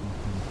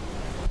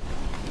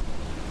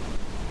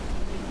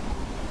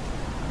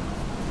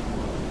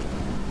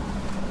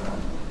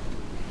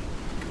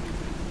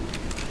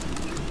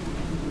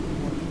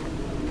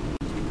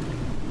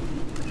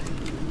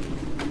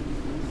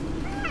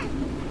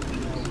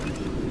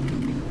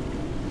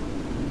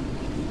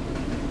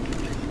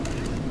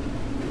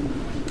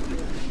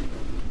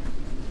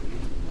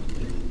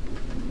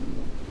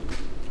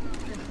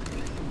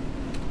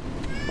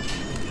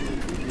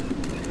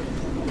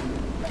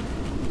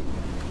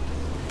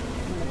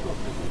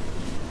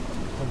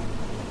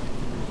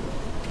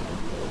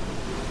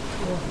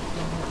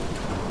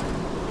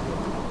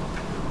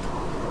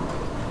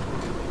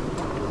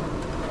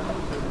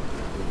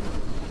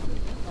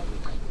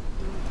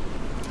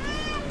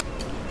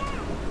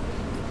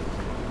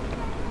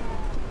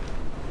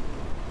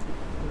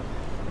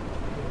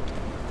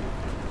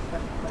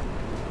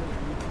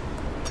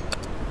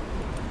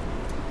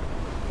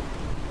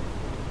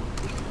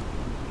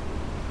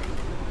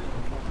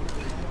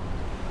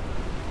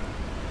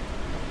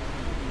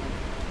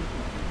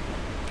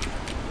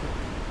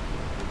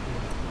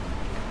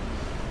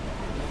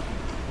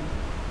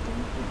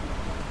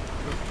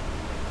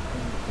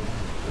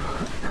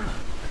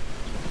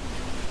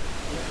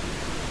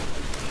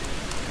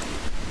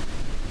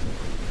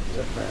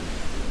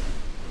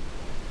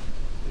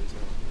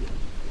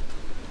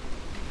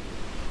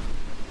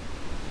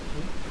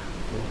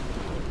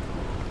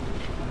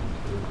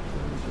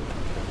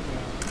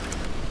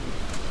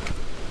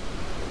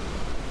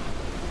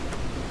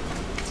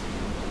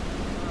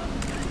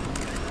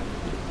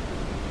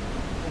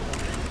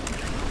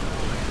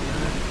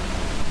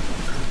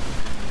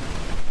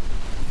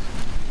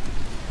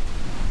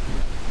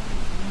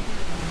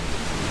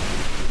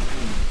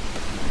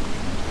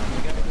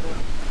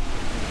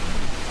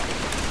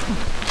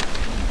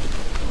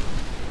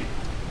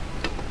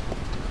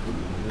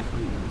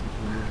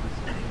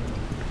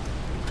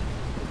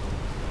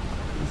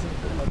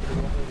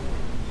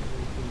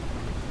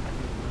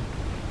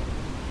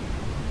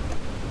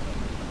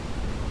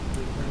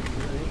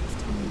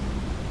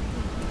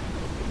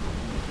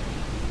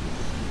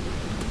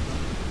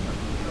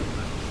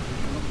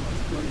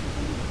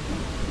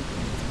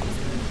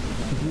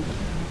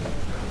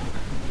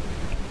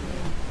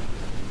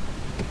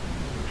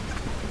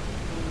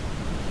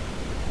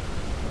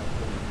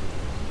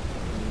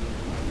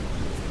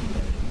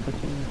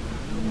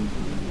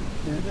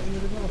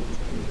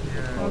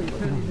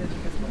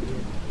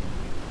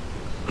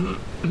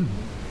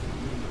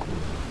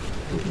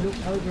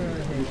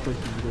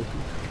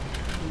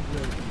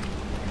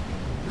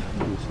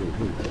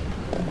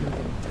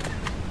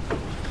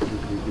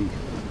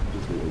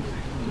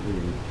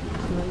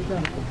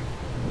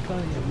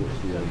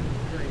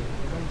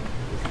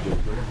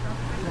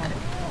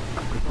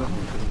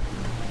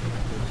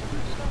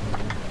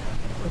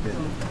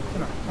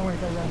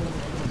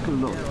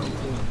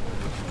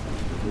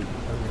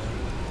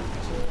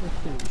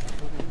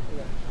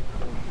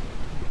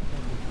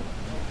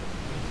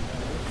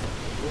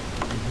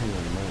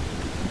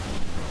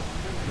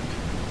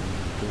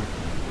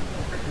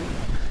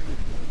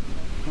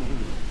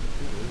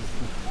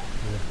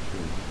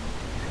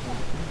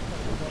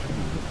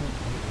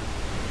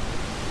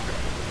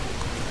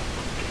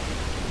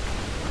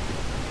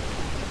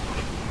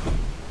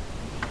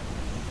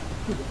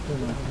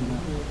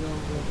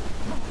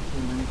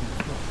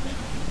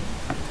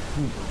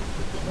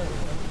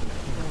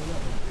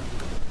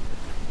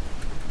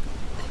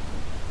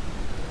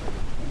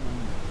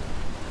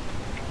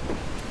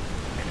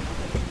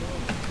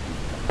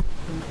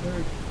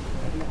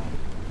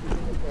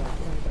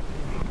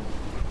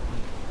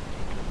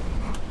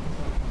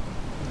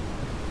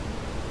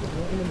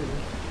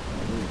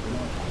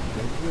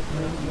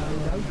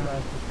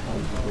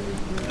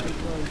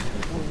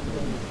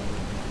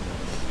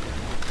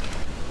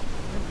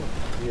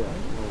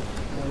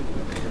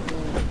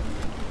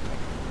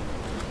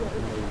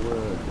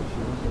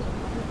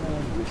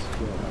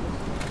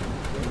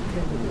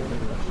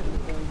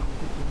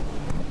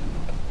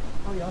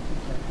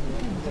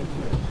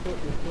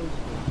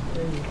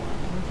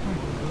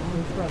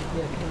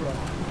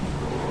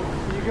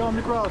 Can you go on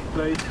the grass,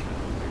 please?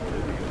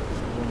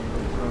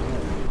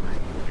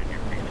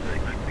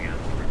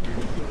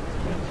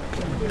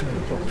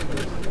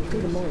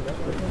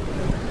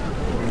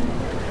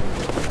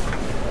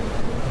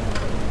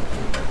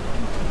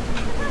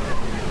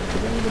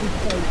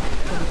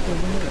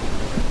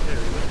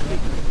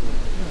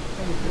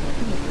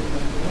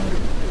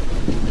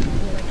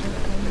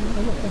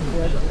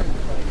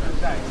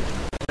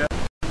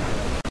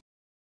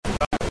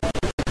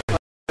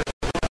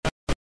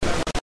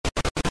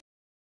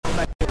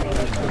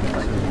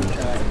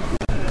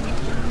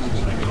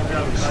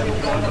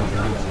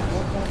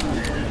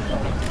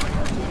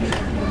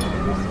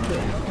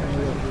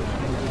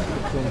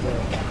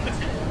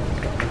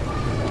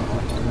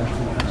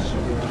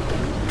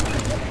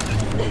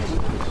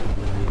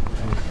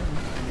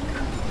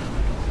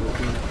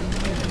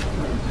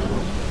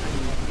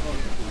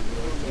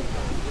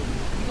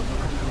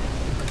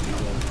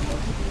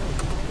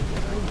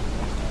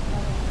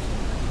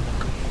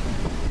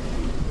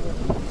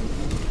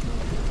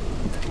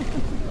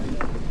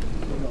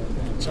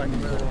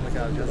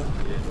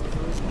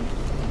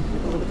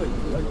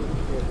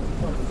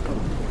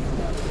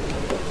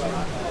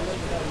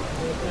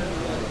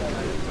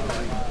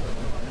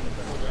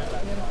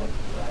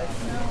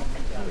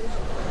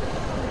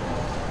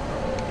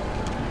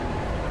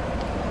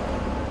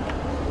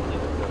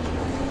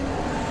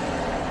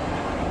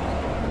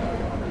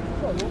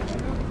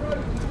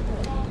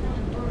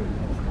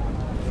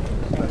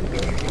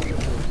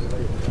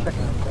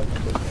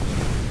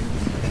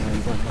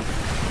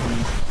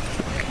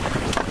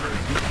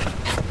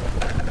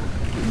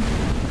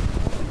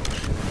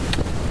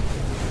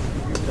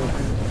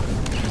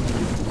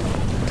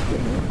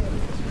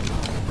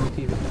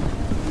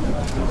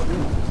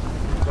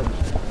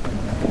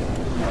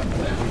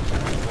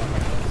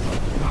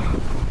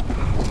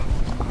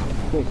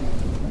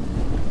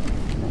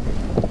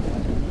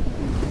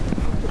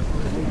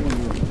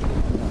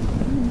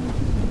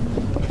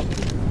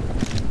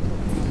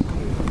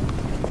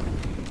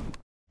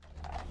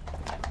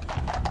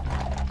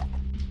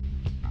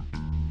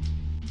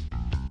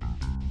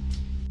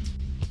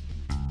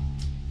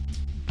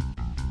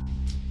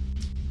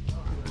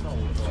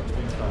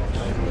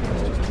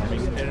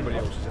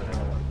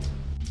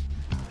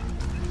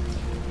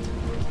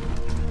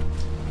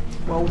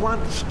 Well,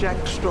 once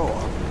Jack Straw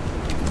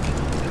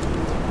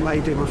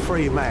made him a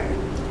free man,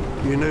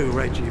 you knew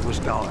Reggie was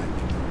dying.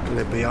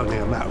 It'd be only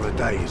a matter of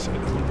days,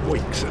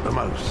 weeks at the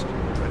most.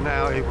 But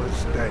now he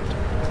was dead.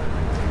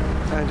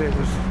 And it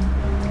was,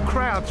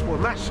 crowds were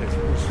massive.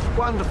 It was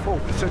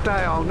wonderful. It's a day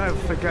I'll never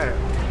forget,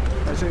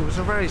 as it was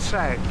a very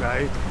sad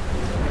day.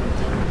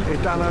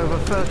 He'd done over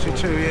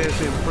 32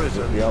 years in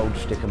prison. The old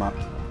stick-em-up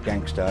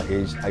gangster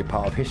is a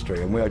part of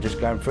history, and we are just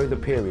going through the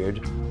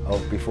period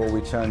of before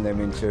we turn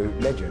them into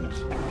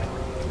legends.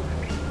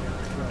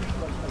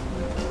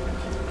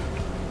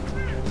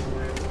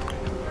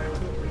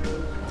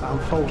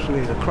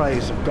 unfortunately the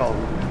Krays have gone.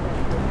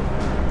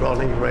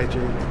 Ronnie, Reggie,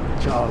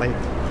 Charlie.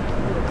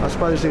 I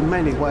suppose in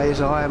many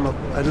ways I am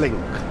a link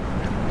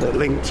that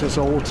links us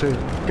all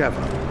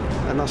together.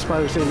 And I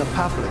suppose in the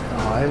public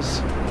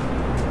eyes,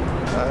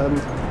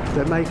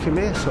 they're making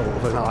me sort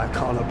of an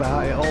icon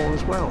about it all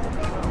as well.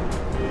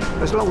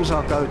 As long as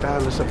I go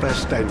down as the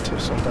best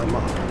dentist, I don't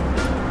mind.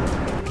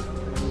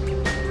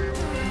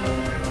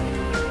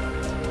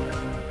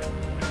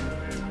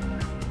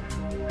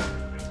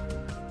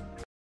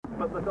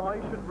 But that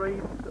I should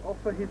raise to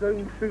offer his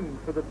own tomb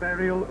for the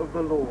burial of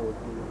the Lord.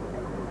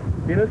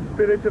 In a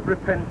spirit of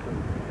repentance,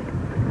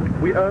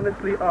 we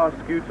earnestly ask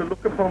you to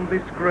look upon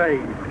this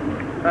grave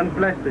and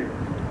bless it,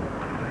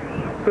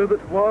 so that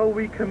while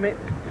we commit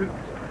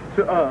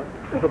to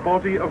earth the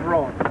body of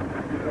Ron,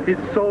 his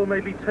soul may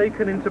be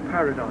taken into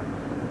paradise.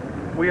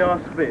 We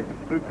ask this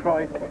through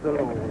Christ the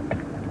Lord.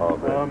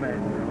 Amen. Amen.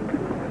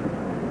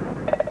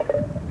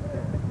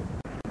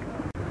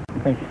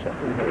 Thank you, Chuck.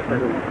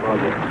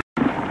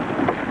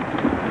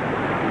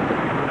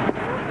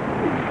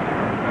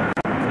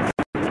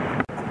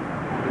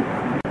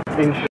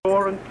 In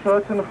sure and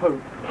certain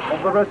hope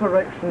of the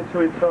resurrection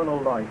to eternal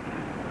life,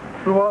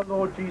 through our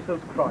Lord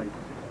Jesus Christ,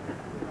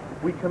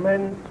 we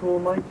commend to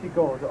Almighty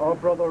God our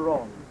brother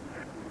Ron,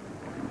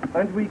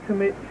 and we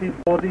commit his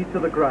body to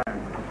the ground,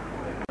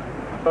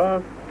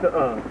 earth to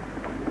earth,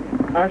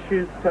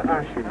 ashes to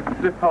ashes,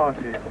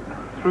 departed,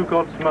 through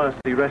God's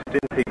mercy rest in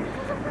peace.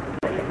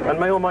 And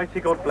may Almighty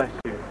God bless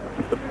you,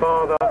 the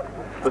Father,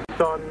 the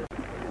Son,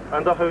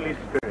 and the Holy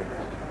Spirit.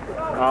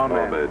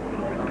 Amen. Amen.